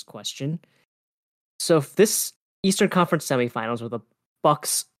thought about this question. So if this Eastern Conference semifinals where the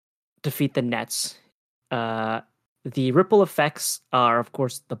Bucks defeat the Nets, the ripple effects are, of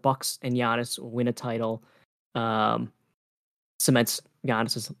course, the Bucks and Giannis win a title, cements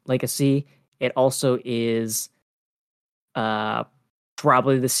Giannis's legacy. It also is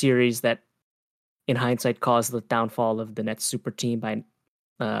probably the series that, in hindsight, caused the downfall of the Nets super team. By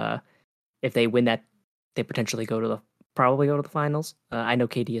if they win that, they potentially probably go to the finals. I know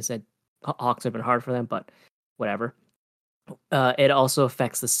KD has said Hawks have been hard for them, but whatever. It also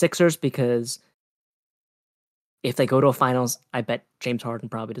affects the Sixers because if they go to a finals, I bet James Harden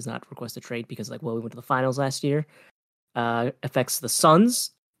probably does not request a trade because, we went to the finals last year. Affects the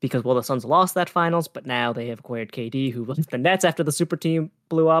Suns because, the Suns lost that finals, but now they have acquired KD, who left the Nets after the super team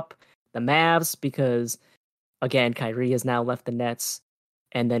blew up. The Mavs because, again, Kyrie has now left the Nets.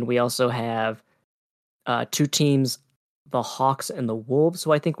 And then we also have two teams, the Hawks and the Wolves,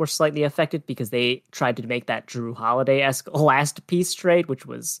 who I think were slightly affected because they tried to make that Drew Holiday-esque last piece trade, which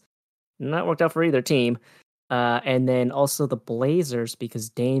was not worked out for either team. And then also the Blazers because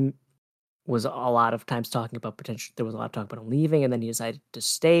Dame was a lot of times talking about potential. There was a lot of talk about him leaving, and then he decided to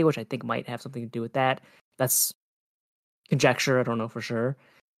stay, which I think might have something to do with that. That's conjecture. I don't know for sure.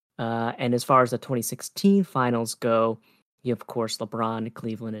 And as far as the 2016 finals go, you have, of course, LeBron,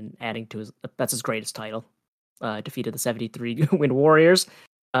 Cleveland, and adding to that's his greatest title. Defeated the 73 win Warriors.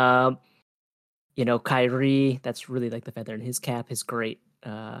 Kyrie, that's really like the feather in his cap. His great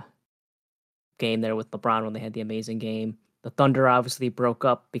game there with LeBron when they had the amazing game. The Thunder obviously broke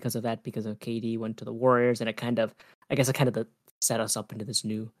up because of that, because of KD went to the Warriors, and it kind of set us up into this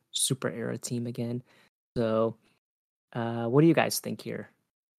new super era team again. So, what do you guys think here?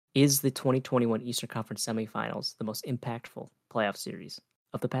 Is the 2021 Eastern Conference semifinals the most impactful playoff series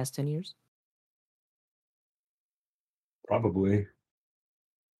of the past 10 years? Probably.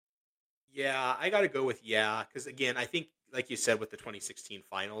 Yeah, I got to go with because again, I think, like you said, with the 2016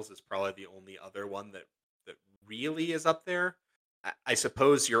 finals is probably the only other one that really is up there. I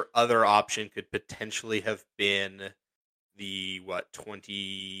suppose your other option could potentially have been the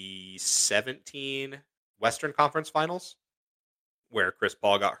 2017 Western Conference Finals, where Chris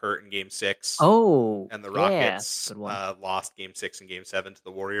Paul got hurt in Game 6. Oh, and the yeah, Rockets good one. lost Game 6 and Game 7 to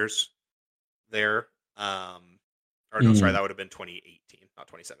the Warriors there. No, sorry, that would have been 2018, not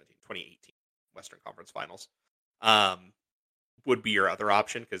 2017. 2018 Western Conference Finals would be your other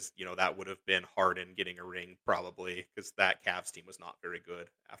option because, that would have been Harden getting a ring probably because that Cavs team was not very good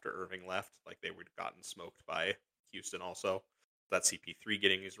after Irving left. Like, they would have gotten smoked by Houston also. That's CP3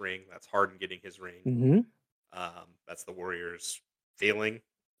 getting his ring. That's Harden getting his ring. Mm-hmm. That's the Warriors failing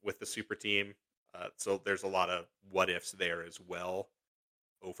with the super team. So there's a lot of what ifs there as well.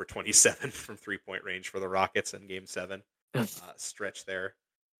 Over 27 from 3-point range for the Rockets in Game 7 stretch there.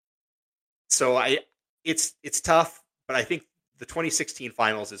 So it's tough, but I think the 2016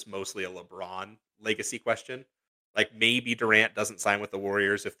 finals is mostly a LeBron legacy question. Like, maybe Durant doesn't sign with the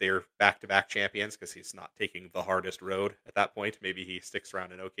Warriors if they're back-to-back champions because he's not taking the hardest road at that point. Maybe he sticks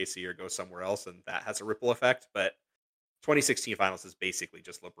around in OKC or goes somewhere else, and that has a ripple effect. But 2016 finals is basically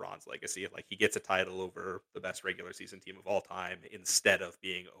just LeBron's legacy. Like, he gets a title over the best regular season team of all time instead of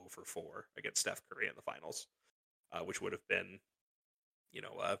being 0-4 against Steph Curry in the finals, which would have been,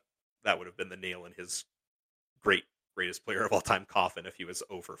 that would have been the nail in his greatest player of all time coffin if he was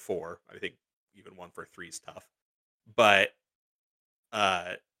 0-4. I think even 1-for-3 is tough. But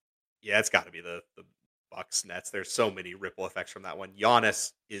Yeah, it's got to be the Bucks Nets. There's so many ripple effects from that one.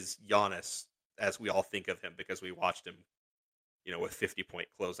 Giannis is Giannis as we all think of him because we watched him, with 50-point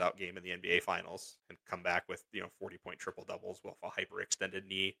closeout game in the NBA Finals and come back with 40-point triple doubles with a hyperextended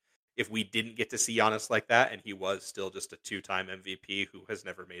knee. If we didn't get to see Giannis like that, and he was still just a 2-time MVP who has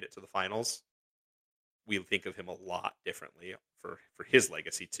never made it to the finals, we think of him a lot differently for his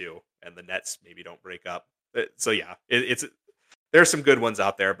legacy too. And the Nets maybe don't break up. So yeah, it's there's some good ones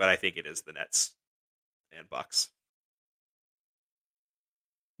out there, but I think it is the Nets and Bucks.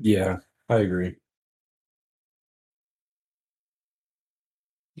 Yeah, I agree.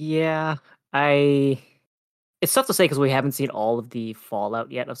 Yeah, it's tough to say because we haven't seen all of the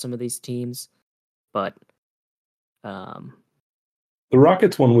fallout yet of some of these teams, but The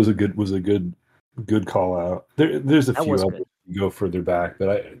Rockets one was a good call out. There's a that few was others good. that go further back,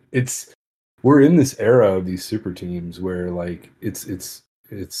 but we're in this era of these super teams where like it's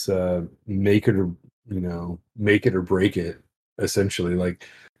make it or make it or break it, essentially. Like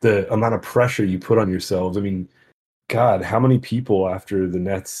the amount of pressure you put on yourselves. I mean, God, how many people after the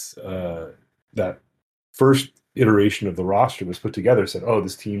Nets that first iteration of the roster was put together said, "Oh,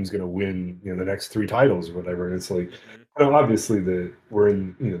 this team's going to win, the next 3 titles or whatever." And it's like, obviously we're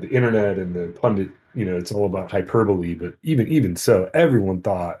in the internet and the pundit, it's all about hyperbole. But even so, everyone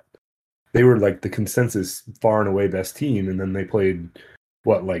thought they were like the consensus far and away best team, and then they played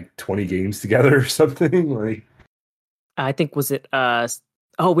what, like 20 games together or something. Like, I think was it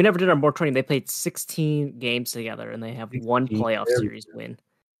we never did our more training. They played 16 games together and they have one 16, playoff series win.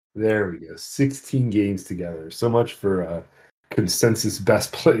 There we go. 16 games together. So much for consensus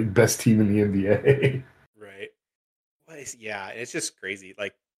best team in the NBA. Right. Yeah, it's just crazy.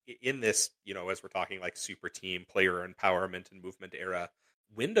 Like in this, as we're talking like super team, player empowerment and movement era,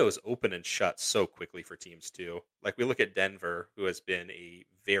 windows open and shut so quickly for teams too. Like we look at Denver, who has been a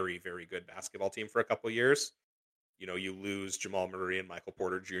very, very good basketball team for a couple of years. You lose Jamal Murray and Michael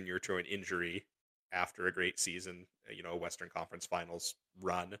Porter Jr. to an injury after a great season, Western Conference Finals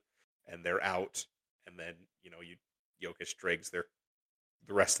run, and they're out. And then, Jokic drags the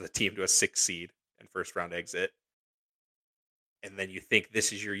rest of the team to a 6 seed and first round exit. And then you think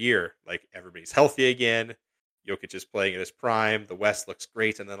this is your year. Like everybody's healthy again. Jokic is playing at his prime. The West looks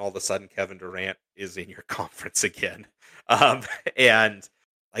great. And then all of a sudden, Kevin Durant is in your conference again. And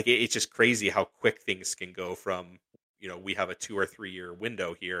like it's just crazy how quick things can go from, we have a 2 or 3 year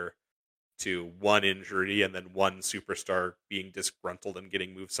window here to one injury and then one superstar being disgruntled and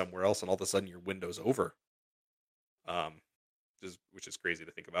getting moved somewhere else. And all of a sudden your window's over. Which is crazy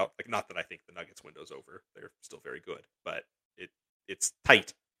to think about. Like, not that I think the Nuggets window's over. They're still very good, but it's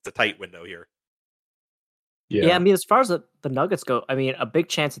tight. It's a tight window here. Yeah, I mean, as far as the Nuggets go, I mean, a big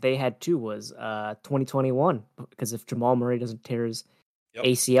chance that they had too was 2021, because if Jamal Murray doesn't tear his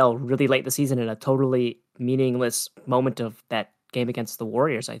ACL really late in the season in a totally meaningless moment of that game against the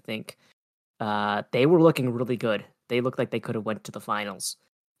Warriors, I think they were looking really good. They looked like they could have went to the finals,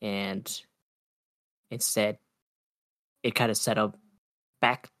 and instead it kind of set up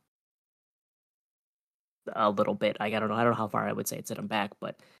back a little bit. I don't know how far I would say it set them back,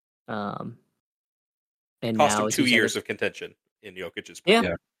 but and cost now him 2 years of contention in Jokic's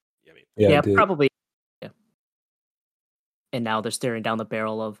prime. Yeah, probably. Yeah. And now they're staring down the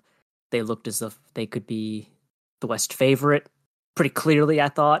barrel of, they looked as if they could be the West favorite pretty clearly, I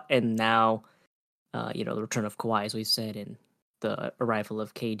thought. And now, the return of Kawhi, as we said, and the arrival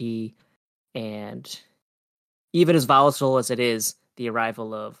of KD, and even as volatile as it is, the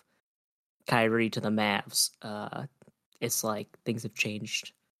arrival of Kyrie to the Mavs, it's like things have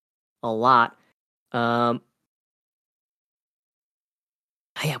changed a lot. Yeah,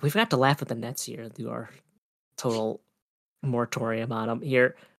 we've got to laugh at the Nets here and do our total moratorium on them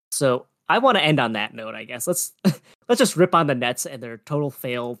here. So I want to end on that note, I guess. Let's just rip on the Nets and their total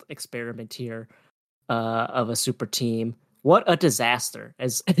failed experiment here of a super team. What a disaster,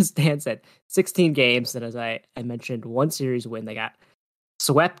 as Dan said. 16 games, and as I mentioned, one series win. They got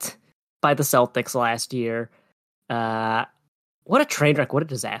swept by the Celtics last year. What a train wreck. What a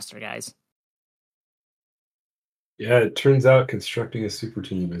disaster, guys. Yeah, it turns out constructing a super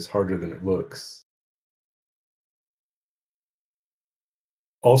team is harder than it looks.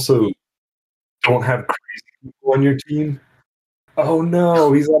 Also, don't have crazy people on your team. Oh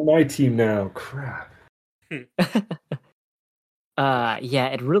no, he's on my team now. Crap. Yeah,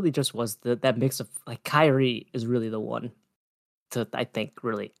 it really just was that mix of, like, Kyrie is really the one to, I think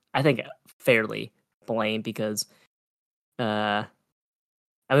fairly blame, because I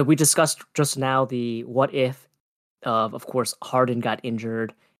mean, we discussed just now the what if of course Harden got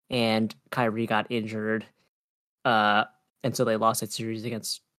injured and Kyrie got injured, and so they lost that series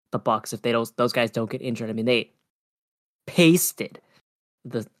against the Bucks if those guys don't get injured. I mean, they pasted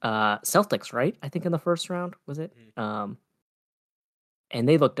the Celtics, right? I think in the first round, was it? And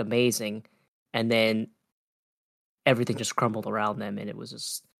they looked amazing, and then everything just crumbled around them, and it was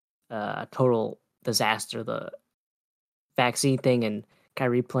just a total disaster. The vaccine thing and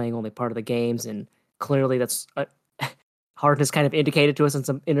Kyrie playing only part of the games, and clearly that's Harden has kind of indicated to us in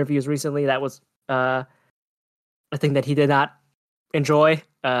some interviews recently that was a thing that he did not enjoy.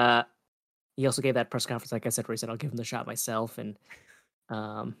 He also gave that press conference, like I said, where he said, "I'll give him the shot myself." And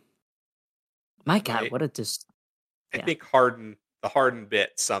my God, what a just. I think the Harden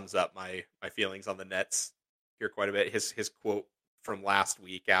bit sums up my feelings on the Nets here quite a bit. His quote from last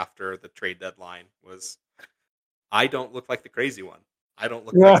week after the trade deadline was, "I don't look like the crazy one. I don't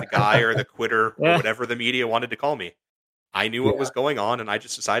look like the guy or the quitter or whatever the media wanted to call me. I knew what was going on, and I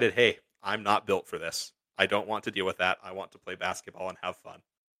just decided, hey, I'm not built for this. I don't want to deal with that. I want to play basketball and have fun."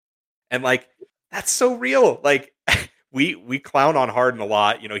 And like, that's so real. Like, we clown on Harden a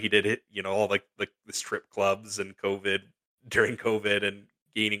lot. You know, he did it, you know, all like the strip clubs and during COVID and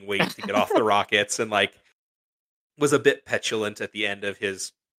gaining weight to get off the Rockets, and like was a bit petulant at the end of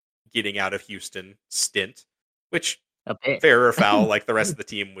his getting out of Houston stint, which fair or foul, like the rest of the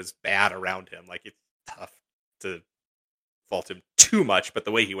team was bad around him. Like, it's tough to fault him too much, but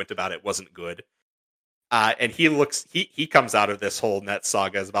the way he went about it wasn't good. And he comes out of this whole Nets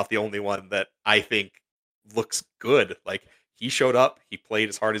saga as about the only one that I think looks good. Like, he showed up, he played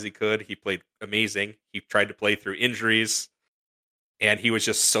as hard as he could, he played amazing, he tried to play through injuries, and he was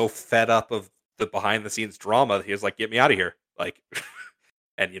just so fed up of the behind the scenes drama that he was like, "Get me out of here." Like,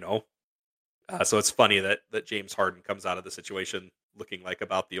 and you know, so it's funny that James Harden comes out of the situation looking like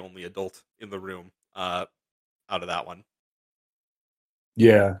about the only adult in the room out of that one.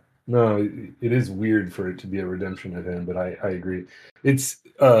 Yeah, no, it is weird for it to be a redemption of him, but I agree. It's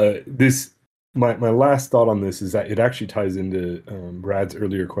this. My last thought on this is that it actually ties into Brad's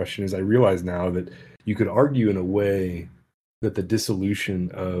earlier question. Is I realize now that you could argue in a way that the dissolution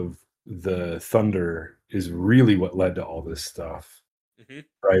of the Thunder is really what led to all this stuff,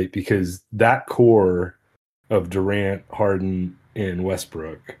 right? Because that core of Durant, Harden, and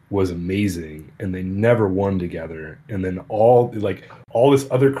Westbrook was amazing, and they never won together. And then all this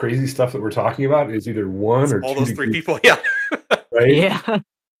other crazy stuff that we're talking about is either one or all two those three people, yeah, right, yeah.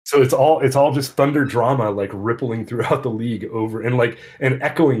 So it's all just Thunder drama, like rippling throughout the league over and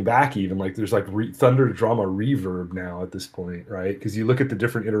echoing back. Even like there's like Thunder drama reverb now at this point, right? Because you look at the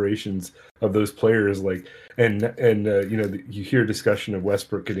different iterations of those players, like and you know, you hear discussion of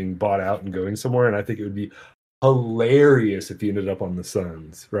Westbrook getting bought out and going somewhere, and I think it would be hilarious if he ended up on the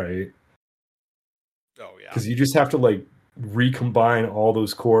Suns, right? Oh yeah, because you just have to like recombine all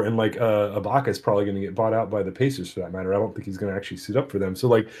those core, and like Ibaka is probably going to get bought out by the Pacers for that matter. I don't think he's going to actually suit up for them. So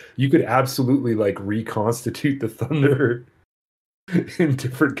like you could absolutely like reconstitute the Thunder in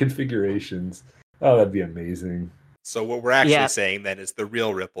different configurations. Oh, that'd be amazing. So what we're actually saying then is the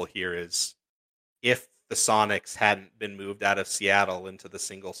real ripple here is if the Sonics hadn't been moved out of Seattle into the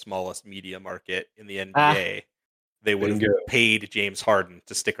single smallest media market in the NBA, they would have paid James Harden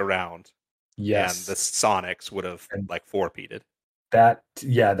to stick around. Yes. And the Sonics would have like four-peated. That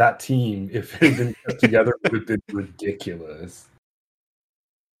team, if it had been put together, would have been ridiculous.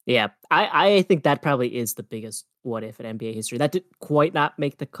 Yeah, I think that probably is the biggest what if in NBA history. That did quite not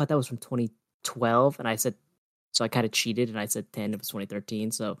make the cut. That was from 2012, and I said, so I kind of cheated, and I said 10. It was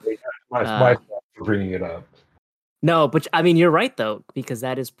 2013. So my fault for bringing it up. No, but I mean you're right though, because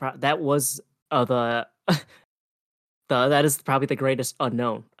that is that was that is probably the greatest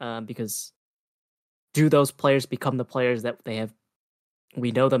unknown. Because do those players become the players that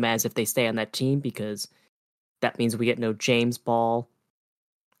we know them as if they stay on that team? Because that means we get no James Ball.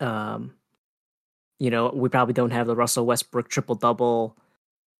 You know, we probably don't have the Russell Westbrook triple-double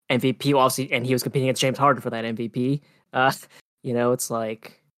MVP, obviously, and he was competing against James Harden for that MVP. You know, it's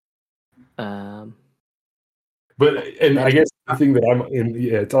like... I guess the thing that I'm in,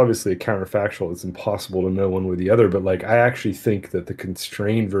 it's obviously a counterfactual. It's impossible to know one way or the other, but like I actually think that the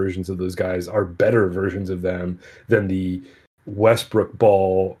constrained versions of those guys are better versions of them than the Westbrook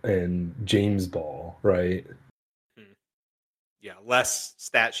Ball and James Ball, right? Yeah, less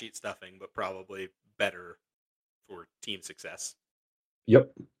stat sheet stuffing, but probably better for team success.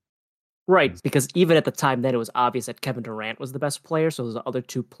 Yep. Right, because even at the time then it was obvious that Kevin Durant was the best player, so those other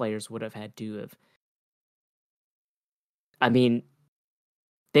two players would have had to have... I mean,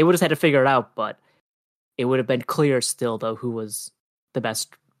 they would have had to figure it out, but it would have been clear still, though, who was the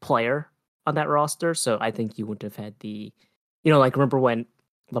best player on that roster. So I think you wouldn't have had the... You know, like, remember when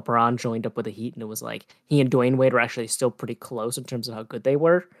LeBron joined up with the Heat, and it was like, he and Dwayne Wade were actually still pretty close in terms of how good they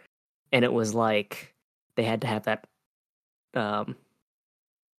were. and it was like they had to have that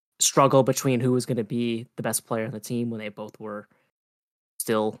struggle between who was going to be the best player on the team when they both were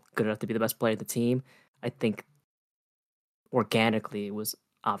still good enough to be the best player of the team. I think organically it was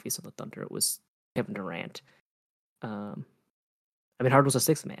obvious on the Thunder. It was Kevin Durant. I mean, Harden was a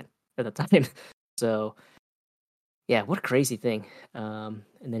sixth man at the time. So, yeah, what a crazy thing. And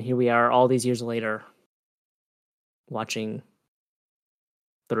then here we are all these years later watching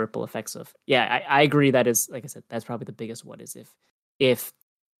the ripple effects of. Yeah, I agree. That is, like I said, that's probably the biggest what is if,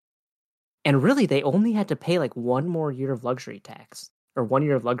 and really they only had to pay like 1 more year of luxury tax or 1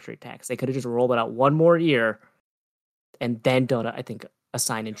 year of luxury tax. They could have just rolled it out 1 more year and then done, I think, a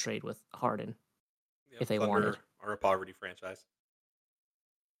sign and trade with Harden if they Thunder wanted. Or a poverty franchise.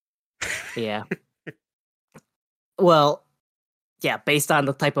 Yeah. Well, yeah, based on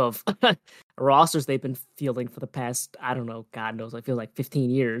the type of rosters they've been fielding for the past, I don't know, God knows, I feel like 15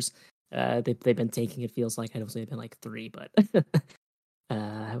 years. They've been taking, it feels like, I don't say it's been like 3, but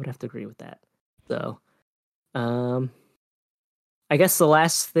I would have to agree with that. So, I guess the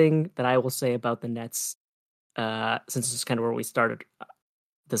last thing that I will say about the Nets, since this is kind of where we started,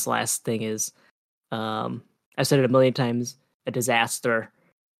 this last thing is, I've said it a million times, a disaster.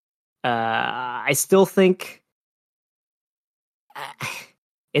 I still think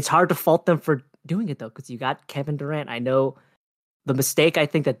it's hard to fault them for doing it, though, because you got Kevin Durant. I know the mistake I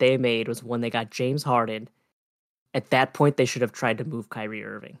think that they made was when they got James Harden. At that point, they should have tried to move Kyrie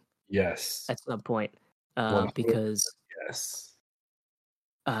Irving. Yes. At some point, 100%. because Yes.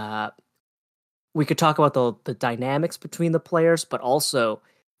 We could talk about the dynamics between the players, but also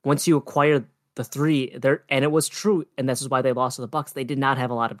once you acquire the 3, there, and it was true, and this is why they lost to the Bucks. They did not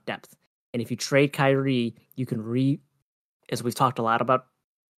have a lot of depth, and if you trade Kyrie, you can as we've talked a lot about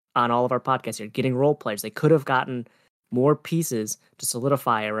on all of our podcasts here, getting role players. They could have gotten more pieces to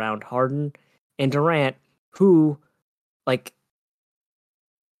solidify around Harden and Durant, who, like,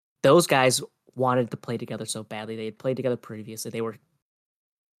 those guys wanted to play together so badly. They had played together previously. They were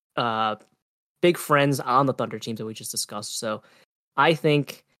big friends on the Thunder teams that we just discussed. So I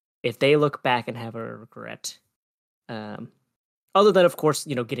think if they look back and have a regret, other than, of course,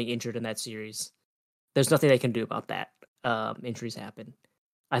 getting injured in that series, there's nothing they can do about that. Injuries happen.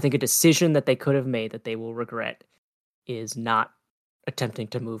 I think a decision that they could have made that they will regret is not attempting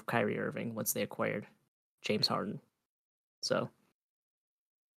to move Kyrie Irving once they acquired James Harden. So,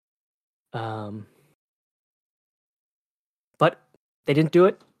 but they didn't do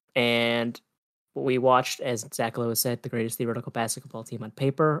it, and what we watched, as Zach Lowe said, the greatest theoretical basketball team on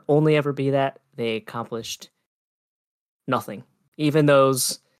paper, only ever be that. They accomplished nothing. Even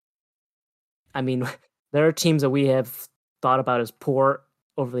those, I mean, there are teams that we have thought about as poor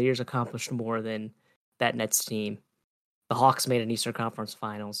over the years accomplished more than that Nets team. The Hawks made an Eastern Conference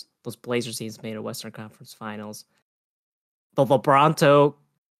Finals. Those Blazers teams made a Western Conference Finals. The LeBronto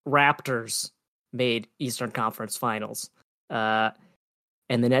Raptors made Eastern Conference Finals. And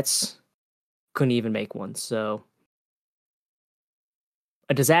the Nets couldn't even make one. So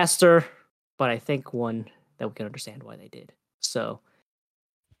a disaster, but I think one that we can understand why they did. So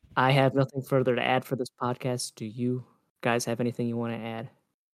I have nothing further to add for this podcast. Do you guys have anything you want to add?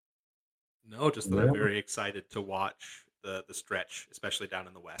 No, just that I'm very excited to watch the stretch, especially down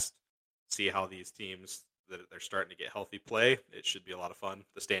in the West. See how these teams that they're starting to get healthy play. It should be a lot of fun.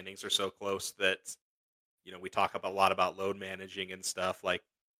 The standings are so close that we talk a lot about load managing and stuff. Like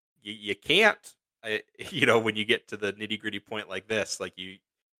you can't, when you get to the nitty gritty point like this, like you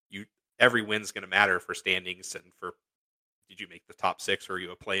every win's going to matter for standings and for did you make the top 6 or are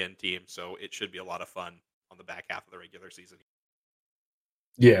you a play-in team? So it should be a lot of fun on the back half of the regular season.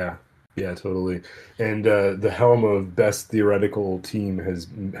 Yeah, totally. And the helm of best theoretical team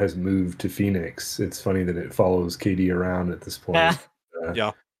has moved to Phoenix. It's funny that it follows KD around at this point.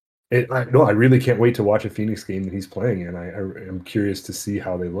 Yeah. I really can't wait to watch a Phoenix game that he's playing in. I am curious to see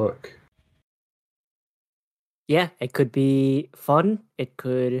how they look. Yeah, it could be fun.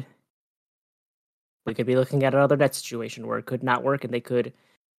 We could be looking at another net situation where it could not work, and they could.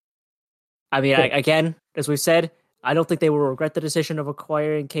 I mean, again, as we've said, I don't think they will regret the decision of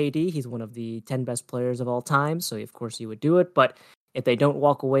acquiring KD. He's one of the 10 best players of all time, so of course he would do it. But if they don't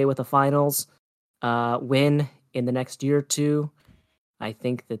walk away with a finals win in the next year or two, I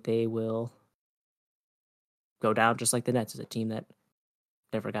think that they will go down just like the Nets as a team that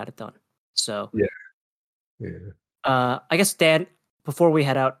never got it done. So, I guess, Dan, before we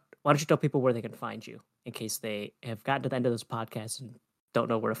head out, why don't you tell people where they can find you in case they have gotten to the end of this podcast and don't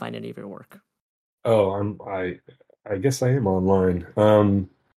know where to find any of your work? Oh, I guess I am online.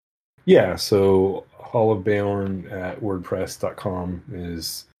 So Hall of Baorn at WordPress.com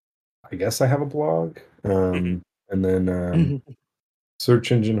is, I guess I have a blog. And then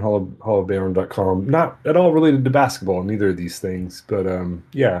search engine hollowbayarn.com. Not at all related to basketball, neither of these things, but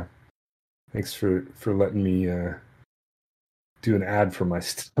yeah. Thanks for letting me do an ad for my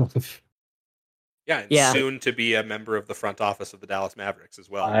stuff. Yeah, and Yeah. soon to be a member of the front office of the Dallas Mavericks as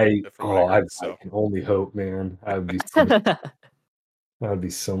well. I heard, can only hope, man. That would be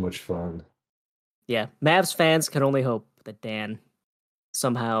so much fun. Yeah, Mavs fans can only hope that Dan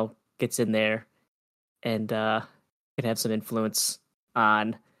somehow gets in there and can have some influence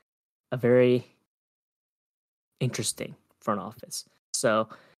on a very interesting front office. So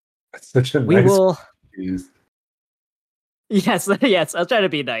That's such a we nice will. use. Yes, yes. I'll try to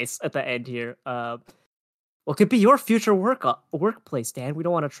be nice at the end here. Well, it could be your future workplace, Dan. We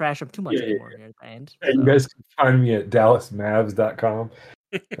don't want to trash them too much anymore here at the end. Yeah, you guys can find me at dallasmavs.com.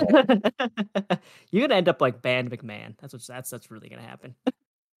 You're gonna end up like Band McMahon. That's really gonna happen.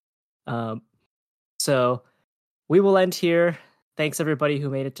 So we will end here. Thanks everybody who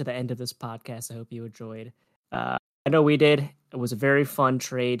made it to the end of this podcast. I hope you enjoyed. I know we did. It was a very fun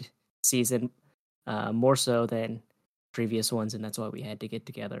trade season, more so than previous ones, and that's why we had to get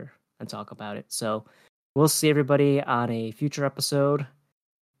together and talk about it. So we'll see everybody on a future episode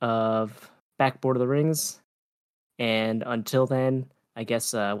of Backboard of the Rings. And until then, I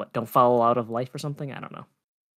guess don't follow out of life or something. I don't know.